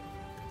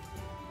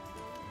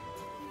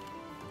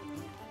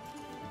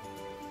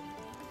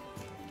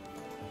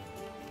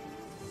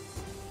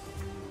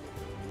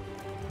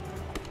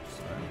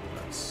 So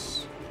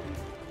let's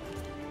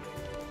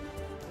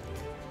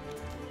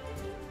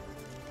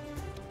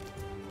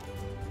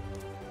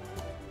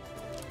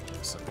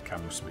set the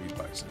camera speed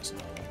back so it's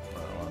normal.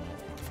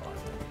 1.5,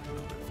 a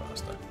little bit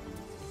faster.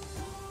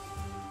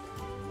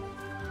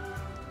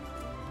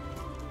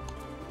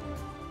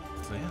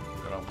 So yeah,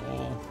 we've got our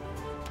wall.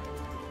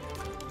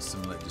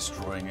 Simulate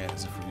destroying it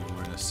as if we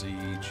were in a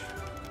siege.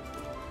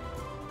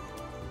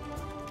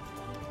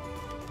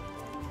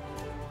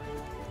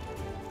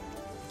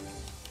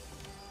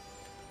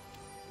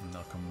 And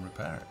I'll come and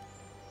repair it.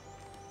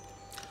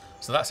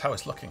 So that's how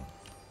it's looking.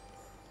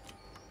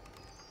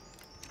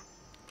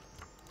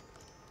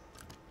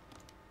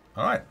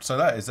 Alright, so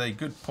that is a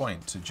good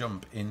point to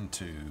jump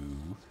into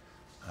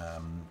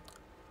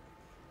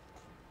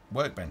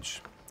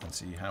Workbench and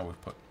see how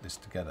we've put this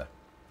together.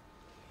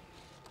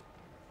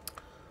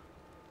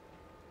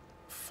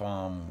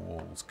 Farm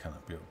walls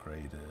cannot be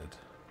upgraded.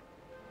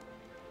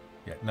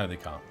 Yeah, no, they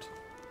can't.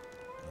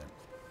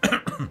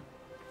 No.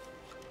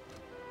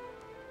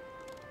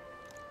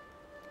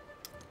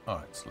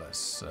 Alright, so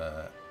let's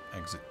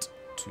exit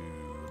to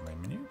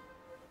main menu.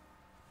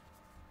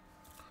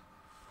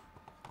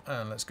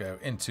 And let's go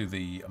into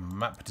the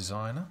map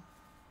designer.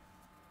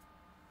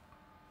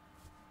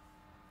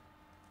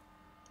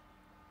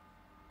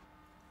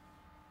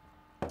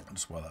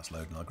 Just while that's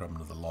loading, I'll grab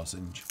another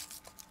lozenge.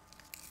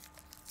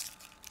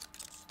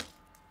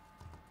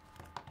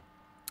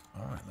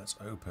 Alright, let's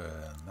open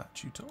that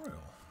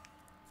tutorial.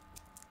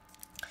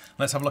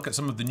 Let's have a look at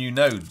some of the new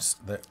nodes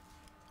that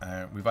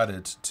we've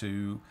added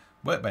to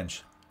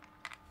Workbench.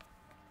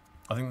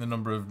 I think the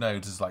number of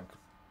nodes is like,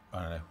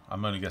 I don't know,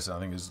 I'm only guessing, I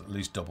think it's at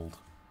least doubled.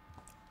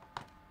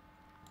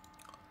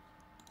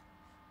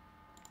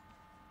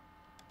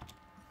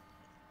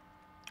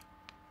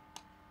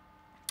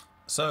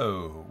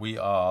 So, we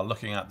are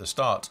looking at the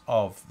start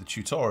of the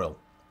tutorial.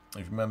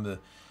 If you remember,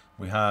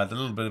 we had a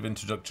little bit of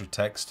introductory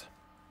text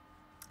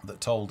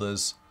that told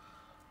us,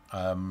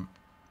 you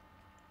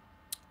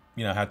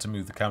know, how to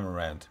move the camera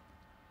around.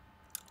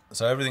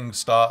 So everything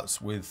starts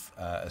with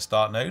a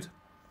start node.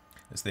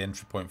 It's the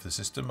entry point for the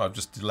system. I'll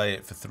just delay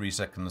it for 3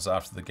 seconds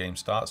after the game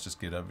starts, just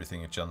give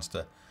everything a chance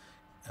to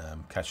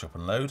catch up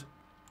and load.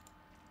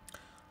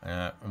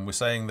 And we're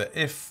saying that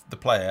if the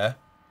player,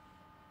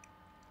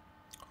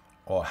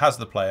 or has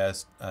the player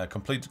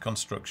completed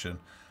construction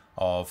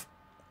of,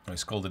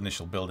 it's called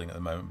initial building at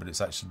the moment, but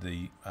it's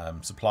actually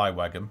the supply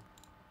wagon.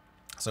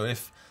 So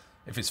if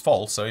it's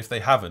false, so if they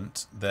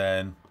haven't,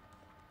 then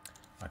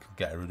I can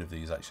get rid of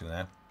these actually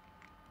now.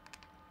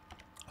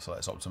 So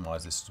let's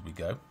optimize this as we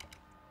go.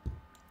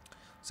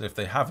 So if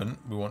they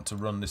haven't, we want to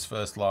run this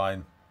first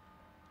line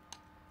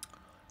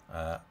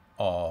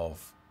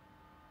of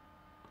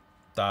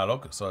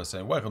dialogue. So I was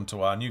saying, welcome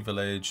to our new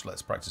village.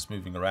 Let's practice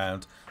moving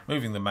around.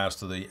 Moving the mouse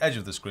to the edge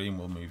of the screen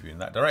will move you in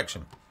that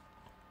direction.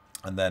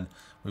 And then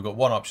we've got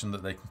one option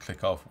that they can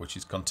click off, which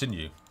is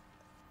continue.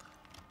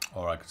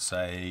 Or I could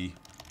say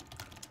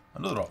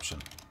another option.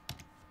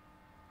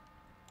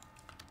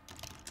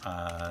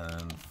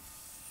 And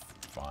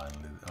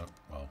finally, oh,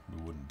 well,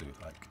 we wouldn't do it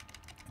like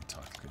in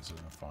title kit, so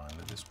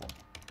finally this one.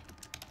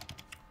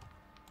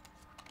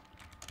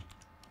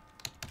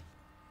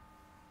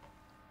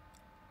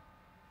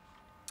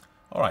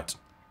 All right,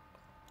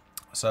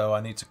 so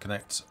I need to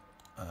connect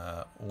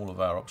all of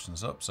our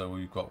options up. So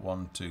we've got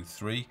 1, 2,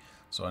 3.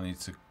 So I need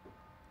to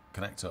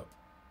connect up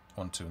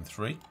 1, 2, and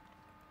 3.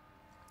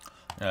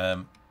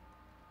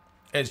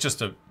 It's just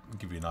to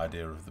give you an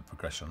idea of the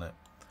progression on it.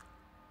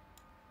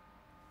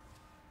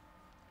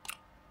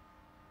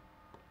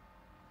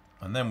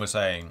 And then we're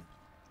saying,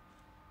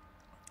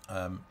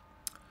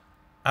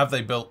 have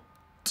they built,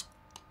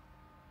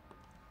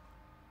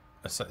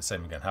 let's say the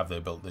same again, have they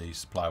built the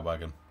supply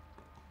wagon?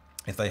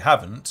 If they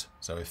haven't,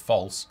 so if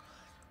false,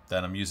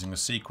 then I'm using a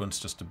sequence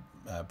just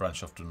to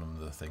branch off to a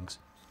number of things.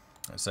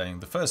 It's saying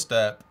the first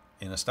step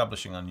in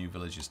establishing our new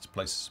village is to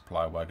place a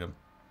supply wagon.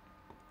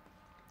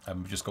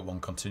 And we've just got one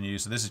continue,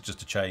 so this is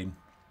just a chain.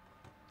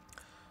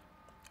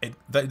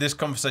 This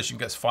conversation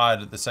gets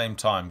fired at the same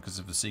time because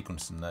of the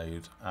sequencing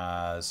node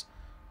as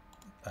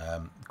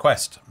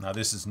quest. Now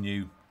this is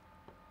new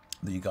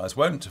that you guys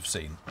won't have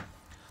seen.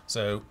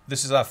 So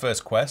this is our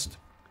first quest.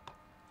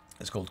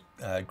 It's called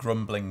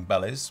Grumbling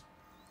Bellies.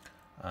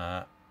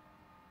 And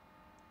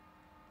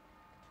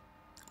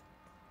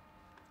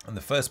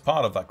the first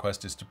part of that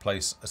quest is to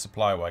place a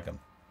supply wagon.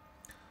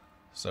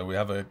 So we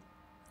have a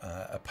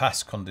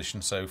pass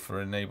condition. So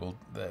for enabled,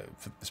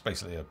 it's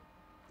basically a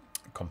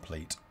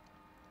complete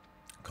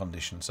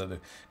condition. So the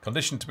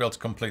condition to be able to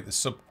complete the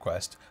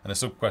subquest, and a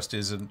subquest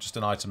is just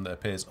an item that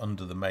appears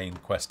under the main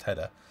quest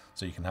header.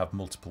 So you can have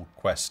multiple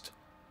quest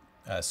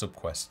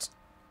subquests.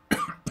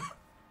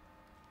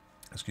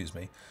 Excuse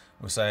me.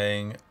 We're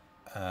saying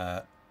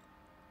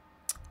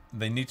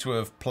they need to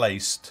have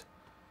placed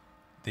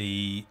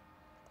the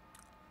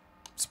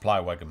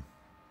supply wagon.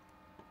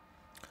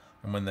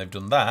 And when they've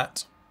done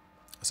that,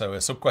 so a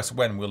subquest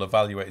when will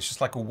evaluate, it's just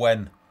like a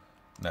when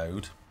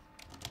node,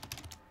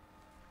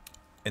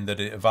 in that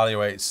it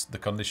evaluates the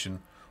condition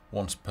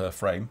once per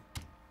frame.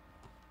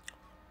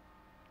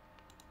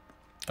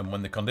 And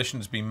when the condition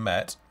has been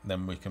met,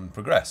 then we can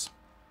progress.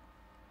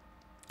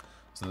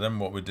 So then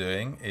what we're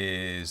doing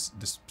is,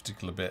 this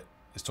particular bit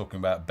is talking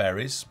about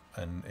berries,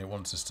 and it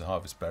wants us to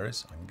harvest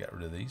berries. I can get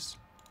rid of these.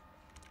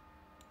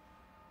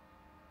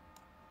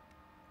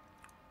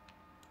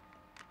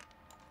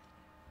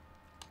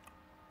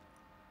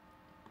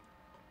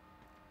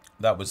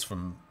 That was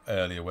from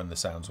earlier when the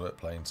sounds weren't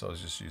playing, so I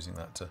was just using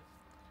that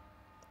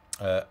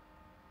to...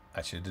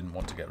 actually, I didn't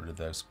want to get rid of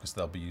those because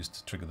they'll be used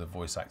to trigger the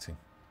voice acting.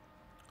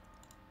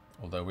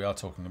 Although we are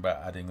talking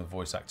about adding the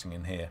voice acting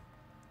in here.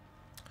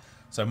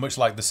 So much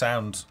like the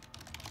sound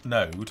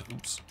node,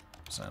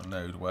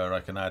 where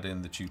I can add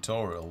in the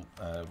tutorial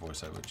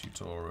voiceover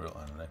tutorial,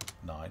 I don't know,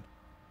 9.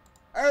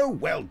 Oh,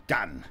 well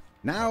done.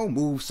 Now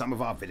move some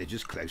of our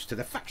villagers close to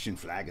the faction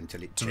flag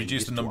until it to changes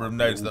reduce the number to of our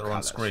nodes real that are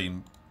on colours.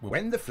 screen.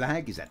 When the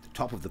flag is at the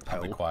top of the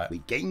I'll be pole, quiet.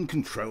 we gain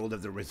control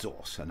of the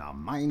resource and our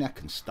miner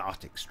can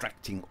start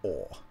extracting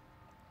ore.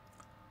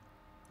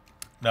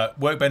 No,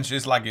 Workbench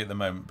is laggy at the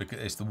moment because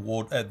it's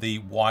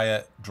the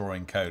wire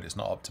drawing code. It's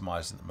not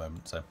optimized at the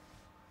moment, so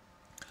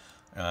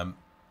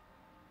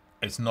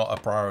it's not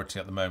a priority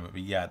at the moment.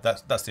 But yeah,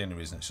 that's the only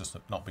reason. It's just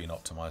not being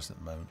optimized at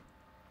the moment.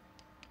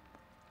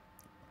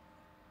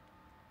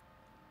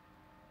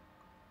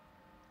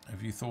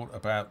 Have you thought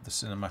about the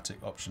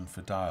cinematic option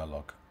for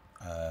dialogue?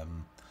 I've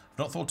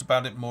not thought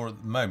about it more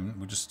at the moment.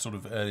 We're just sort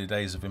of early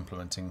days of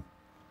implementing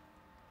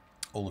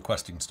all the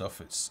questing stuff.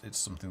 It's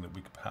something that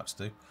we could perhaps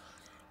do.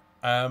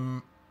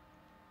 Okay,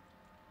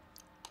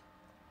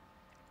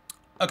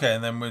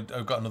 and then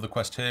I've got another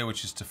quest here,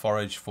 which is to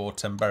forage for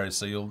 10 berries.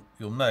 So you'll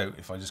note,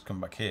 if I just come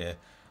back here,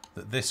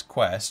 that this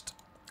quest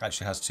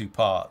actually has 2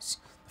 parts.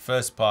 The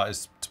first part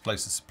is to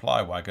place a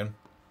supply wagon,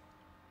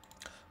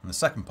 and the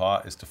second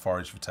part is to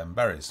forage for 10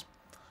 berries.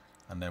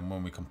 And then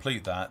when we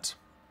complete that,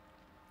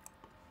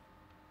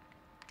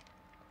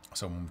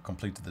 so when we've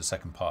completed the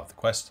second part of the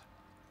quest,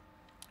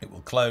 it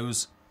will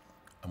close,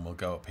 and we'll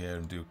go up here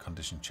and do a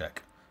condition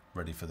check.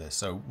 Ready for this.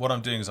 So what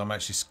I'm doing is I'm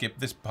actually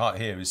this part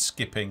here is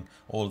skipping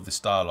all of this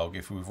dialogue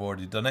if we've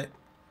already done it.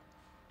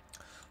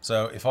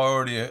 So if I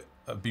already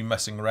have been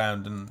messing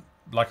around, and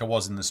like I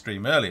was in the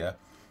stream earlier,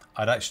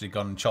 I'd actually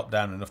gone and chopped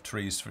down enough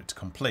trees for it to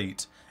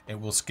complete, it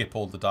will skip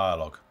all the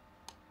dialogue.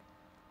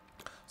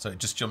 So it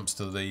just jumps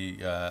to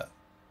the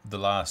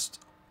last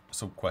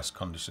subquest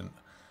condition,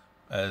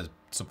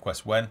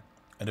 subquest when,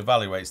 and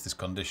evaluates this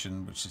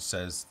condition, which it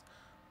says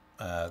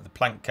the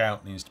plank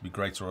count needs to be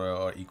greater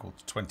or equal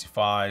to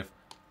 25,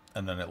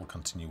 and then it'll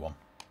continue on.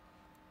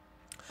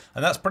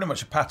 And that's pretty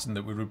much a pattern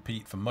that we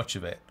repeat for much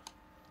of it.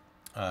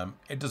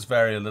 It does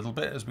vary a little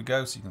bit as we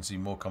go, so you can see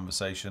more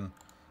conversation.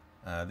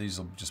 These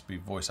will just be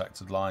voice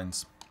acted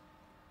lines.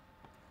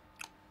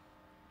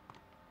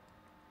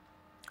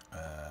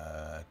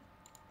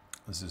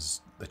 This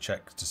is the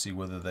check to see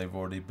whether they've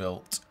already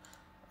built,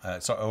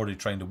 already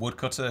trained a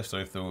woodcutter. So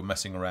if they were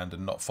messing around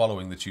and not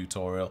following the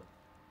tutorial,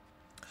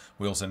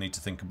 we also need to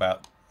think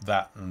about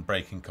that and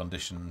breaking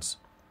conditions.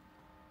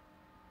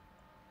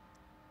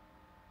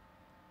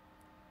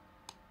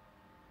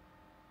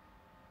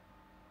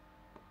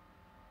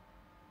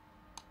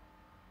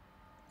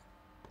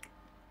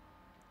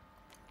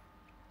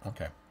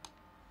 Okay.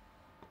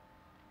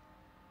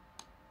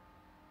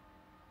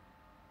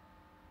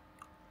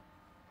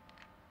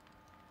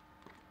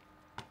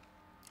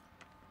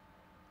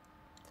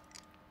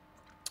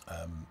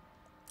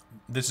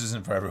 This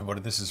isn't for everybody.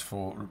 This is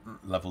for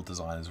level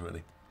designers,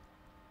 really.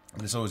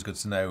 But it's always good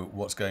to know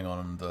what's going on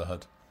under the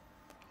hood.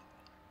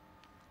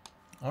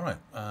 All right.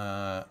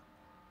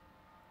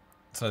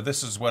 So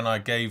this is when I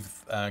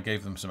gave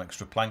them some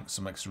extra planks,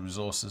 some extra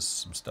resources,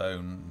 some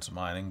stone, and some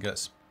iron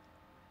ingots.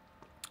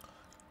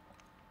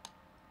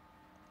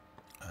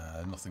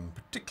 Nothing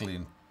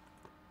particularly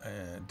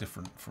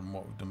different from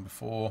what we've done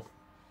before.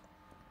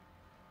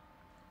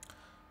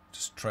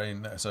 Just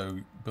train, so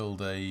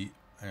build a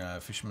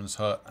fisherman's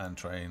hut and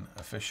train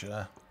a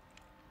fisher.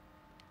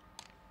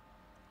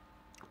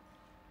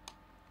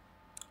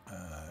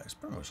 It's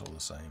pretty much all the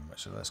same.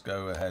 Actually, let's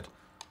go ahead.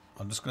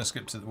 I'm just going to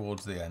skip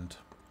towards the end.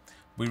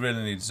 We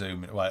really need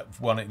zoom. Well,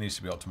 one, it needs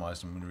to be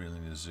optimized, and we really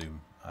need a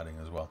zoom adding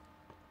as well.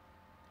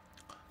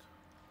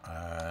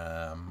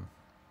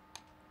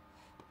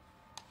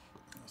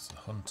 That's the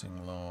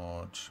hunting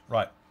lodge.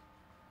 Right.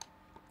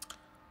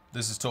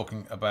 This is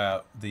talking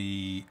about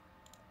the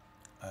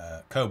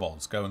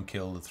kobolds. Go and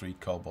kill the 3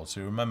 kobolds.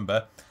 So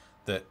remember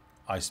that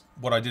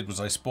what I did was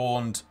I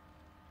spawned,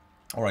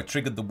 or I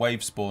triggered the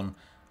wave spawn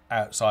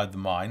outside the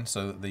mine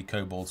so that the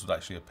kobolds would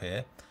actually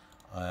appear.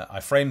 I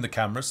framed the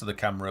camera so the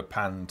camera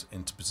panned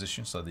into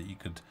position so that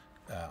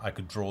I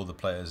could draw the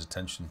player's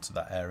attention to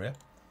that area.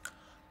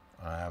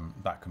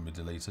 That can be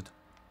deleted,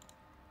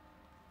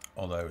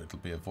 although it'll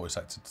be a voice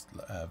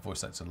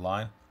acted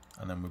line.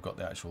 And then we've got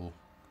the actual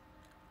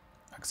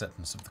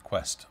acceptance of the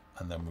quest,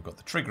 and then we've got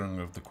the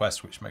triggering of the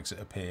quest, which makes it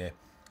appear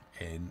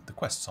in the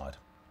quest side.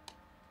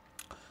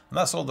 And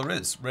that's all there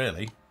is,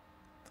 really.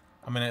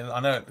 I mean, I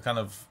know it kind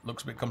of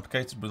looks a bit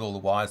complicated with all the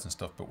wires and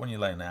stuff, but when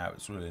you're laying it out,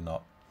 it's really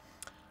not.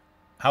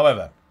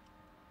 However,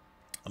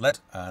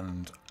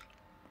 I'm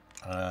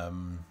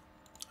going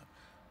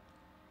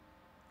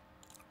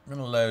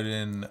to load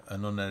in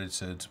an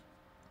unedited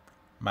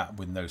map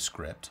with no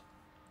script.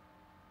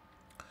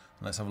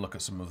 And let's have a look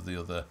at some of the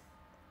other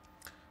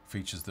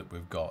features that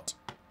we've got.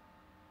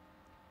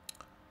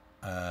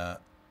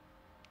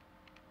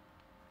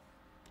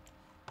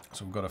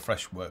 So we've got a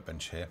fresh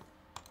workbench here.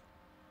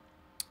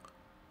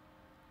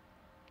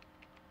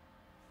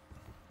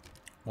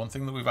 One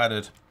thing that we've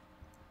added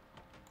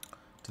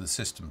to the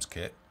systems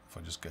kit, if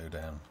I just go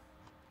down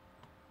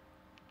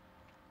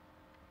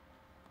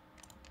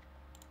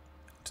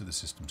to the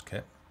systems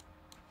kit,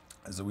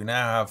 is that we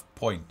now have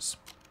points.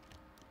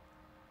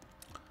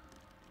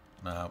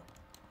 Now,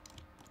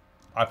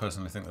 I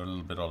personally think they're a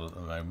little bit odd at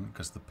the moment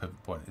because the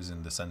pivot point is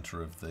in the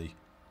center of the,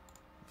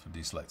 if I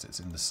deselect it, it's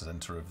in the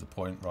center of the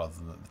point rather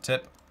than at the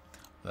tip.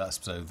 That's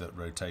so that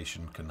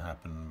rotation can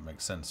happen and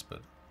make sense,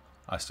 but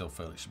I still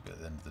feel it should be at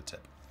the end of the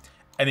tip.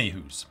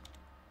 Anywho's,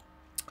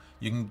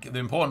 the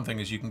important thing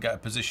is you can get a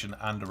position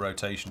and a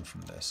rotation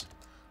from this.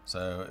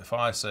 So if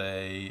I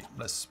say,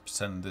 let's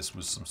pretend this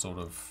was some sort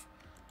of,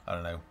 I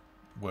don't know,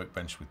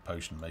 workbench with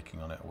potion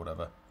making on it or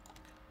whatever.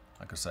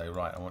 I could say,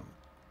 right, I want,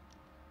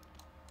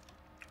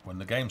 when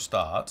the game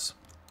starts,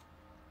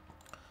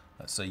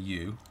 let's say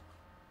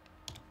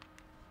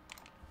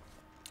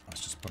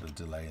let's just put a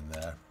delay in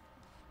there.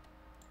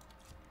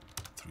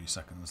 3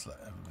 seconds,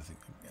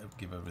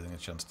 give everything a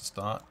chance to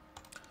start.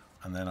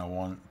 And then I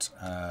want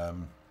a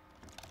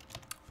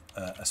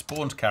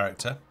spawned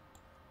character,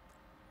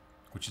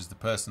 which is the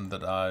person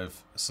that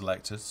I've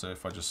selected. So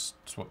if I just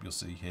swap, you'll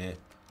see here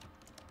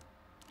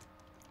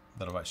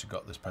that I've actually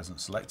got this present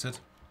selected.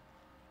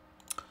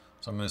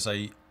 So I'm going to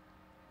say,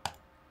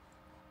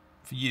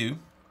 for you,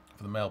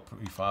 for the male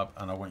prefab,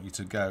 and I want you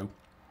to go,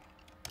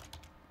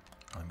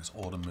 I think it's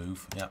order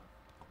move, yeah.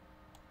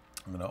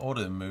 I'm going to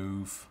order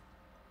move.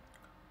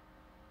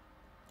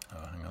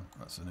 Oh, hang on,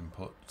 that's an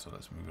input, so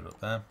let's move it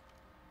up there.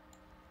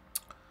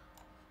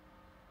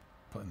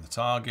 Put in the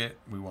target.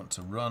 We want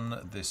to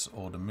run this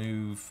order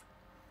move.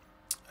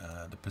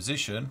 The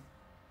position.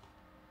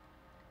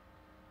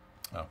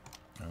 Oh,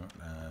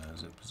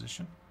 is it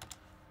position?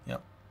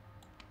 Yep.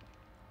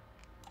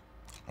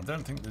 I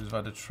don't think they've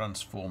had a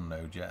transform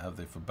node yet, have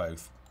they, for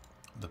both?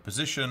 The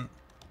position.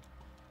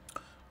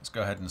 Let's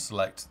go ahead and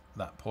select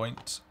that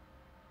point.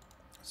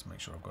 Let's make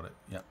sure I've got it.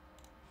 Yep.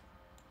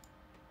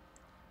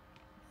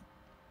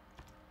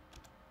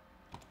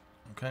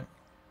 Okay.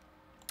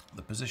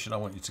 The position I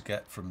want you to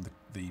get from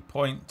the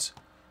point,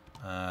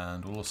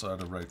 and we'll also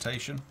add a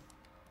rotation.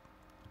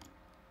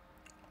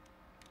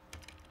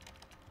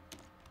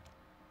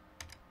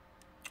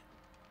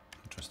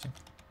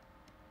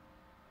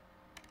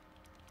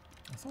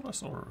 thought I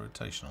saw a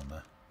rotation on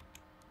there.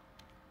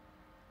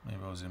 Maybe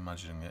I was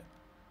imagining it.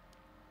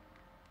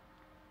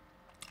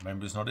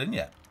 Maybe it's not in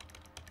yet.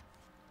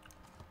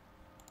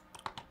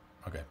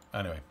 Okay,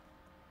 anyway.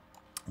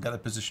 Get a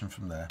position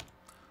from there.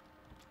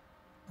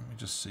 Let me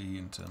just see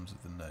in terms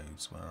of the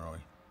nodes. Where are we?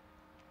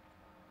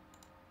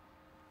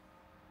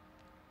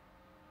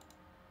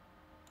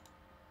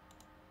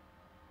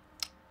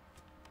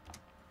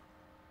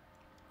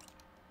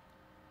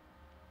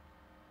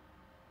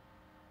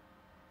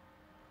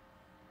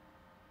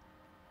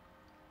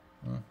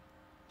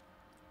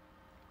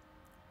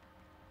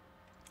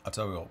 I'll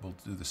tell you what, we'll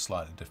do this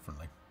slightly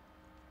differently.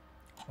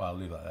 Well, I'll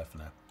leave that there for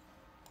now.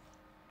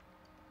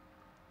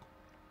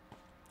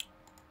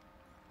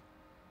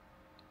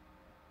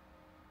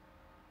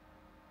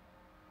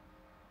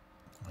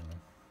 Hang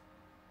on.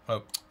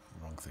 Oh,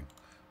 wrong thing.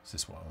 Is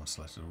this what I want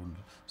selected?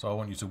 So I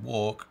want you to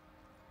walk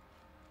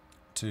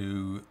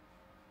to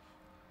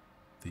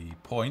the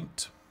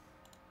point.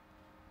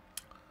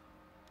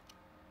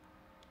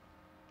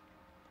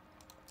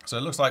 So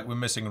it looks like we're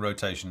missing a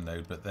rotation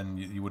node, but then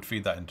you would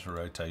feed that into a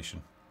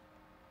rotation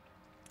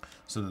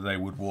so that they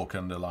would walk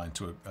underlined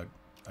to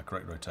a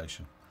correct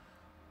rotation.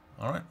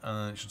 Alright, and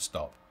then it should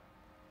stop.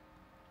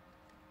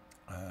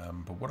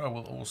 But what I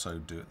will also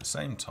do at the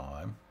same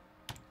time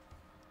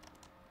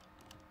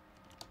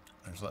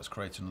is let's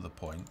create another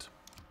point.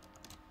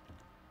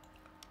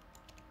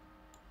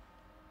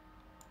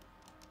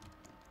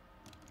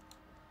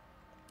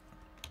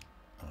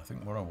 And I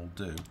think what I will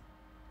do...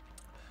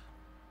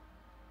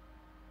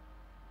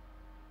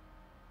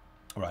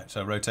 Right,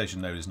 so rotation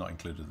node is not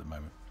included at the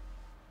moment.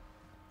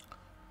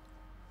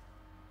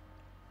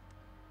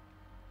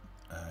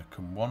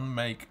 Can one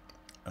make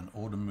an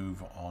order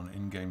move on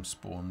in-game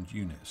spawned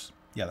units?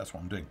 Yeah, that's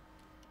what I'm doing.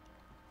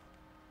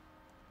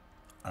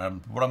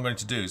 What I'm going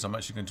to do is I'm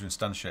actually going to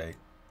instantiate.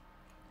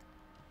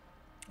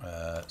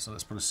 So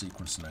let's put a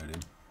sequence node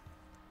in.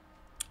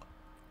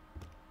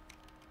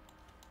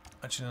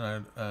 Actually,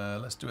 no,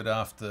 let's do it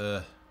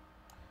after,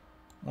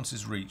 once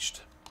it's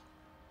reached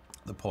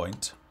the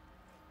point.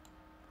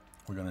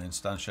 We're going to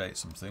instantiate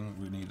something.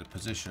 We need a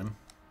position,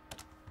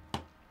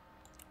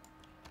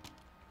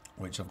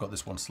 which I've got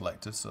this one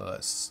selected. So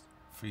let's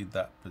feed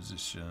that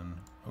position.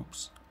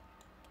 Oops.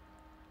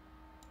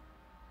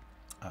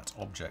 At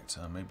object.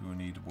 Maybe we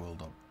need a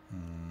world.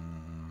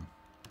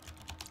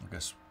 I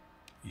guess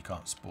you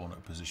can't spawn at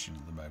a position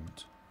at the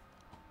moment.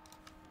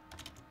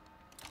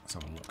 Let's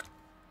have a look.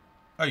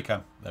 Oh, you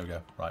can. There we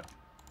go. Right.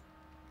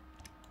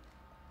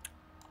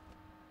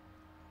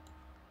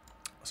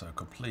 So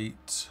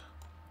complete.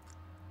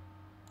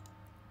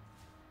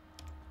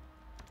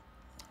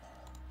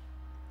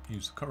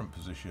 Use the current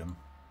position,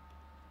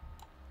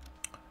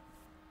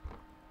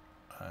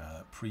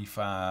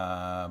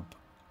 prefab,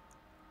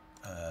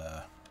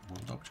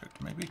 world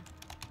object maybe.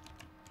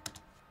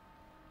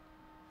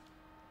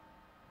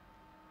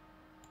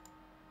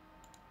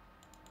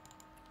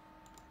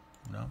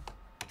 No.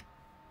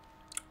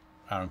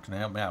 Aaron, can you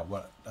help me out?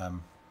 What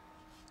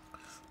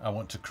I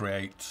want to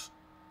create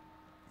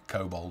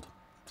kobold.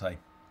 Say.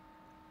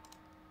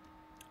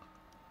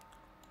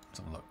 Let's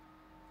have a look.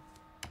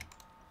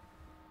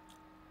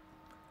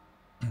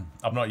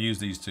 I've not used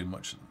these too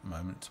much at the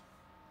moment.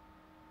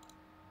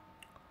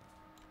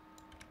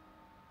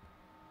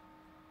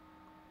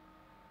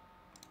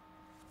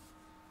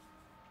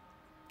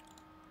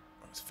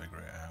 Let's figure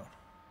it out.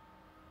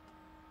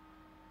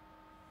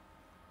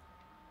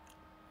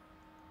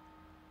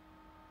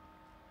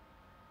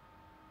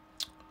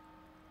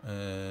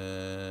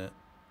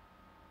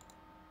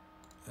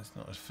 It's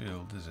not a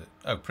field, is it?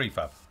 Oh,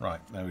 prefab. Right,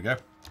 there we go.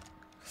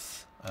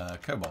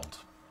 Kobold.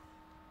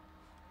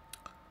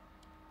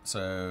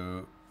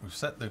 So we've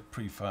set the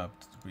prefab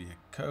to be a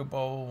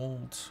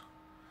kobold.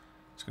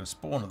 It's going to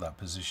spawn at that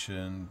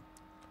position.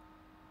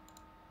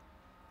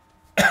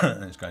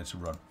 And it's going to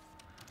run.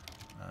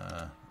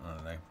 I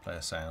don't know, play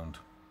a sound.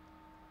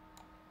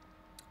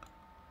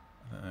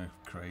 I don't know,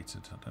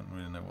 created. I don't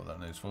really know what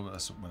that is for, but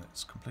that's when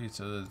it's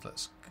completed.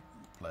 Let's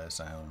play a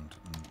sound.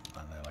 I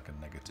don't know, like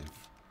a negative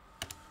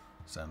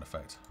sound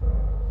effect.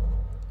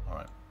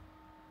 Alright.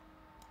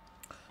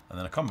 And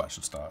then a combat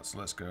should start. So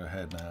let's go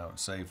ahead now and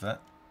save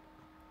that.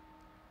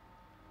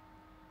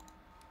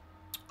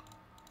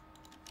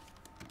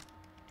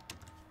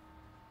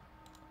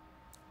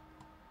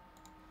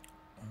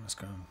 Let's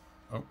go.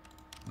 Oh,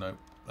 no,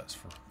 let's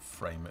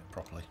frame it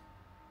properly.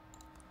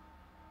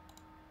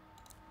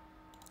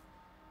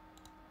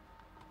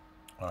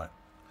 Alright.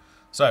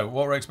 So,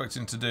 what we're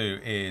expecting to do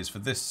is for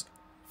this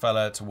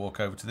fella to walk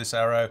over to this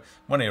arrow.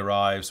 When he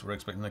arrives, we're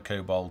expecting the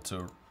kobold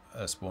to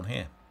spawn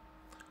here.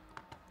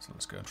 So,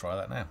 let's go and try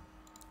that now.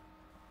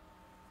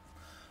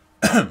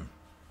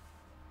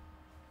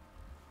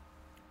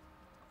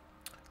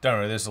 Don't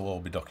worry, this will all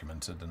be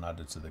documented and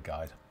added to the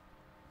guide.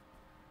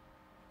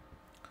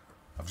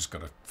 I've just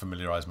got to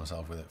familiarise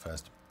myself with it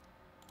first.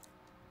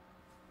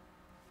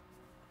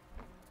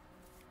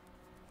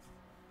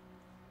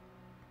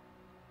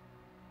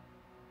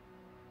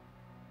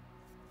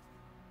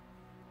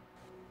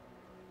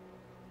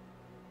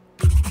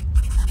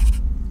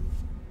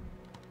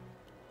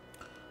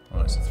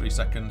 So 3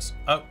 seconds.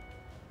 Oh,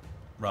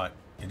 right.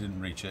 He didn't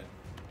reach it.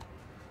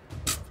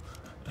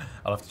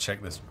 I'll have to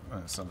check this.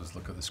 Let's just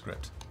look at the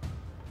script.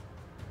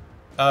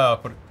 Oh, I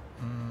put it.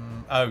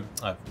 Oh,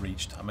 I've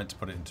reached. I meant to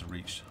put it into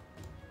reach.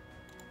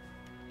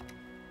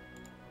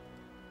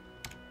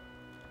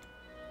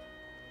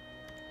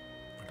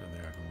 I don't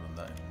think I can run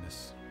that in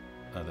this.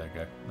 Oh, there we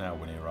go. Now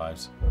when he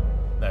arrives.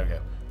 There we go.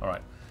 All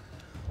right.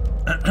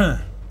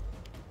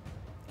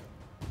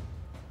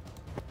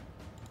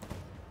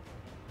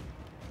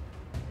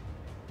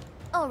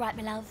 All right,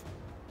 my love.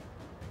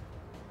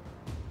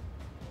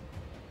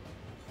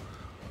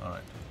 All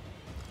right.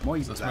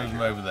 My So let's move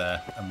him over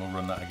there, and we'll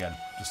run that again.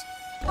 Just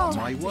All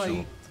my right.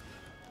 way.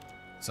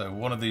 so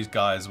one of these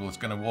guys was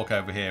going to walk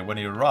over here. When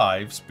he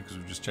arrives, because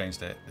we've just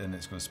changed it, then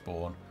it's going to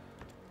spawn.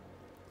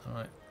 All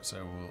right.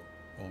 So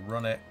we'll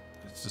run it.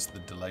 It's just the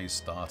delay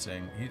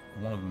starting.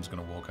 One of them's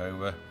going to walk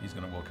over. He's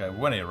going to walk over.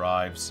 When he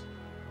arrives,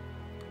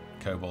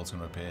 Kobold's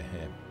going to appear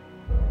here.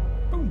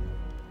 Boom.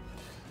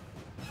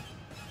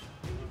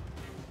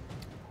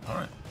 All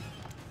right.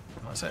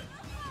 That's it.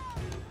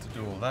 To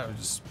do all that, we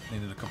just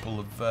needed a couple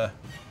of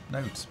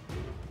nodes.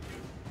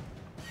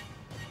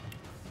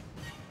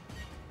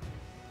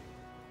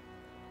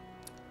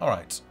 All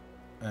right.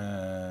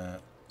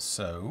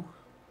 So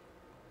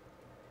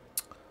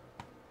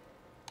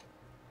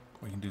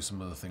we can do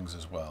some other things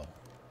as well.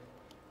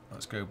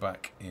 Let's go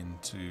back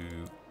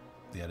into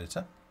the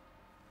editor.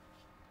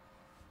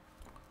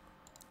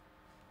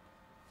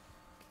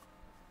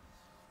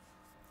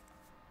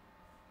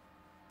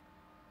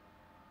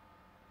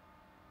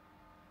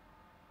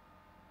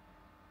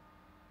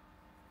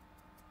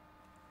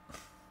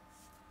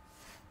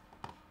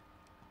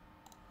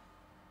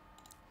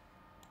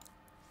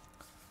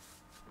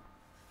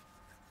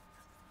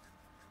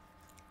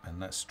 And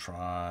let's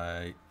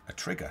try a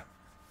trigger.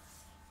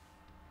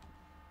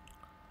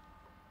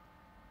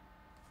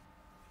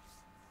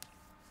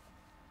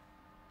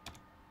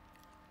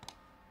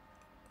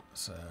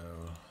 So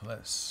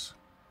let's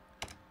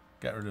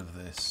get rid of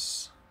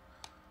this.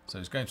 So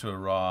it's going to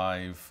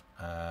arrive,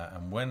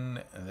 and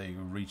when they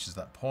reaches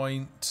that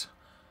point,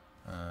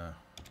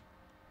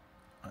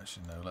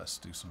 actually no, let's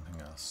do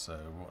something else. So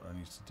what I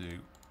need to do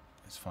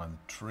is find the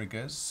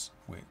triggers,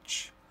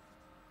 which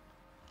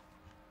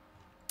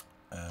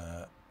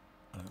I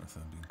don't know if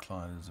they'll be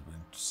inclined or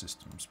in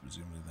systems,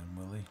 presumably then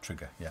will they?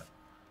 Trigger, yeah.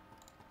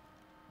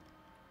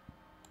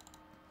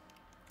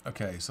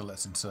 Okay, so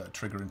let's insert a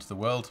trigger into the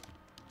world.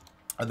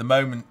 At the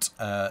moment,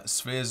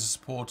 spheres are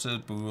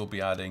supported, but we will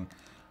be adding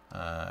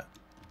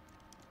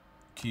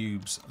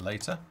cubes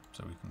later,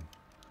 so we can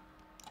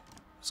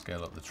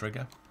scale up the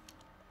trigger.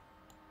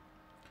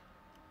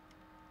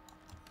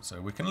 So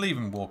we can leave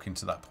him walking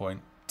to that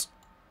point.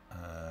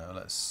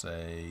 Let's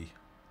say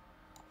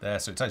there,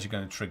 so it's actually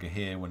going to trigger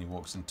here when he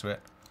walks into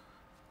it.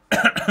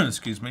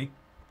 Excuse me.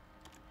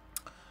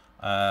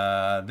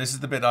 This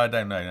is the bit I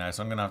don't know now,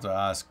 so I'm going to have to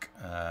ask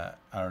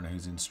Aaron,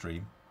 who's in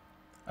stream.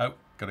 Oh,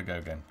 gotta go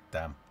again.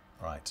 Damn.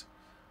 Right.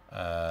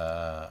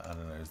 I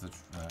don't know.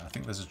 I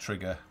think there's a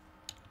trigger.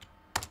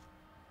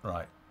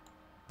 Right.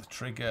 The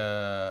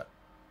trigger.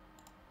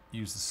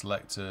 Use the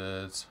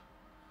selected.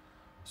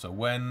 So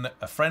when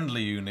a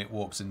friendly unit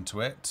walks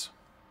into it,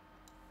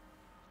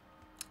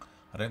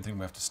 I don't think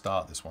we have to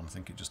start this one. I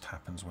think it just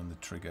happens when the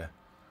trigger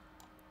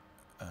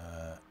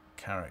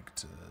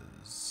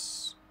characters.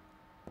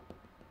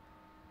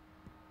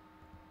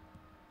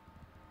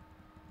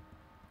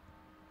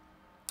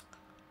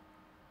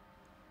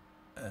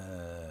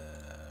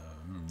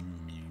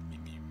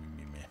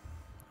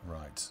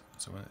 Right,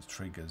 so when it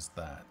triggers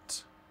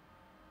that,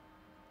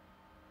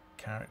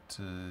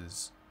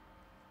 characters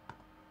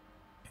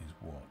is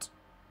what?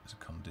 Is a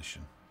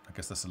condition. I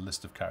guess that's a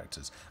list of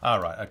characters. Ah,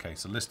 right, okay,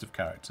 so list of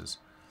characters.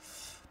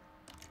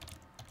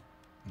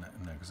 No,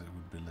 because it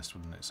would be a list,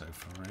 wouldn't it? So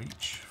for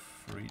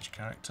each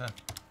character.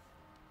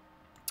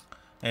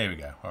 There we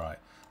go, alright.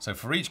 So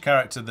for each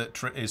character that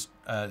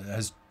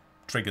has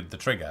triggered the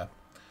trigger,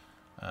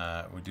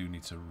 we do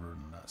need to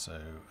run that, so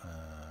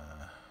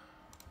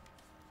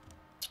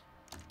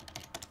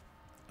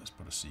let's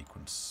put a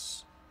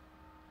sequence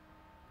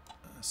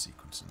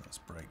in, let's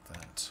break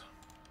that.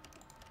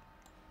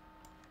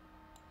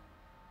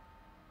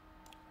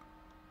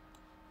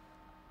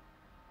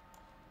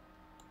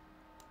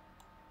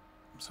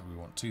 So we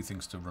want two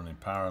things to run in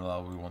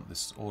parallel. We want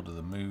this order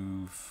the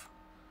move,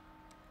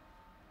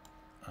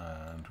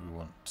 and we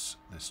want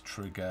this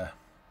trigger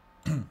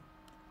to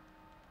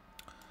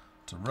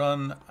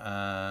run,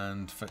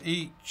 and for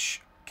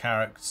each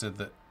character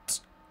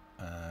that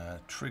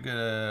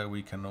trigger,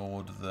 we can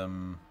order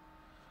them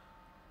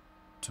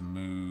to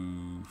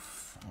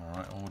move.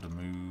 Alright, order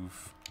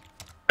move.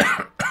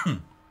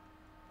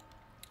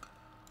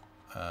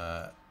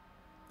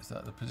 Is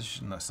that the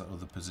position? That's that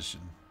other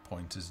position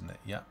point, isn't it?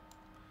 Yeah.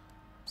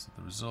 So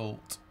the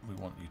result, we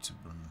want you to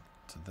run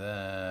to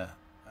there.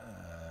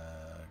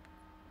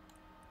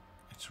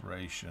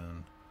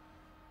 Iteration.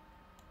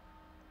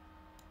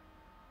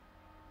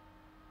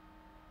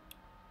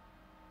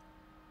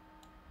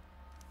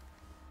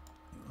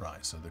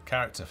 Right, So the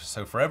character.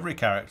 So for every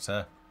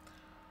character,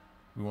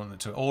 we want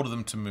to order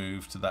them to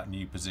move to that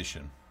new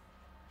position,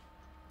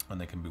 and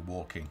they can be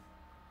walking.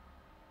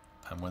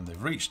 And when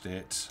they've reached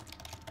it,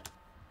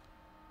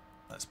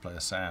 let's play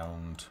a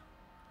sound,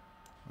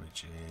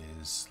 which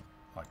is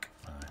like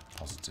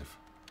positive.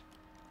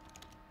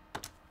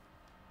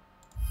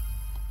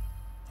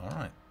 All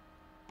right.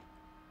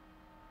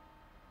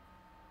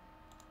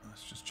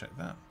 Let's just check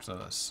that. So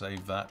let's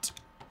save that.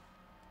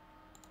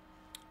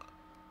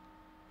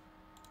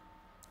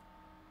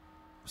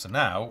 So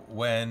now,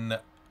 when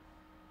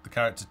the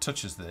character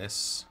touches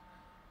this,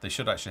 they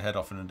should actually head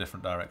off in a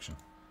different direction.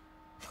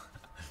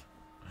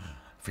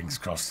 Fingers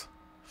crossed.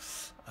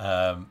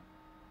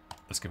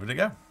 Let's give it a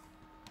go.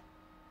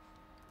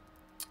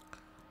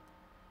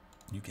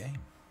 New game.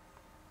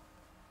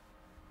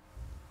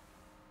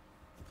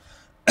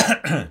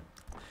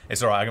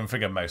 It's alright, I can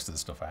figure most of the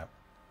stuff out.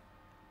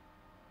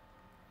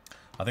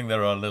 I think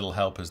there are little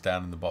helpers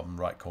down in the bottom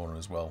right corner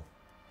as well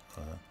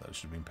that I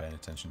should have been paying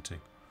attention to.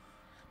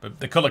 But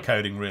the colour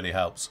coding really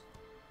helps.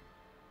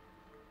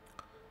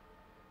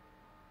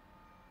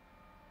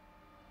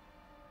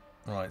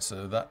 Right,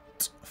 so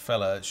that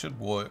fella should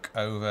walk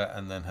over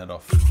and then head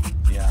off.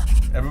 Yeah,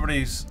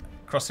 everybody's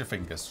cross your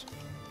fingers.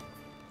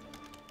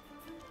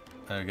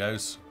 There he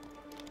goes.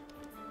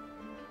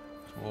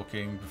 He's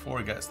walking before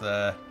he gets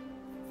there.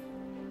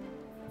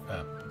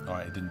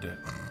 Alright, he didn't do it.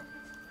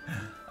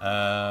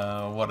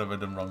 What have I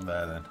done wrong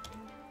there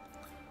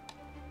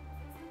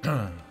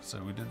then? So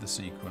we did the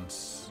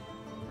sequence.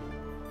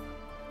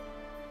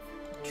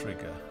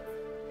 Trigger.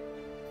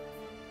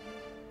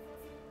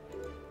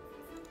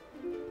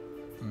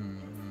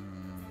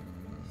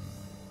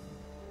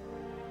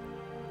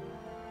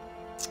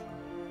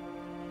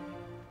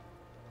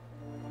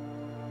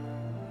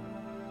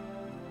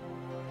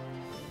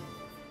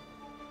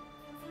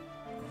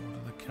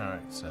 Order the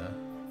character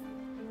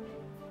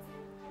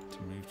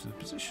to move to the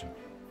position.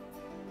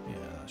 Yeah,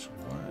 that should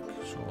work,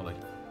 surely.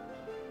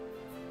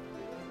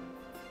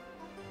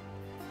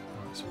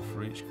 Right, so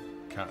for each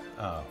cat.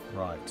 Ah,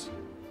 right.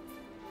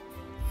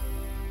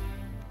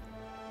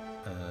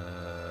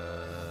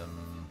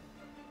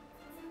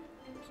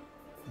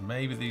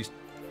 Maybe these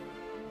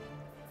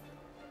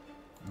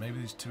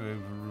two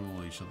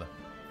overrule each other.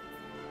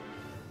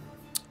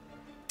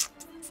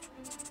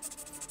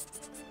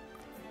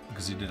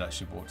 Because he did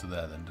actually walk to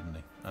there then, didn't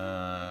he?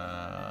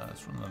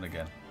 Let's run that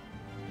again.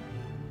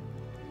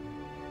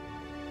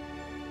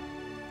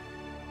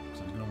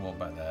 So he's going to walk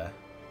back there.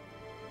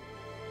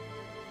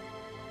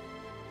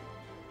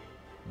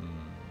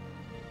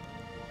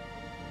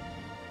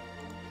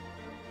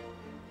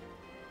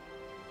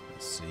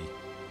 Let's see.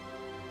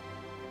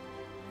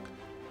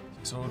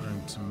 It's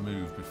ordering to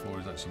move before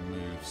he's actually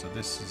moved, so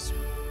this is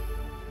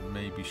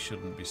maybe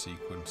shouldn't be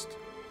sequenced.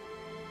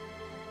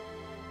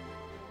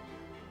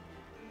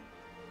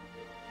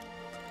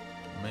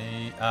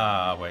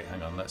 Wait,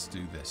 hang on, let's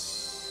do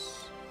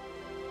this.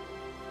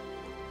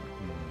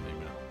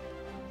 Maybe not.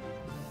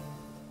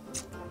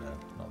 No,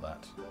 not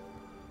that.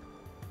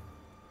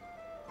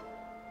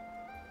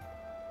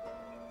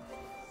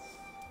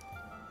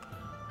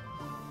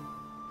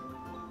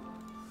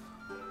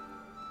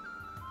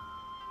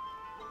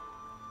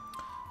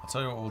 I'll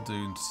tell you what we'll do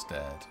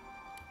instead.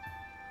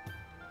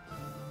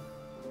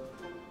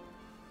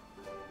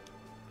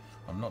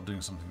 I'm not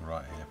doing something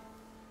right here.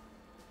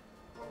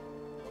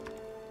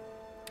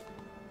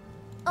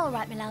 All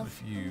right, my love.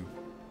 If you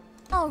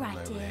all right,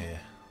 over dear. Here.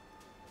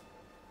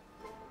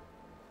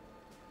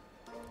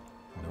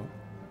 Nope.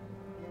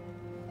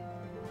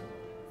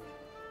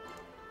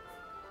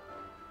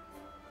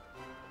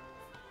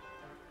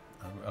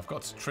 I've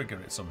got to trigger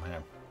it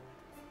somehow.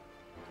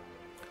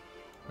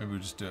 Maybe we'll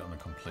just do it on a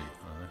complete.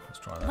 Let's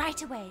try that.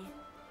 Right away.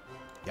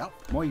 Yep,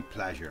 my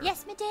pleasure.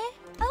 Yes, my dear.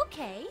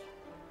 Okay.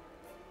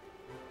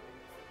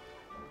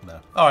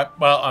 No. Alright,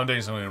 well, I'm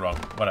doing something wrong.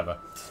 Whatever.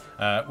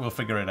 We'll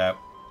figure it out.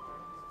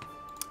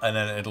 And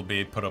then it'll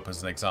be put up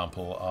as an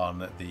example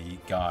on the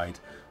guide.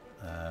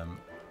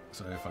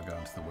 So if I go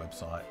onto the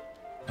website,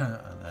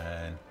 and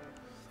then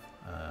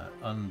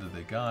under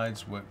the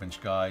guides, workbench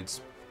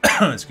guides,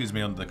 excuse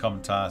me, under the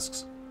common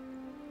tasks,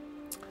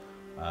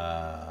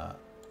 so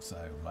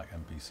like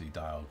NPC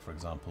dialogue, for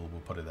example,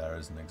 we'll put it there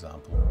as an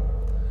example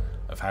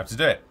of how to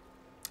do it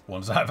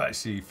once I've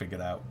actually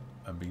figured out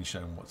and been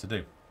shown what to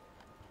do.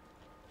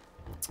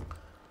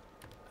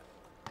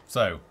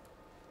 So,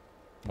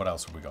 what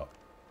else have we got?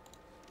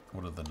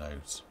 What are the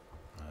nodes?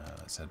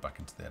 Let's head back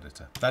into the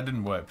editor. That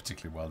didn't work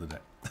particularly well, did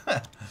it?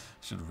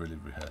 Should have really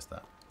rehearsed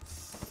that.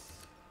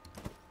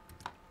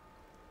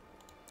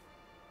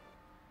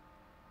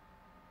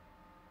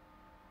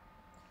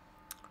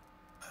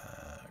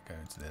 Go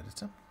into the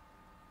editor.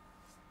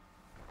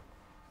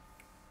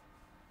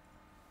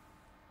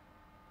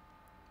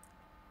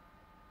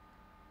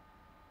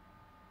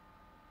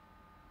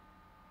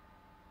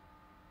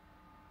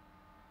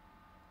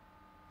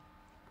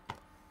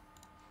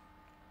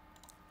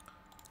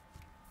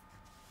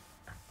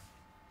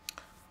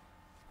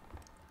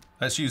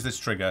 Let's use this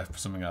trigger for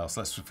something else.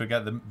 Let's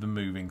forget the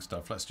moving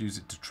stuff. Let's use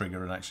it to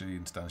trigger and actually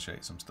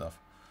instantiate some stuff.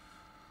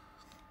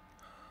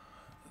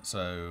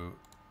 So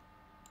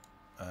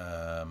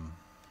there's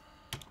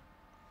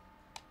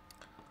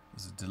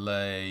a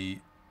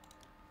delay.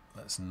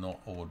 Let's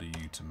not order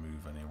you to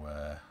move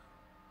anywhere.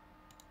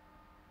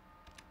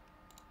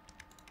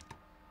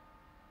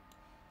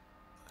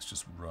 Let's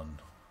just run.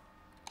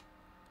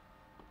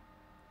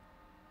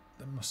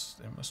 It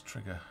must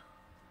trigger.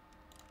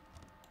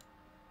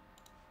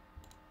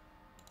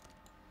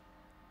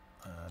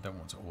 I don't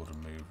want to order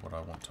move. What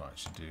I want to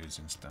actually do is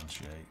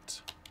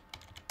instantiate.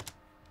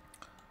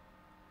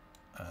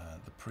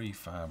 The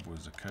prefab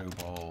was a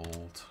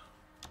kobold.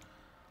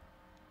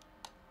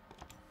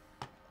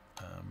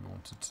 We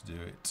wanted to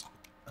do it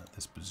at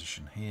this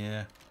position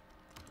here,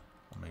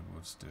 or maybe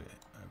we'll just do it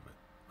over.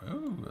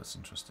 Oh, that's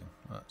interesting.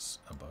 That's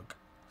a bug.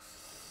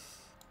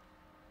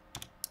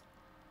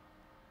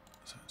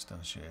 So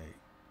instantiate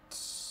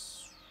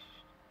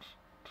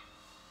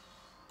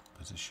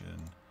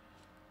position.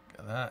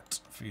 Get that.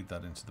 Feed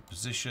that into the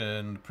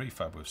position.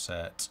 Prefab we've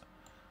set.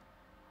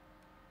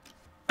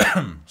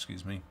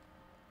 Excuse me.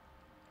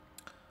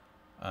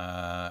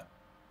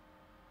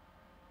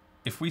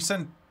 If we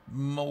send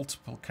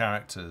multiple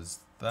characters,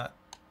 that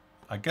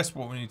I guess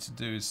what we need to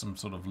do is some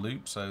sort of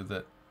loop so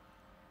that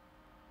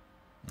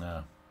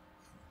no.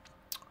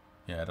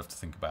 Yeah, I'd have to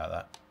think about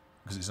that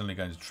because it's only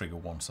going to trigger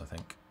once, I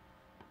think.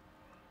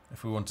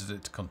 If we wanted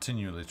it to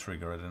continually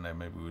trigger, I don't know,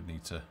 maybe we would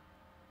need to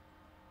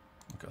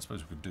I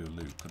suppose we could do a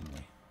loop, couldn't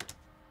we?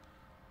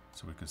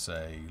 So we could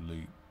say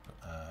loop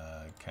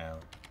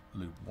count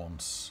loop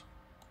once.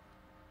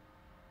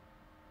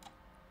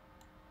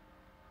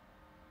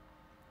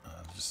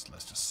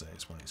 Let's just say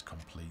it's when it's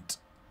complete.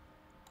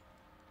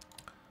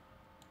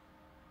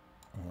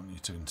 I want you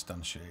to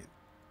instantiate.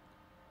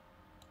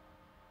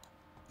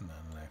 No,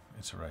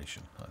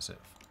 iteration. That's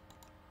it.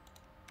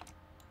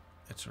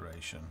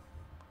 Iteration.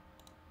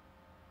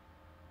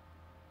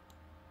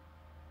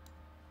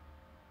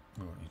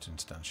 We want you to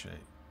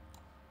instantiate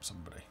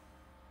somebody.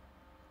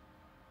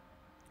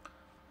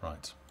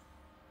 Right.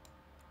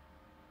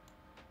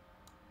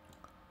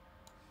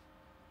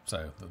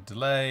 So the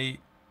delay.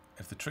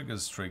 If the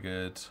trigger's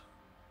triggered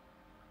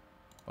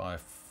by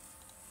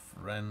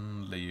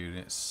friendly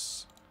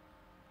units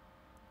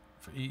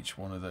for each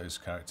one of those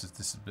characters,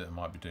 this is a bit I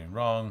might be doing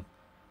wrong.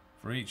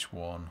 For each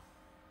one,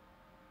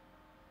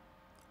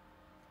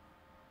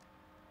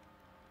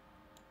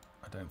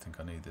 I don't think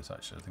I need this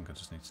actually. I think I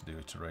just need to do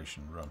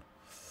iteration run.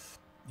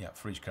 Yeah,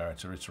 for each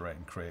character, iterate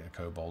and create a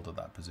kobold at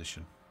that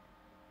position.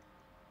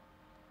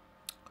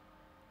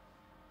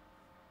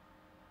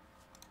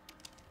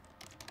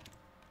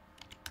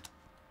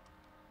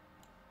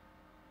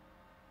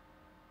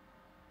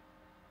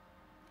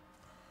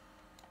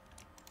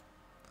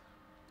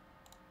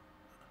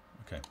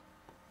 Okay,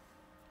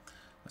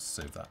 let's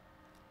save that.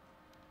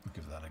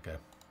 Give that a go.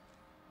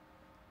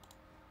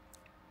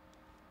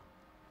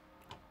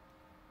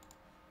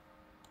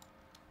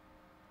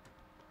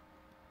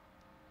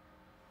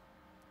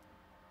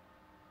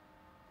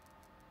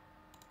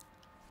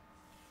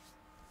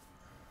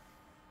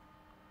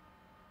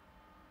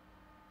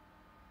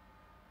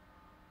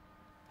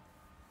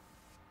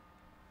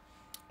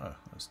 Oh,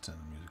 let's turn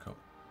the music up.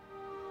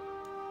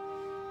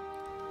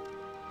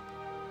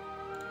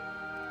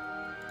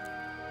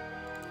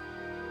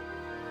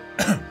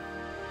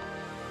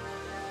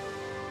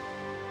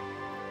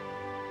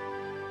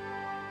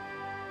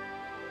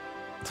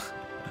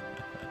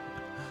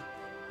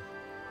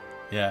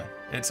 Yeah,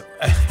 it's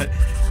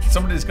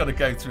somebody's got to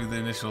go through the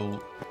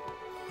initial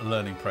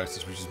learning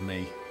process, which is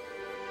me.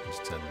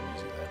 Just turn the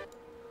music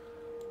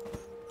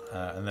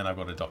there, and then I've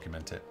got to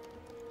document it.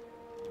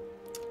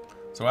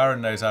 So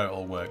Aaron knows how it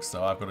all works,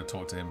 so I've got to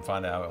talk to him,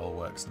 find out how it all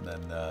works, and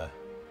then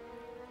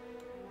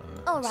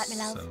all right, my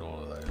love. send all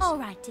of those. All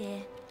right,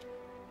 dear.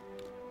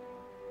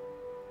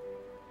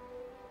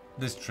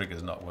 This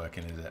trigger's not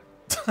working, is it?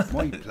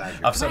 My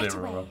pleasure. I've said Right it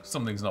away. wrong.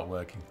 Something's not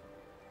working.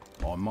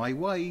 On my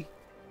way.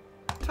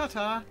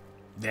 Ta-ta.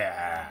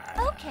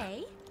 Yeah.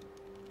 Okay.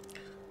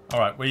 All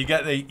right. Well, you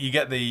get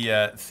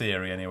the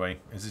theory anyway.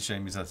 It's a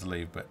shame he's had to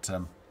leave, but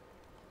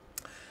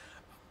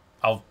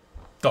I'll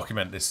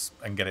document this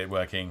and get it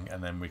working,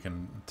 and then we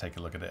can take a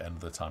look at it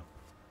another time.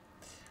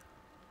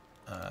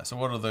 So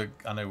what other?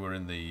 I know we're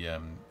in the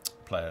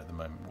player at the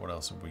moment. What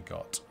else have we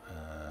got?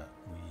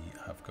 We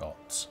have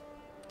got.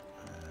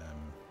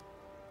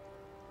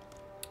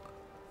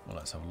 Well,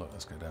 let's have a look.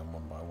 Let's go down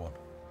one by one.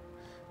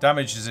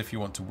 Damage is if you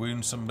want to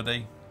wound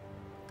somebody.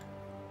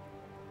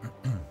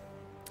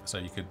 So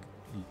you could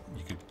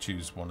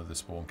choose one of the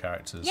spawn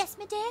characters. Yes,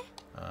 my dear.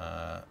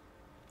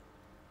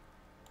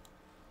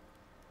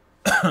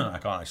 I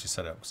can't actually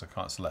set it up because I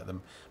can't select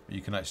them, but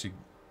you can actually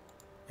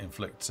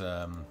inflict.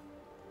 You'd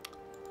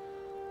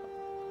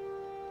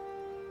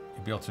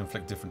be able to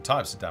inflict different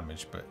types of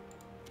damage, but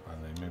I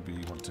don't know. Maybe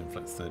you want to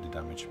inflict 30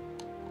 damage.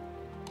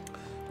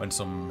 When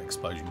some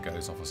explosion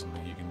goes off or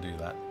something, you can do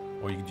that,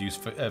 or you could use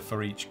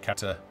for each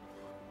character,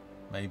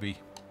 maybe.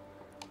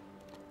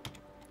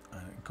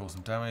 cause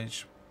them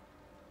damage.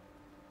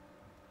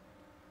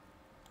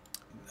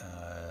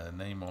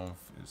 Name of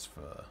is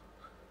for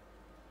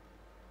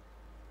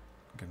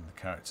getting the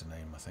character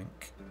name, I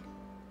think.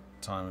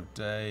 Time of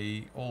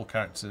day, all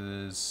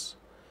characters.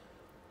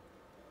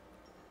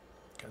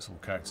 Gets all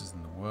characters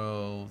in the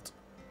world.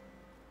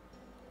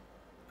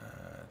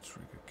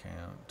 Trigger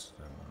count,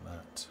 don't want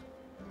that.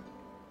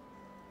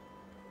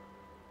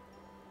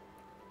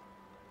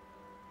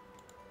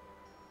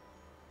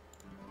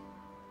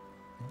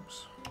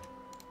 Oops.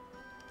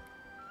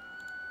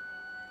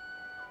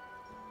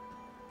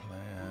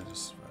 Player,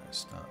 just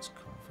starts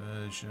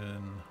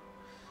conversion.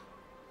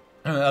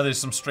 There's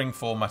some string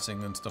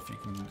formatting and stuff you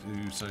can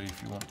do, so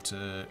if you want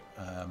to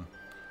I'm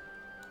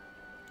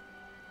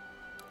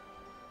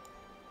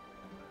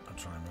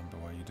trying to remember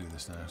why you do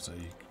this now. So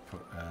you can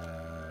put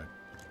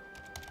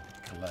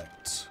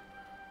collect,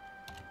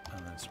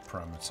 and then it's a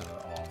parameter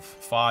of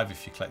 5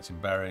 if you're collecting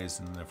berries,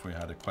 and then if we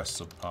had a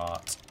quest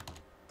subpart,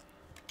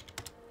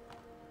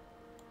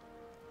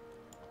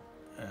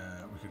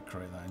 we could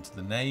create that into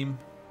the name.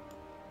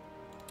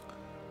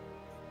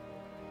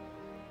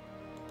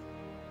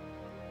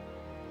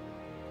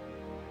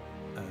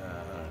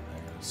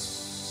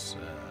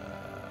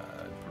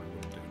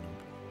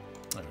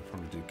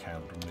 Do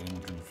count on the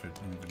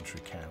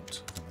inventory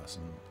count. I think that's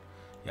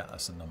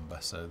that's a number.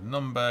 So the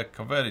number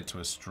converted to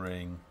a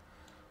string,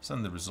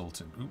 send the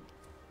result into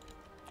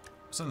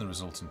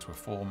a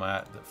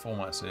format that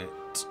formats it.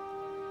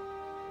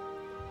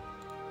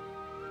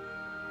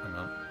 Hang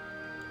on.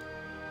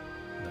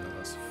 No,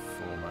 that's the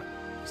format.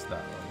 Is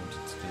that what I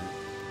wanted to do?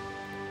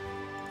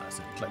 That's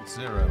it. Collect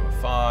 0 or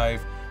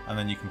 5, and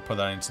then you can put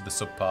that into the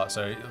subpart.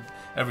 So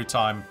every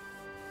time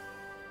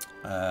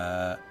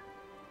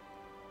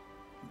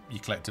you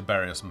collect a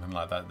berry or something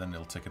like that, then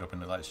it'll tick it up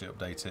and it'll actually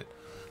update it.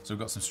 So we've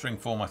got some string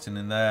formatting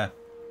in there.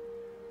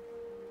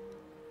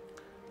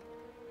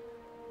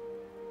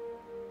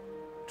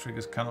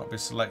 Triggers cannot be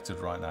selected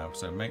right now,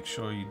 so make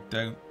sure you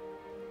don't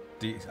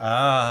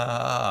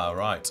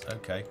right,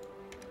 okay.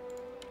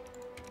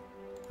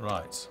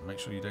 Right, make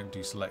sure you don't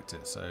deselect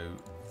it. So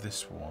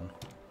this one.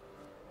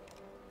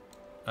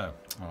 Oh,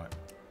 alright.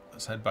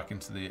 Let's head back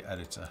into the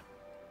editor.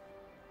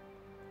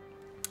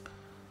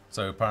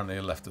 So apparently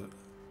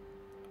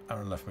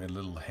Aaron left me a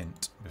little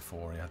hint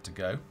before he had to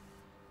go,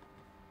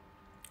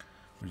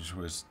 which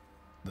was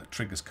that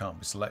triggers can't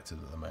be selected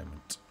at the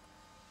moment,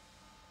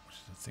 which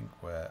is I think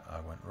where I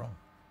went wrong.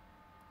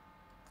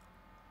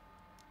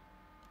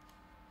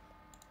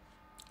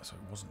 So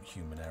it wasn't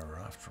human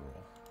error after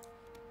all.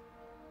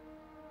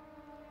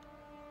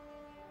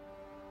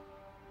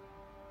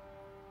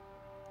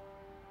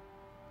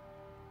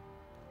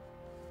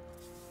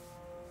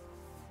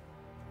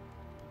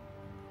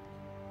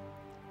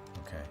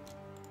 Okay.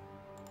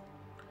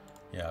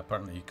 Yeah,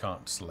 apparently you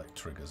can't select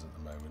triggers at the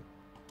moment.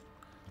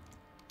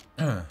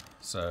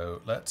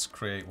 So let's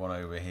create one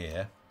over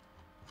here.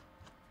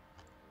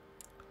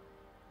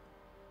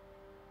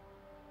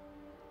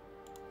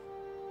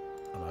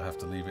 And I have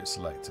to leave it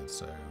selected.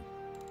 So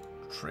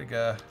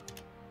trigger,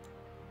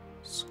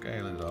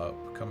 scale it up,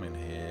 come in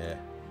here.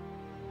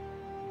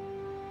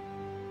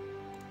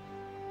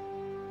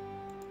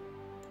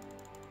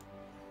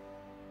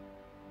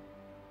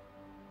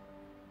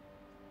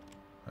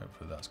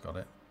 Hopefully that's got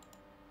it.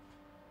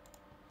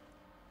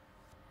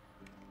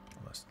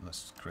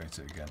 Let's create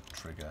it again.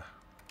 Trigger.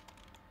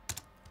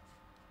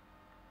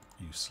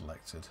 Use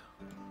selected.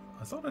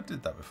 I thought I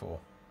did that before.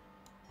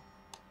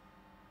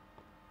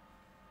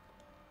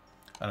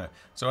 I know.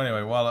 So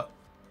anyway, while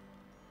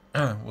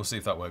we'll see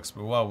if that works.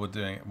 But while we're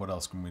doing it, what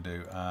else can we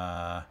do?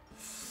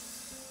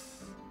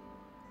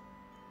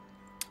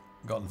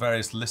 Got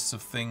various lists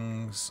of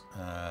things.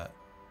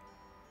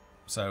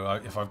 So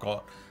if I've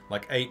got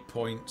like 8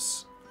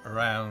 points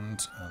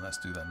around, let's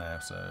do that now.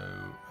 So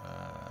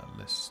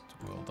list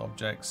world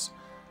objects,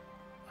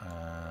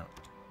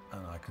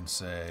 and I can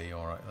say,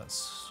 all right,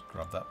 let's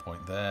grab that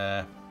point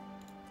there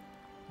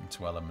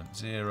into element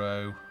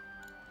 0,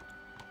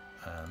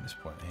 and this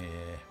point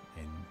here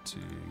into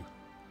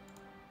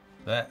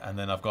there, and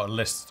then I've got a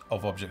list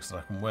of objects that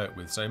I can work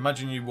with. So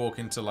imagine you walk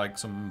into like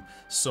some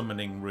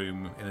summoning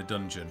room in a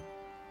dungeon,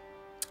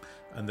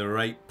 and there are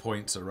 8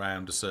 points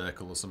around a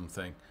circle or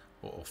something,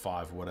 or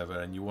 5 or whatever,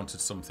 and you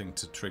wanted something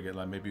to trigger,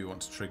 like maybe you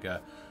want to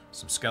trigger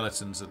some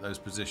skeletons at those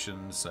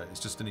positions. So it's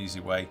just an easy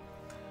way.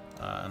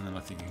 And then I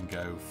think you can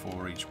go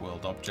for each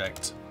world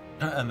object,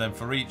 and then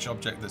for each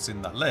object that's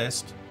in that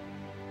list,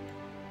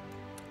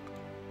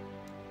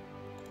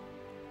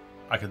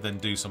 I could then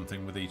do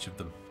something with each of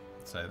them.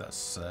 So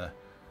that's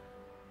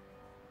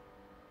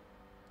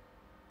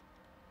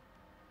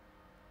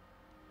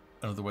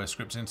another way of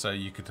scripting. So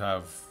you could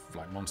have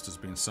like monsters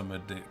being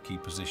summoned at key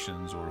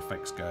positions, or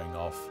effects going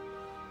off,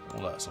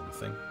 all that sort of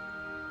thing.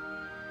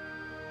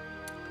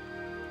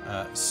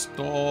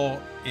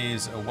 Store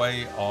is a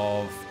way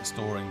of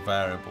storing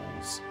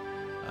variables.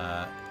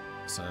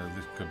 So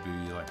this could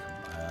be like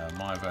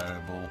my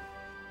variable,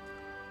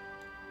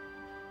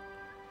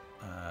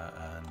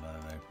 and I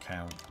don't know,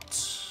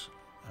 count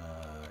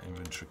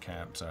inventory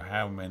count. So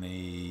how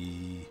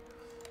many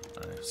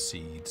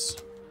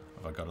seeds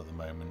have I got at the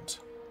moment?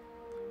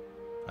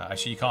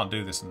 Actually, you can't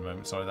do this at the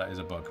moment. Sorry, that is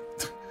a bug.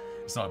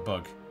 It's not a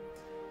bug.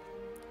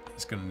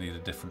 It's going to need a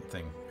different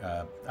thing.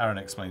 Aaron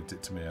explained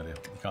it to me earlier.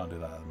 You can't do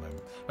that at the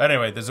moment. But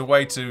anyway, there's a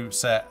way to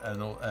set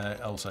and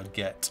also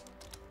get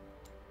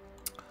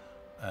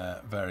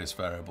various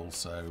variables.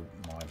 So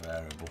my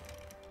variable.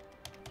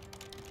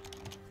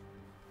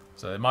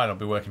 So it might not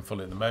be working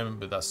fully at the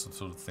moment, but that's the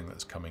sort of thing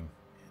that's coming.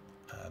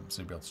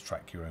 So you'll be able to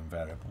track your own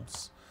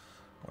variables.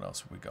 What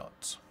else have we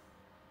got?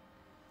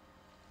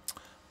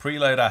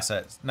 Preload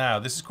assets. Now,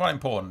 this is quite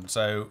important.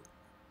 So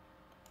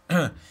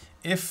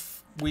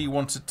if we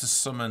wanted to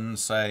summon,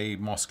 say,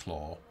 Moss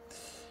Claw,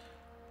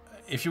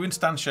 if you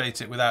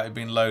instantiate it without it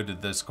being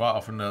loaded, there's quite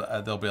often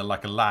there'll be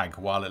like a lag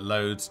while it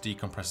loads,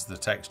 decompresses the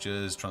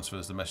textures,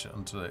 transfers the mesh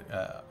onto the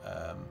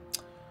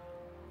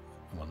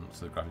well, not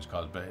to the graphics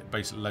card, but it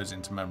basically loads it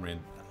into memory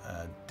and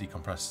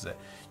decompresses it.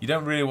 You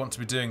don't really want to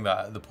be doing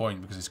that at the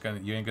point because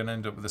you're going to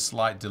end up with a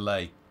slight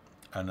delay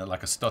and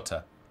like a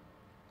stutter.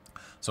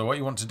 So what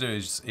you want to do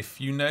is,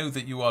 if you know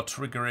that you are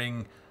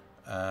triggering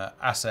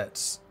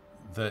assets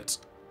that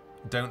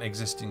don't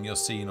exist in your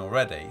scene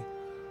already,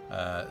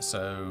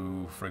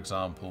 so for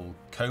example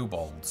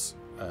kobolds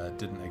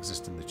didn't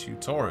exist in the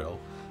tutorial,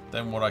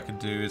 then what I could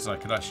do is I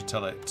could actually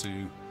tell it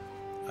to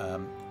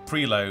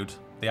preload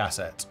the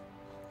asset.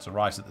 So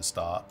right at the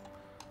start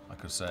I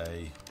could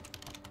say,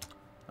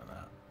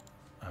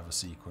 have a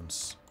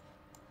sequence.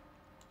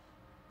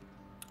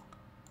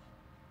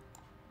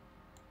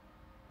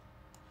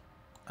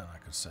 And I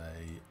could say,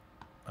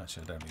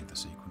 actually I don't need the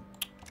sequence.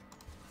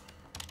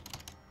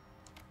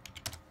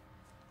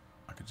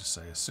 I could just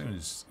say as soon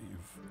as you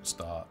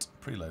start,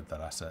 preload that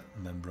asset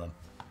and then run.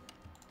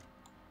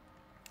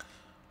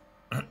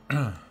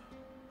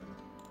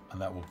 And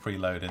that will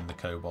preload in the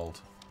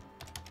kobold.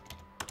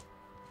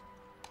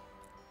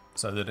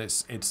 So that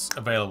it's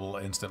available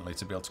instantly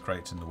to be able to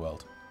create in the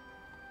world.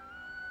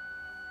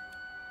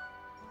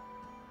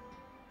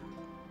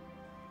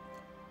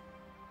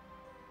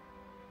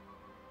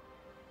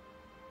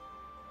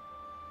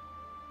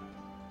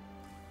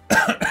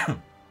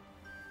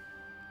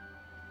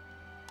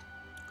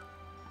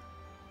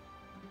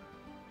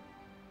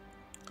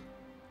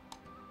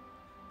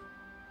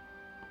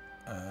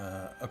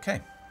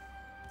 Okay,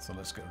 so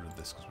let's get rid of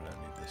this because we don't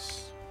need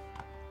this.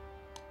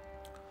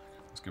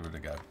 Let's give it a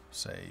go.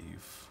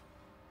 Save.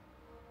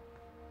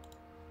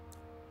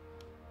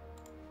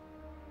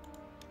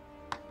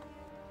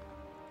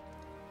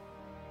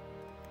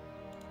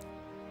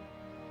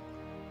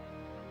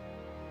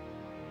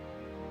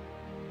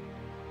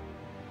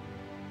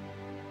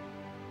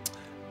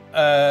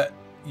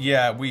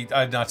 Yeah,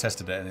 I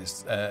tested it, and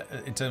it's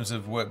in terms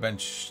of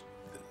workbench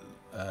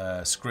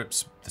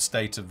scripts, the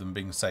state of them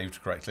being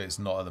saved correctly, it's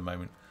not at the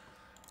moment.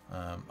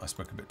 I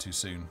spoke a bit too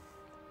soon,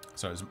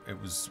 so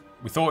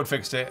we thought we'd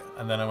fixed it,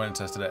 and then I went and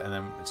tested it, and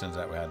then it turns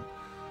out we hadn't.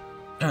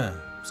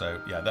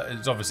 So yeah,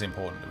 it's obviously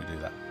important that we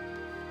do that.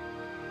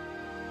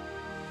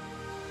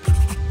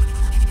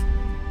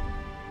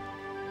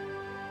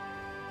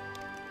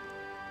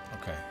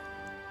 Okay.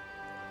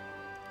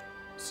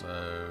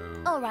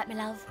 So. All right, my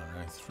love. I don't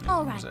know, 3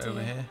 All rooms right, over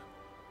dear. here.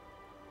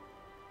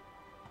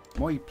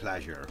 My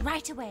pleasure.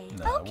 Right away.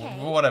 No, Okay.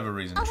 for whatever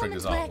reason, A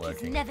triggers woman's aren't work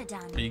is working. never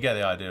done. But you get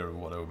the idea of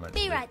what they were meant to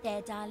Be do. right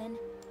there, darling.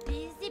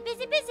 Busy,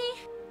 busy, busy.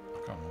 I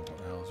can't remember what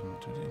the hell I was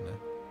meant to do now.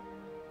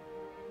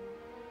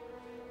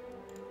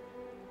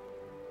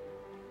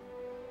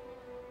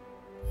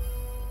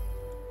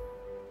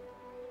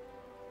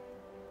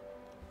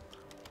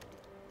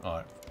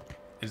 Alright.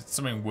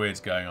 Something weird's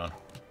going on.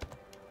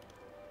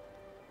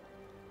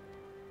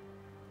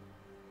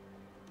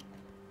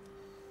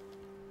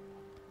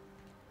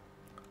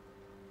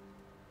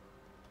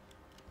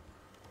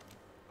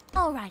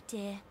 All right,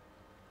 dear.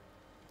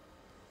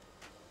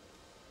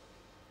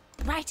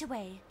 Right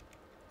away.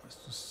 Let's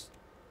just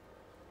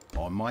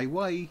On my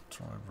way.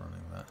 try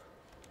running that.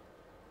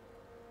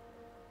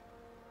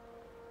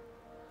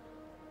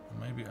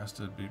 Maybe it has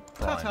to be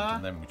primed Ta-ta.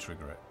 and then we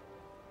trigger it.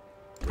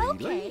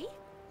 Okay.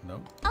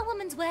 Nope. A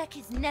woman's work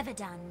is never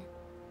done.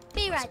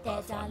 Be That's right a there,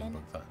 bad finding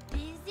darling. bug, that.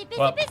 Busy, busy,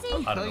 Well,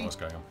 busy. I don't know what's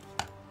going on.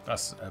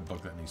 That's a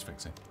bug that needs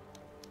fixing.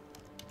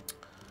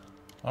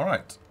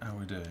 Alright, how are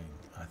we doing?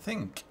 I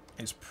think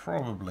it's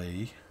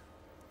probably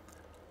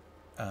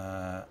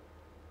a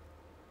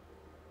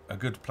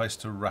good place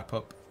to wrap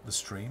up the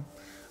stream.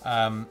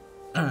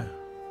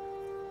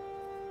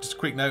 Just a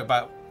quick note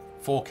about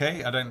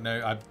 4K. I don't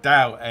know, I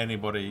doubt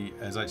anybody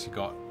has actually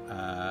got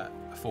a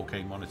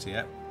 4K monitor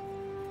yet,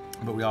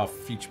 but we are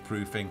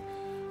future-proofing.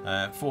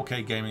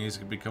 4K gaming is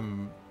going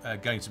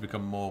to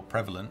become more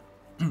prevalent.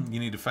 You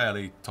need a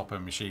fairly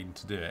top-end machine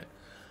to do it,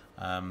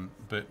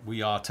 but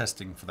we are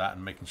testing for that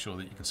and making sure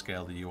that you can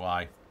scale the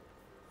UI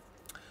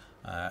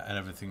and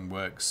everything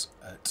works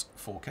at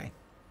 4K.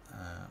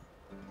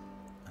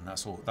 And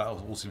that's all. That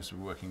all seems to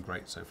be working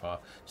great so far.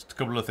 Just a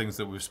couple of things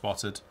that we've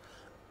spotted,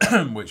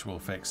 which we'll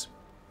fix.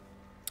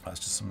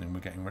 That's just something we're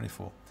getting ready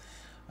for.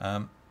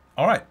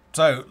 Alright,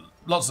 so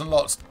lots and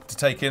lots to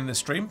take in this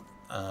stream.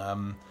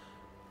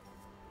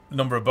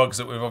 Number of bugs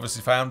that we've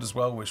obviously found as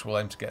well, which we'll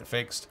aim to get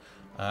fixed.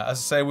 As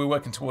I say, we're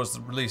working towards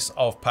the release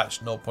of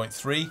patch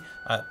 0.3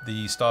 at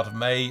the start of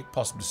May,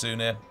 possibly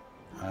sooner,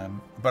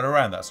 but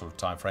around that sort of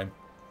time frame.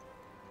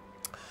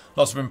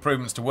 Lots of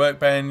improvements to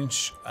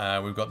Workbench.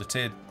 We've got the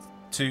Tier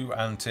 2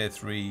 and Tier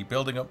 3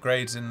 building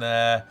upgrades in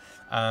there,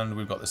 and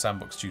we've got the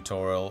sandbox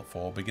tutorial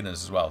for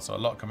beginners as well. So a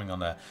lot coming on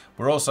there.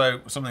 We're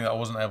also, something that I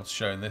wasn't able to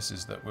show in this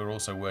is that we're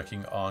also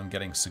working on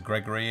getting Sir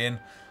Gregory in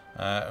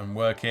and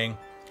working.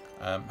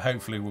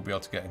 Hopefully we'll be able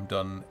to get him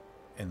done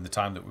in the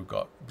time that we've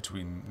got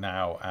between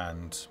now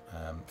and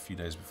a few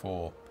days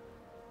before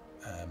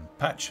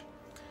patch.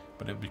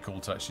 But it would be cool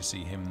to actually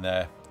see him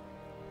there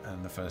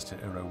and the first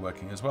hero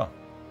working as well.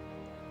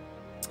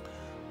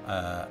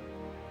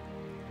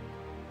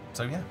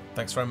 So yeah,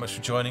 thanks very much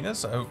for joining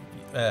us.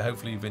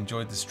 Hopefully you've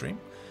enjoyed the stream.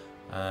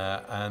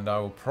 And I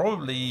will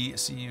probably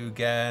see you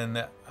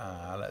again,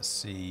 let's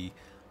see,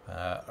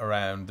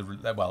 around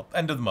the, well,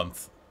 end of the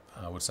month,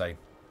 I would say.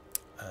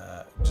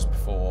 Just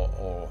before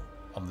or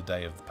on the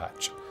day of the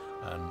patch,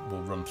 and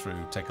we'll run through,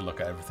 take a look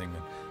at everything,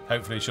 and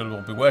hopefully it should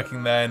all be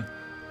working then.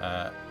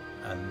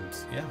 And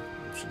yeah,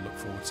 we should look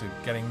forward to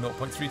getting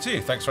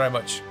 0.32. Thanks very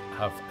much.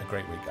 Have a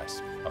great week,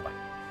 guys. Bye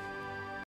bye.